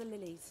happened to the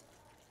lilies?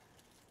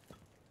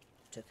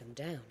 Took him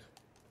down.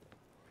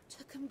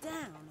 Took 'em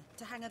down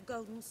to hang a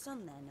golden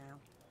sun there now.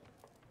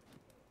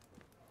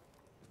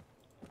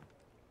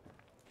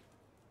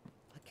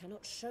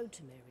 cannot show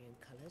Temerian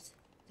colours,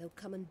 they'll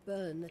come and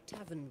burn the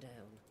tavern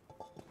down.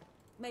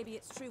 Maybe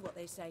it's true what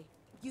they say.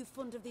 You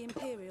fond of the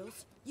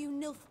Imperials? You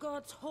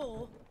Nilfgaard's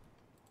whore?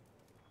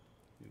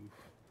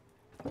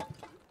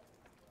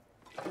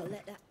 I'll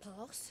let that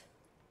pass.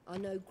 I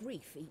know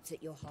grief eats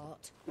at your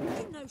heart.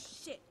 You know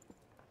shit.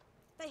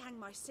 They hanged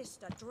my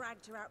sister,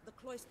 dragged her out the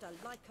cloister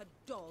like a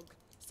dog.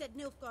 Said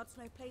Nilfgaard's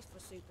no place for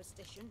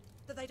superstition,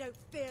 that they don't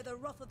fear the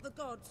wrath of the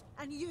gods.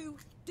 And you,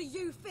 do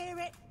you fear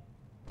it?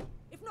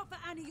 If not for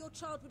Annie, your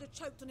child would have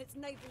choked on its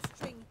navel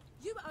string.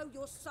 You owe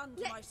your son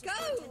to my sister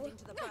attending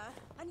to the birth,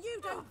 and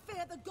you don't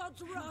fear the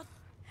gods' wrath.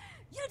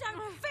 You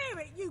don't fear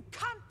it, you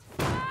cunt!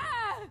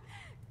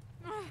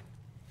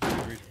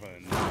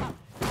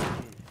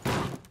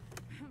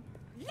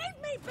 Leave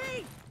me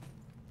be!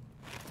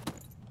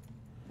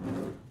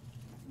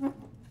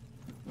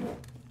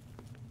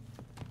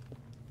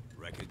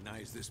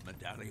 Recognize this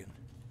medallion?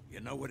 You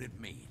know what it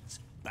means.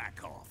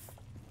 Back off.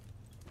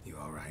 You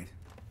all right?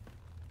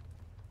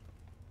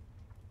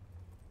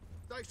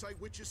 They say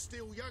witches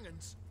steal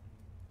young'uns.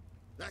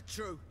 That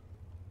true?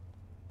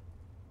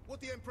 What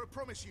the Emperor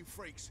promised you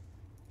freaks?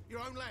 Your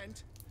own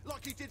land?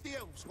 Like he did the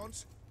elves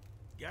once?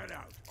 Get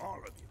out, all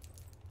of you.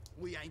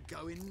 We ain't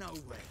going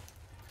nowhere.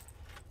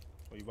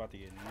 Are you about to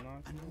get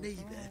knocked? And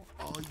neither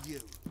are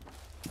you.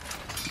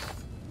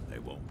 They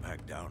won't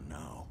back down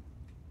now.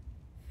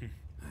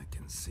 I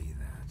can see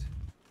that.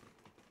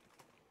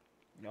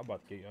 Y'all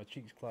about to get your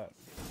cheeks clapped.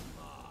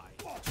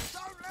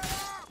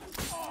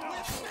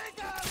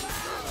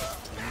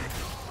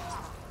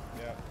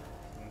 Yeah.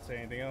 Wanna say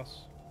anything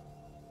else?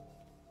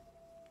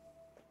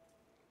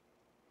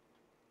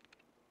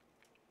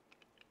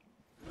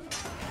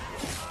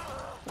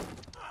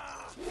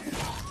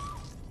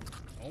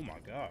 Oh my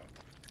god.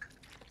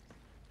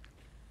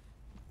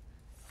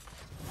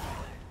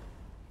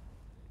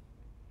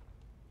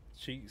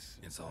 Cheeks.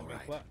 It's all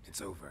right.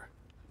 It's over.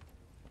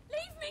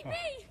 Leave me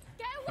be!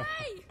 Get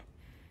away!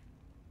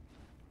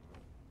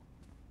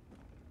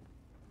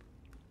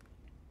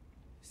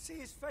 See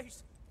his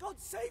face! God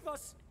save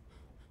us!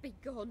 Be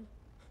gone,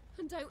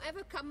 and don't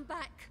ever come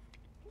back.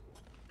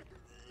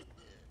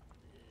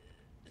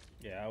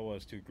 Yeah, that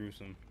was too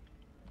gruesome.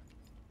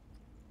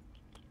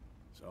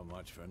 So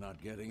much for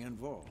not getting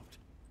involved.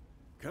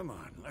 Come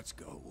on, let's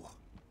go.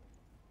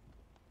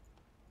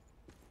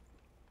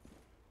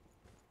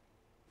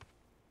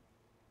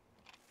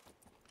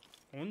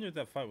 I wonder if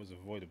that fight was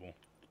avoidable.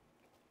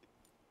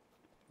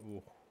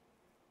 Ooh.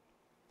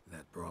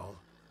 That brawl,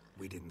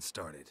 we didn't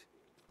start it.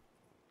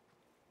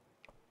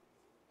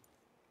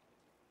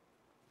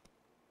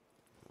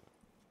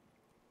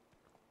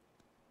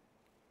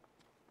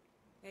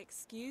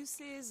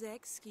 Excuses,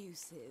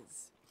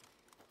 excuses.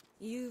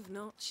 You've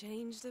not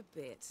changed a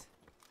bit.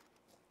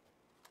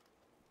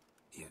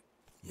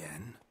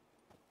 Yen?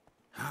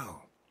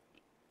 How?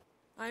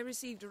 I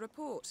received a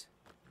report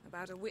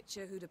about a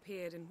witcher who'd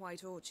appeared in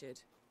White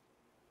Orchard.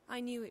 I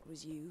knew it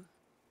was you,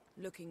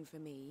 looking for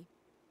me.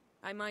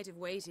 I might have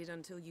waited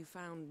until you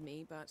found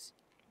me, but...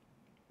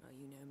 well,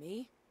 you know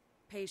me.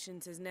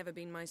 Patience has never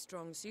been my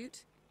strong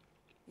suit.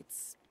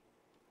 It's...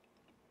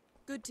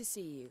 good to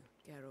see you,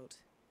 Geralt.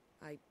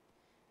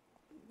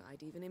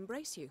 I'd even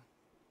embrace you.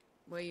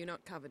 Were you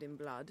not covered in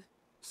blood?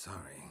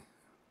 Sorry.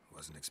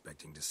 Wasn't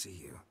expecting to see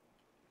you.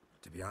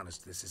 To be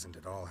honest, this isn't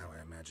at all how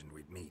I imagined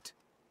we'd meet.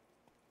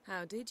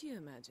 How did you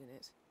imagine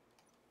it?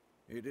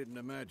 He didn't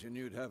imagine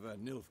you'd have a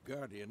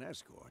Nilfgaardian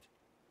escort.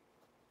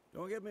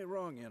 Don't get me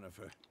wrong,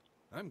 Yennefer.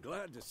 I'm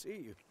glad to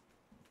see you.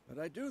 But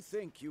I do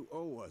think you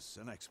owe us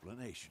an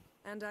explanation.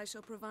 And I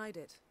shall provide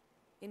it.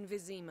 In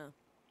Vizima.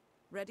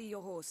 Ready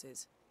your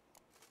horses.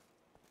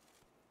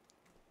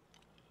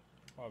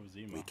 Oh,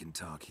 Vizima. We can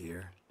talk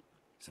here.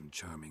 Some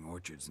charming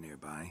orchards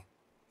nearby.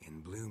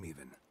 In bloom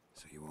even,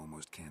 so you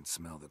almost can't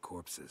smell the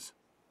corpses.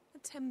 A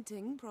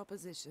tempting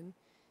proposition.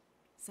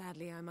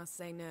 Sadly, I must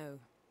say no.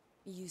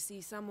 You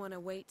see, someone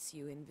awaits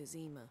you in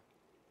Vizima.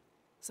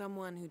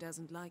 Someone who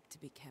doesn't like to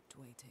be kept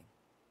waiting.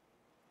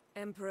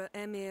 Emperor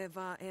Emir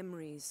var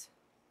Emrys.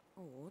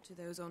 Or, to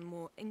those on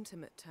more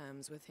intimate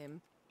terms with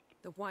him,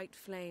 the white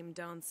flame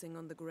dancing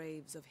on the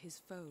graves of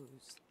his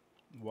foes.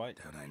 What?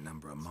 Doubt I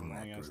number among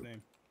that group.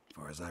 Name.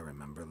 Far as I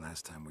remember,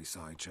 last time we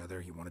saw each other,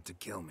 he wanted to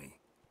kill me.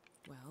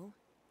 Well,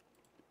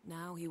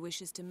 now he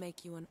wishes to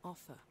make you an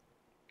offer.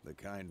 The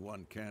kind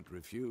one can't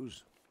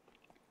refuse?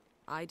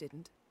 I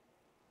didn't,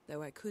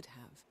 though I could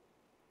have.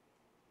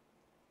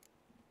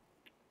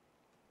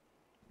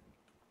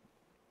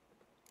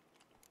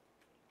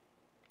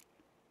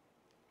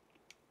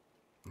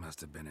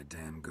 Must have been a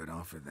damn good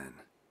offer then.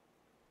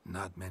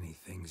 Not many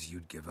things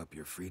you'd give up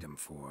your freedom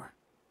for,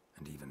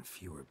 and even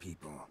fewer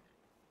people.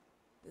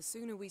 The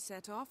sooner we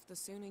set off, the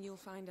sooner you'll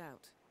find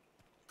out.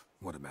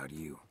 What about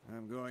you?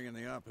 I'm going in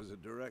the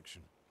opposite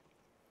direction.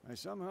 I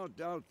somehow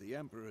doubt the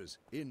Emperor's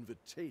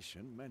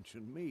invitation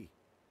mentioned me.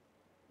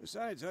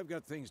 Besides, I've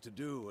got things to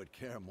do at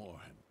Kaer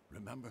Morhen,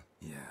 remember?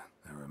 Yeah,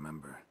 I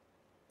remember.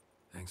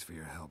 Thanks for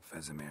your help,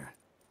 Vesemir.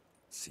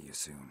 See you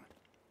soon.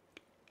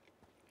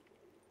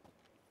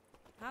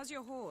 How's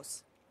your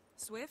horse?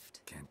 Swift?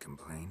 Can't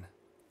complain.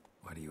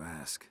 Why do you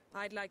ask?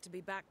 I'd like to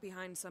be back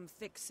behind some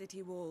thick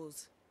city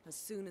walls as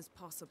soon as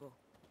possible.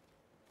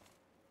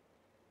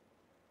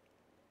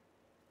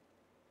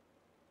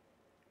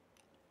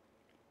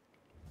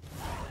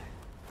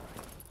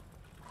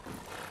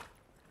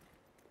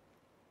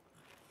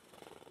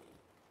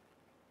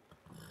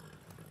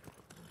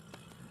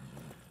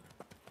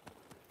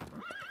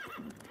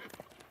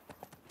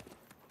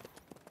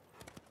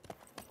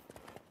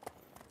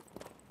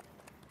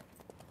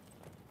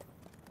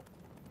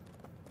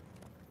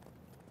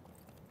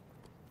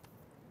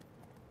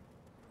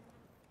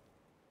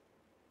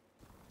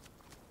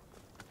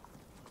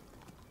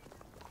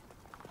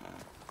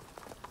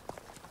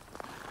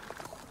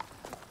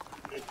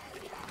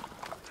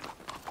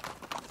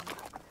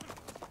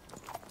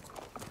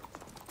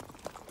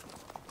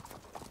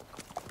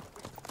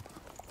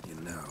 You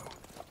know,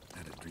 I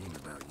had a dream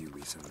about you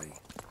recently.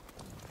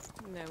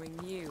 Knowing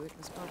you, it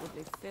was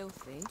probably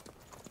filthy.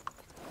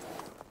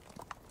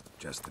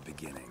 Just the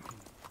beginning.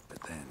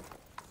 But then...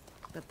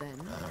 But then?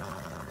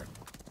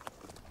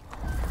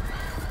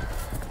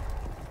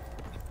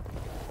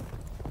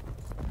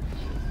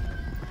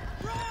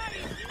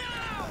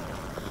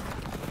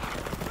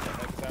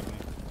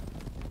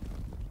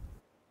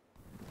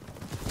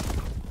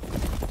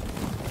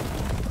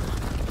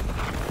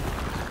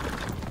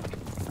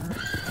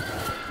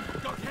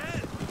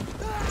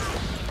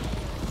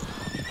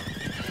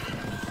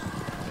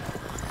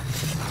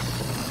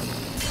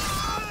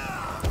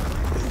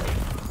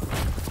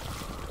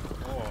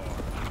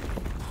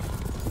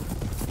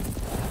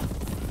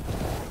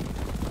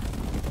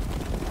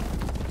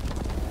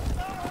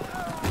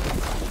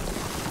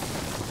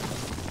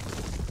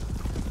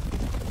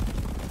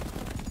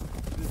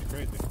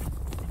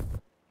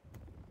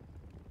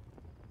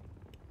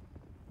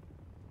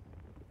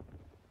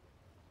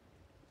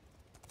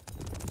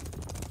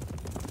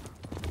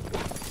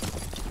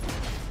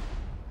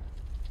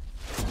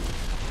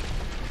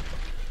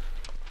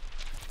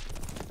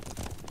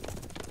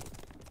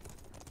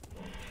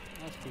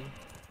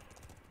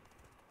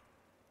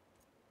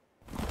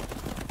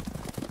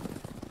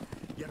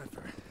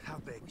 Yennefer, how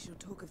big? We shall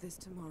talk of this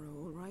tomorrow,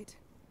 all right?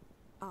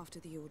 After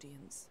the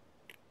audience.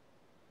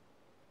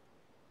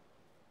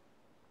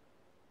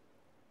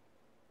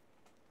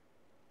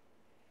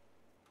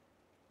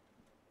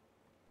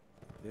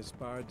 This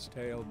bard's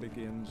tale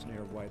begins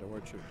near White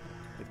Orchard,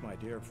 with my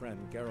dear friend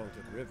Geralt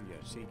of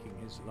Rivia seeking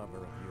his lover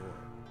of yore,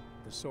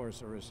 the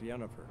sorceress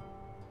Yennefer.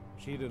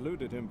 She'd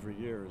eluded him for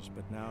years,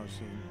 but now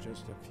seemed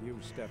just a few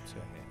steps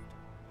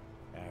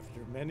ahead.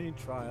 After many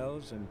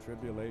trials and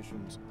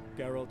tribulations,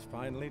 Geralt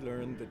finally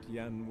learned that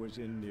Yen was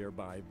in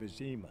nearby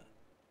Vizima.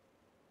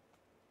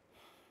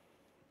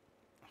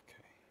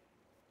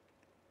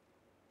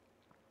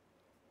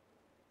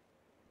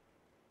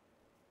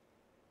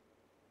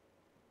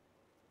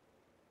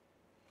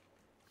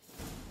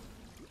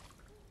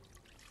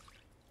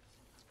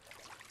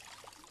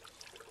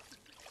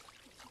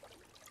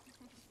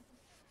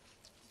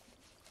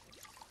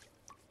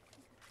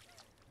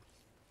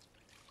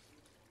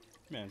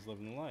 Man's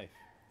living the life.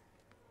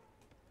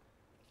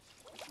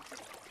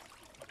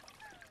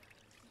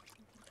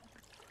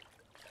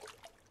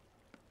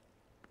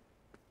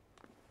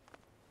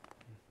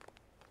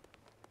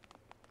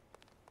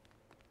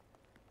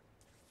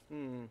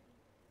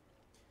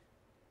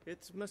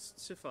 It must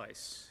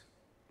suffice.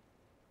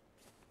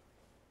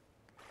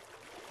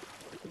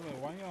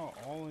 Why y'all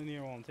all in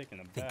here while I'm taking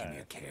a bath? Thinking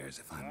who cares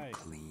if I'm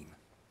clean?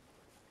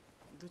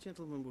 The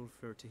gentleman will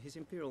refer to His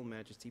Imperial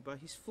Majesty by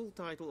his full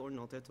title or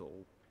not at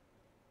all.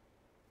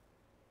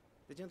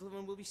 The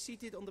gentleman will be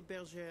seated on the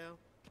bergère.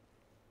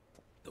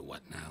 The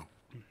what now?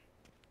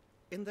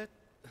 In that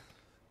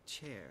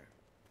chair.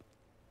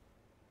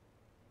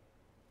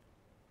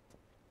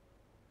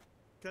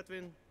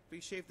 Catwin,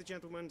 please shave the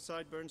gentleman's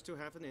sideburns to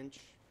half an inch.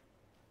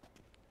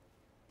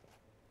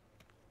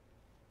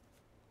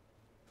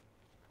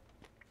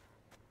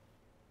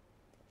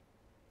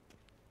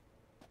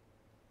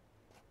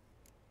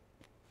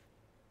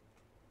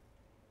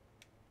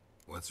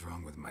 What's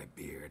wrong with my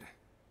beard?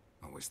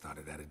 Always thought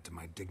it added to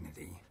my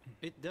dignity.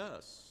 It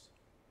does.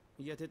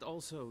 Yet it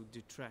also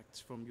detracts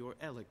from your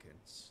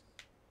elegance.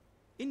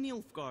 In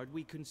Nilfgaard,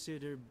 we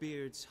consider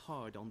beards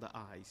hard on the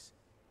eyes.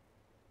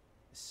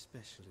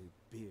 Especially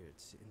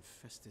beards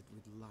infested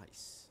with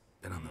lice.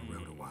 Been on the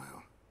road a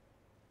while.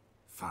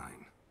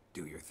 Fine.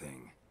 Do your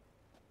thing.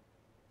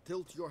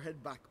 Tilt your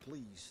head back,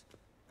 please,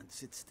 and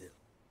sit still.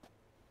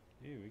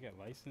 Ew, we got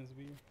license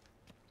beer?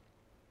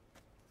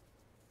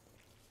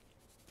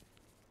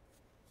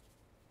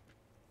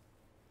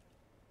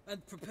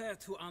 And prepare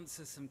to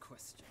answer some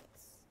questions.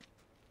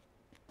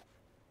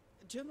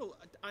 General,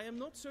 I am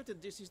not certain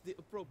this is the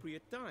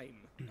appropriate time.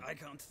 I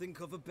can't think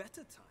of a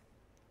better time.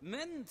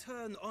 Men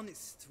turn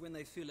honest when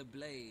they feel a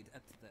blade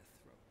at their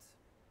throat.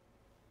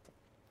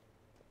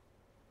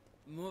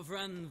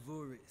 Morvran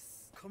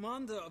Voorhis,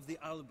 commander of the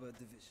Alba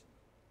Division.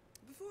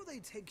 Before they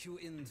take you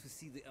in to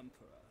see the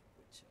Emperor,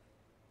 Witcher,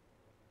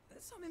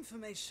 some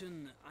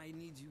information I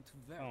need you to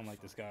verify. I don't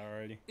like this guy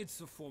already.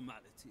 It's a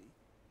formality,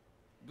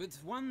 but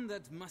one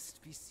that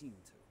must be seen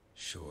to.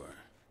 Sure.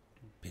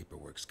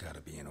 Paperwork's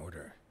gotta be in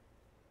order.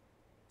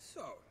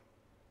 So,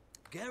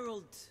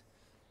 Geralt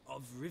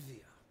of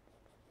Rivia.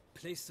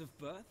 Place of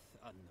birth,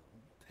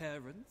 unknown.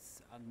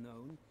 Parents,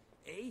 unknown.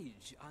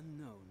 Age,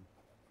 unknown.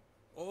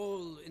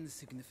 All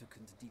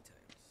insignificant details.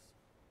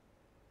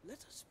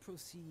 Let us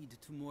proceed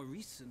to more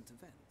recent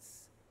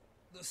events.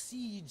 The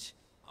siege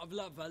of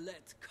La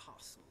Valette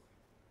Castle.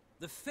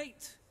 The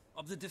fate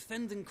of the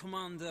defending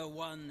commander,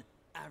 one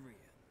Arian.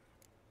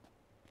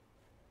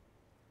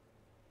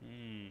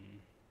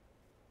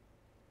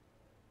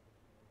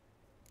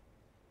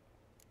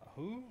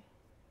 Who?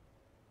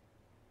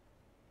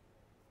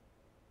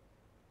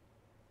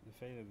 The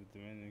fate of the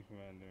defending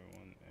commander,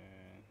 one,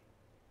 and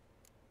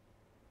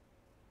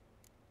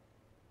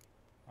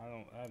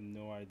I have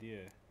no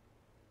idea.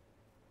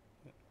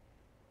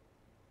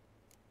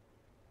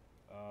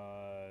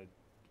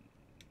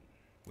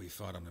 We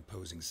fought on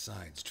opposing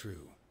sides,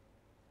 true.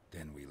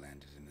 Then we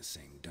landed in the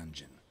same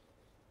dungeon.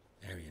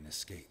 Arian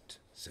escaped,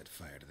 set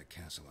fire to the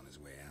castle on his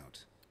way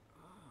out.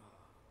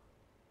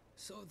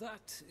 So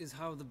that is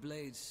how the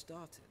Blade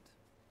started.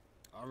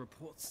 Our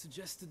reports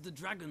suggested the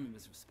dragon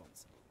was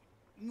responsible.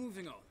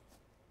 Moving on.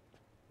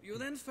 You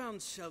then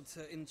found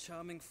shelter in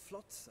charming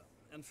Flotsam,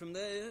 and from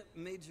there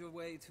made your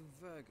way to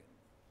Vergen.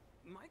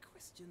 My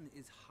question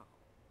is how?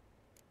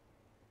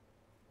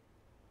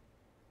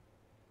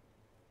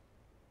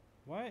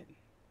 What?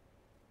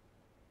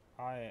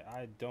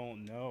 I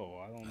don't know.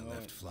 I don't know. I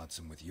left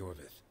Flotsam with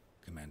Yorvith,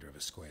 commander of a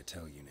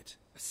Scoia'tael unit.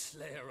 A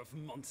slayer of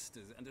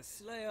monsters and a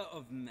slayer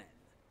of men.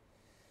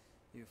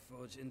 You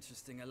forge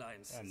interesting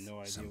alliances. I have no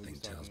idea. Something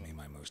tells me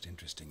my most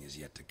interesting is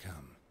yet to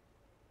come.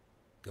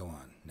 Go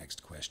on,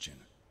 next question,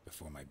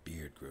 before my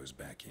beard grows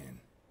back in.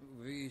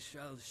 We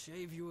shall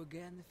shave you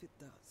again if it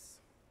does.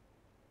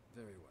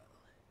 Very well.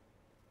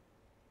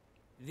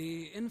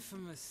 The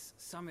infamous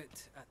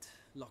summit at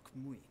Loch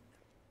Muin.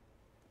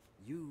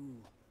 You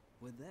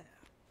were there.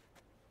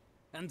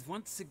 And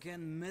once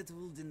again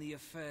meddled in the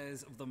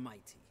affairs of the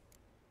mighty.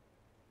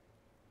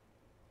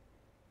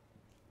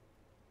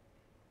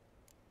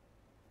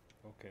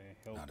 Okay,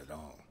 help. Not at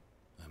all.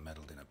 I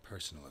meddled in a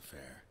personal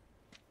affair.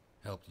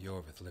 Helped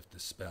Yorvith lift the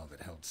spell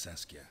that held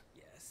Saskia.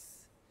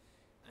 Yes.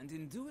 And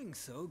in doing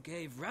so,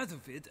 gave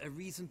Radovid a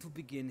reason to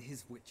begin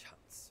his witch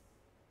hunts.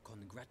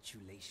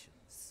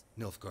 Congratulations.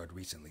 Nilfgaard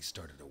recently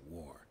started a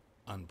war,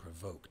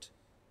 unprovoked.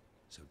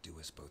 So do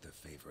us both a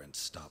favor and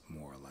stop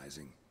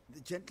moralizing. The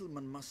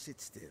gentleman must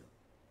sit still.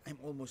 I'm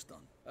almost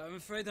done. I'm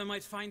afraid I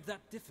might find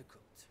that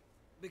difficult.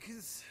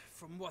 Because,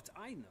 from what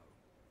I know,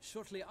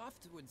 shortly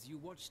afterwards you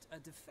watched a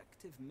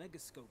defective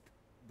megascope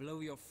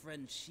blow your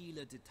friend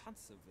Sheila de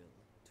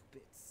Tanserville to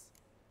bits.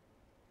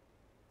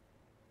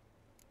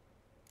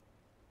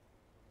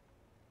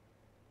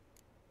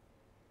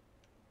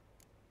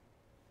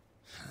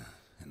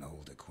 An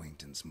old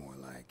acquaintance, more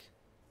like.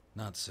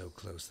 Not so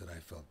close that I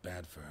felt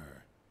bad for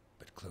her,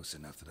 but close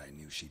enough that I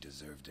knew she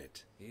deserved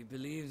it. He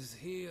believes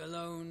he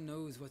alone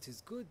knows what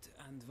is good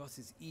and what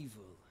is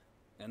evil,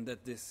 and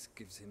that this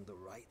gives him the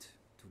right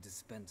to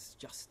dispense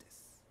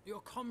justice. Your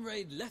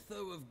comrade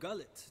Letho of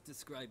Gullet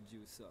described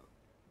you so.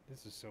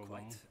 This is so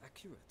Quite long.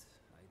 accurate,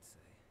 I'd say.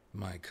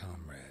 My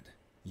comrade,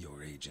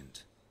 your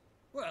agent.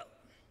 Well,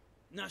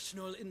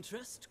 national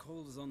interest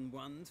calls on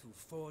one to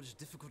forge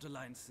difficult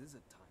alliances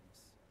at times.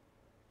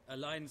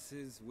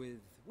 Alliances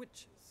with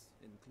witches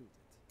included.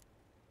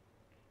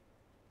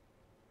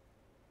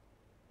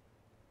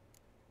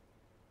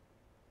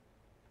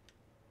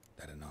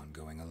 That an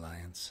ongoing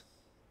alliance?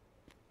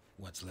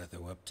 What's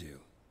Letho up to?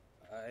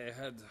 I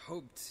had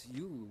hoped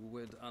you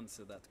would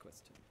answer that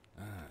question.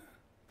 Ah,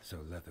 so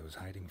Letho's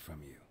hiding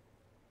from you.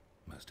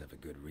 Must have a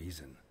good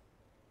reason.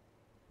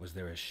 Was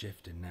there a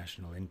shift in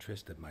national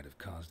interest that might have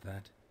caused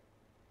that?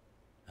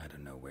 I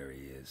don't know where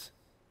he is.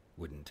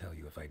 Wouldn't tell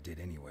you if I did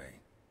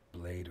anyway.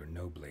 Blade or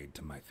no blade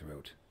to my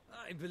throat.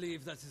 I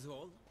believe that is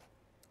all.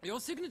 Your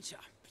signature,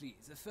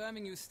 please,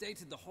 affirming you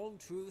stated the whole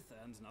truth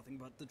and nothing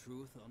but the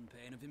truth on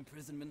pain of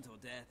imprisonment or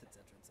death,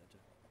 etc., etc.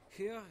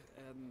 Here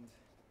and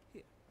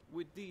here.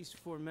 With these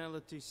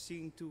formalities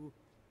seen to,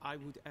 I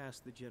would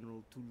ask the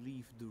General to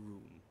leave the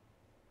room.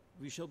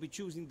 We shall be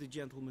choosing the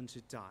gentleman's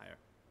attire.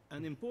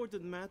 An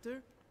important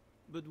matter,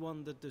 but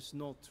one that does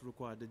not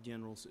require the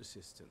General's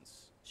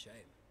assistance.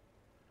 Shame.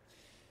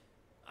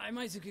 I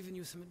might have given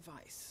you some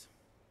advice.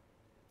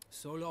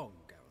 So long,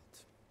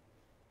 Geralt.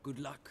 Good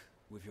luck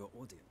with your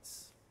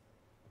audience.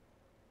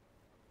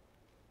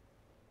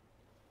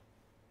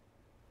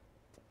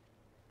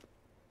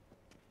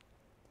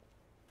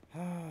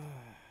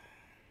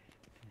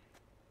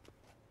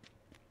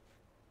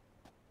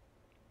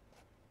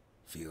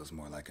 Feels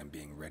more like I'm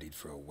being readied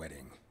for a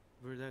wedding.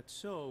 Were that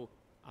so,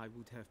 I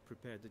would have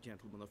prepared the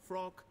gentleman a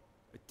frock,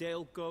 a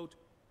tailcoat,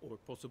 or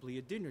possibly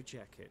a dinner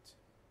jacket.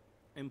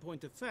 In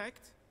point of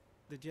fact,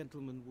 the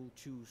gentleman will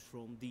choose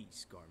from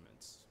these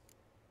garments.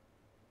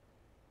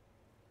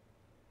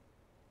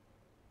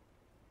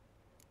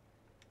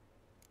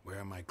 Where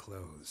are my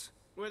clothes?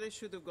 Where they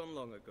should have gone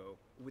long ago,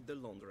 with the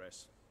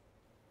laundress.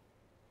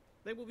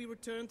 They will be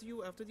returned to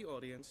you after the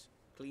audience,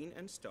 clean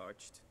and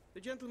starched.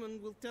 The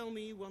gentleman will tell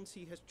me once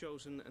he has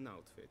chosen an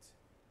outfit.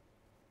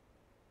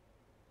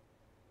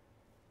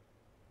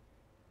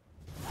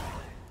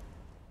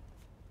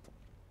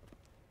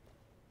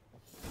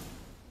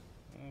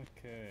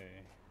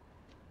 Okay.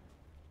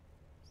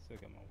 Still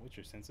got my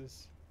Witcher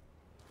senses.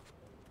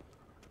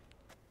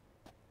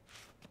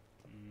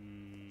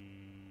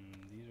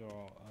 These are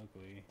all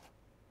ugly.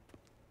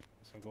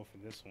 So I'll go for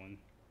this one.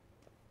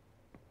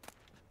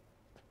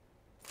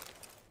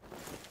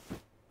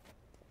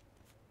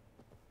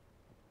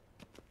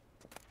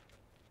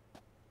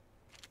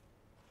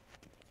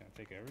 Can I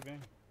take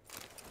everything?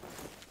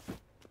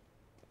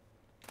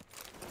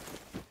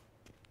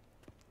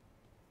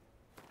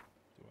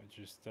 Do I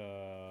just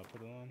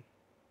put it on?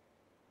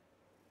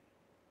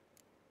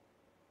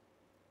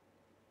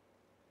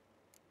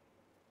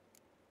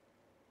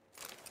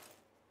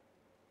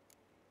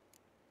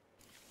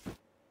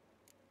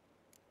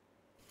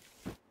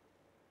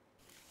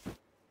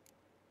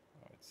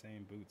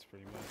 Same boots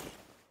pretty much.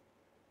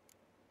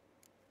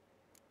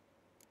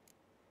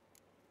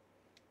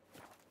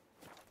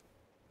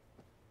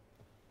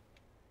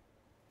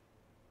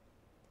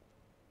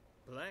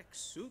 Black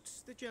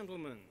suits the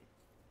gentleman.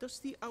 Does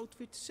the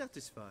outfit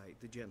satisfy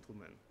the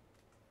gentleman?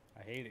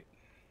 I hate it.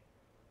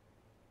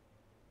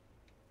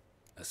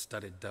 A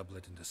studded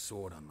doublet and a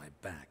sword on my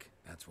back.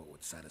 That's what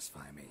would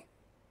satisfy me.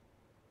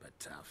 But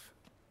tough,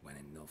 when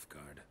in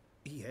Nilfgaard.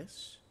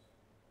 Yes?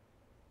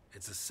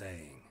 It's a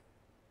saying.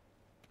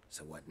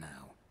 So what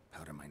now?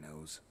 Powder my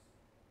nose?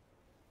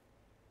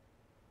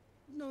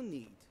 No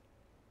need.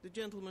 The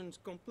gentleman's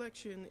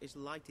complexion is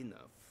light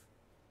enough.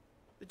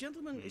 The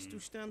gentleman is to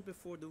stand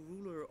before the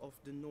ruler of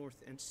the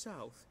North and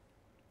South.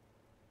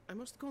 I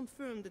must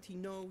confirm that he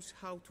knows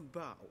how to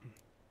bow.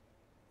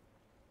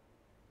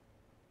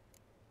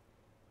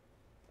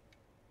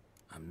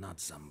 I'm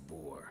not some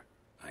boor.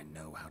 I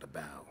know how to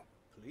bow.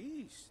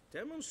 Please,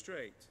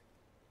 demonstrate.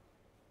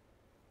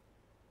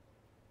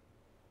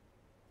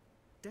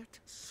 That,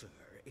 sir,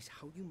 is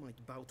how you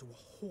might bow to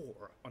a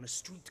whore on a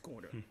street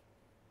corner.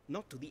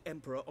 Not to the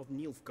Emperor of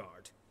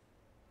Nilfgaard.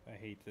 I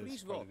hate this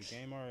Please part of watch. the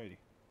game already.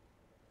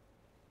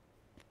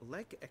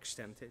 Leg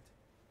extended,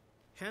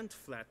 hand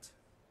flat,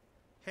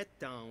 head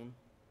down,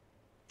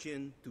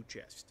 chin to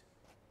chest.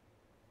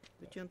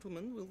 The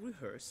gentleman will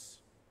rehearse.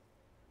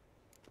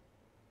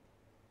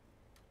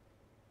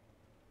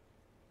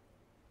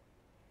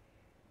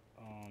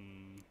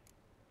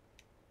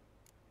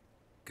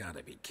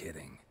 Gotta be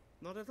kidding.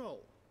 Not at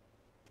all.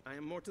 I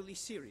am mortally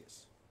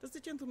serious. Does the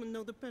gentleman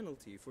know the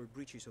penalty for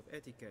breaches of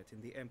etiquette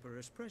in the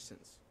Emperor's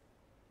presence?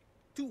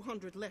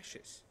 200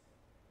 lashes.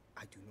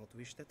 I do not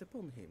wish that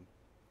upon him,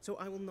 so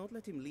I will not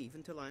let him leave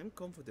until I am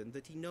confident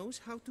that he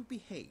knows how to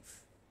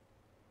behave.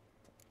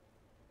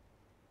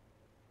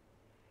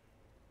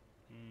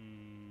 I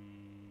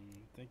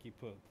think he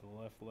put the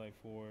left leg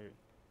forward.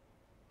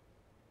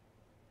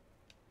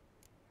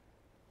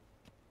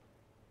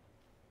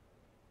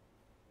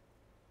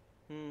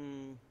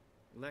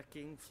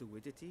 Lacking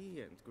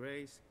fluidity and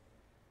grace.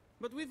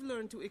 But we've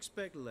learned to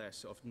expect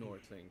less of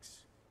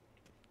Nordlings.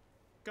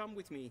 Come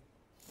with me.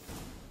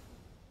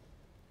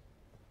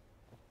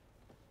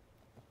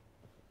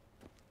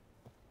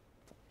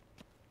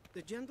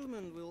 The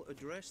gentleman will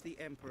address the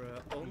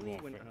Emperor only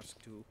when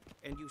asked to,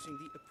 and using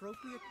the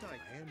appropriate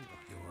title.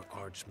 Your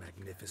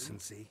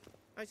arch-magnificency.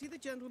 I see the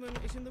gentleman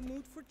is in the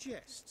mood for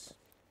jests.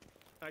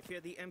 I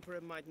fear the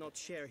Emperor might not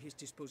share his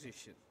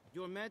disposition.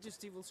 Your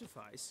Majesty will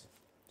suffice.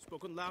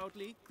 Spoken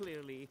loudly,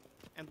 clearly,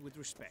 and with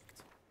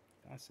respect.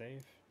 Can I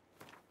save?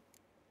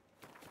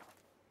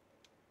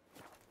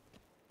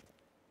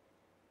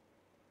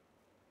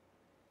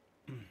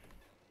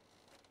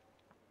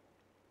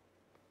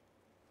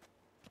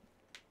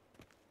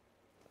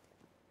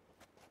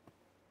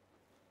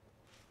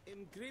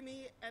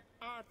 Imgrimi et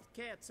art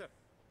ketzer.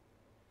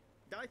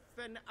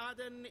 Daifen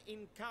aden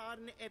in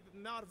karn eb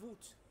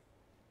marvut.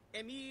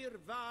 Emir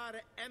var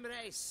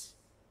emreis.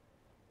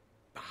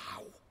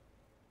 Bow.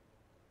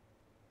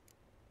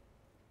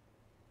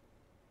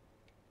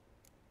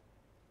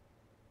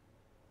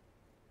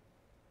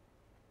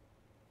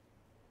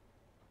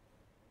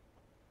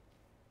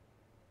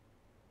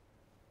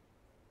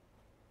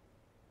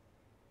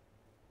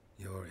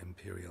 Your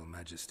Imperial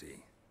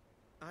Majesty.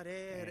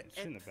 Arer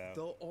et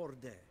the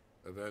orde.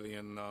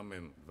 Veljen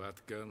namen,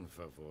 vatkan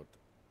favort.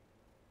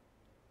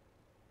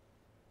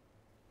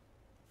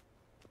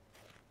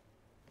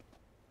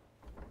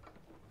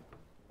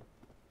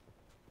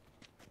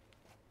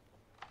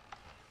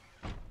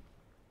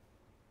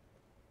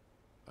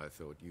 I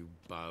thought you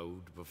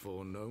bowed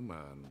before no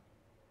man.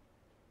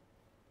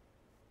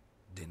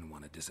 Didn't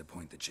want to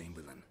disappoint the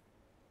Chamberlain.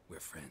 We're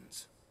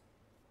friends.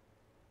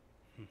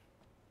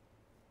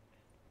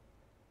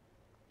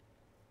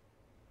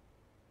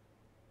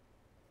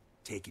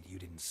 Take it you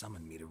didn't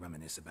summon me to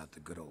reminisce about the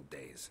good old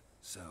days,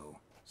 so...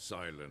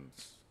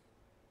 Silence.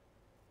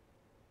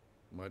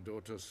 My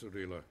daughter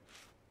Cirilla.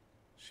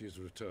 She's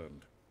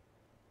returned.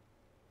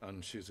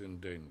 And she's in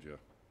danger.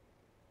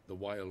 The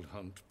Wild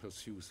Hunt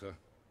pursues her.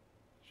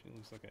 She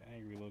looks like an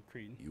angry little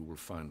cretin. You will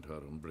find her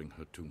and bring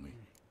her to me.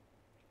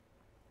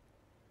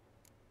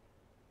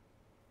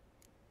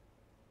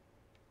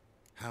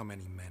 How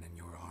many men in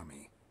your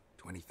army?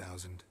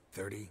 20,000?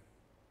 30?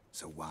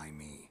 So why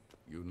me?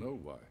 You know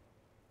why.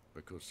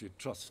 Because she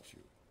trusts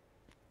you.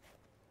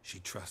 She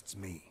trusts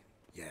me,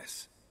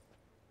 yes.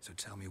 So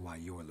tell me why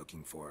you're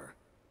looking for her.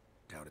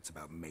 Doubt it's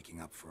about making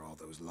up for all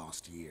those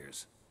lost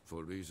years.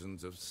 For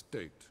reasons of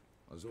state,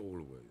 as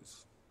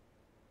always.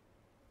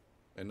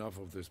 Enough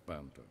of this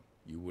banter.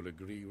 You will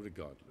agree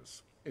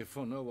regardless. If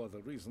for no other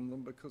reason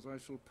than because I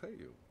shall pay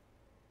you.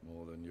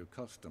 More than you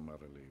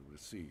customarily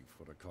receive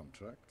for a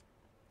contract.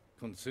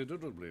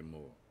 Considerably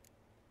more.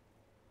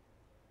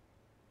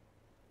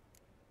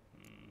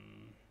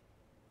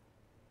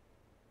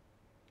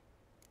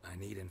 I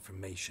need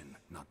information,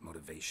 not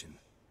motivation.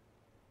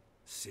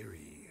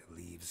 Ciri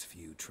leaves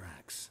few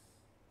tracks.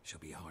 She'll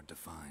be hard to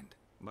find.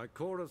 My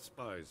corps of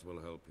spies will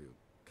help you.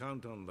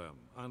 Count on them,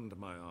 and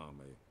my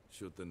army,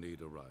 should the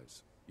need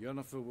arise.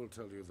 Yennefer will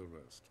tell you the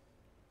rest.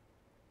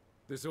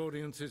 This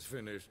audience is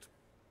finished.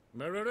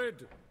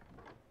 Mererid!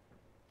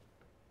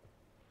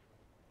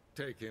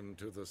 Take him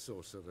to the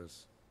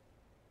sorceress.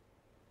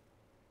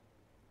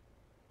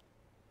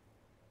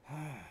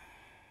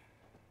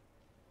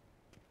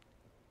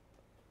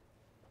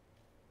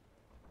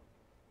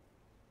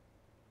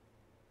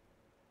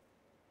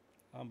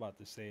 I'm about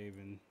to save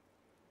and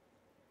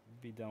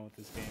be done with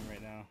this game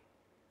right now.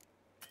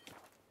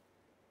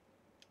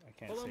 I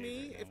can't Follow save me,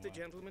 right now, if the why?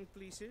 gentleman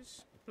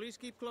pleases. Please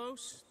keep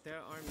close. There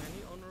are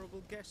many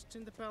honorable guests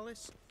in the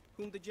palace,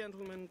 whom the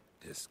gentleman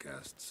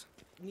disgusts.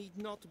 Need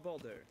not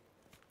bother.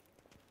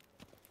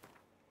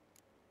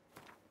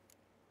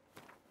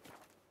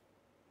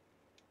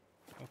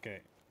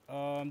 Okay,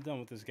 I'm done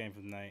with this game for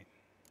the night.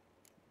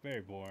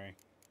 Very boring.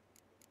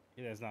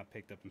 It has not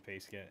picked up in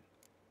pace yet.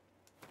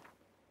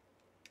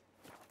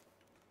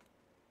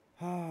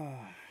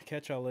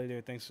 Catch y'all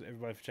later. Thanks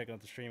everybody for checking out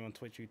the stream on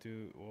Twitch,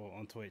 YouTube, or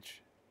on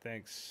Twitch.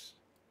 Thanks.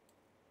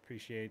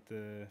 Appreciate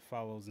the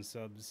follows and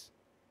subs.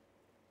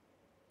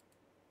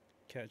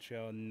 Catch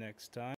y'all next time.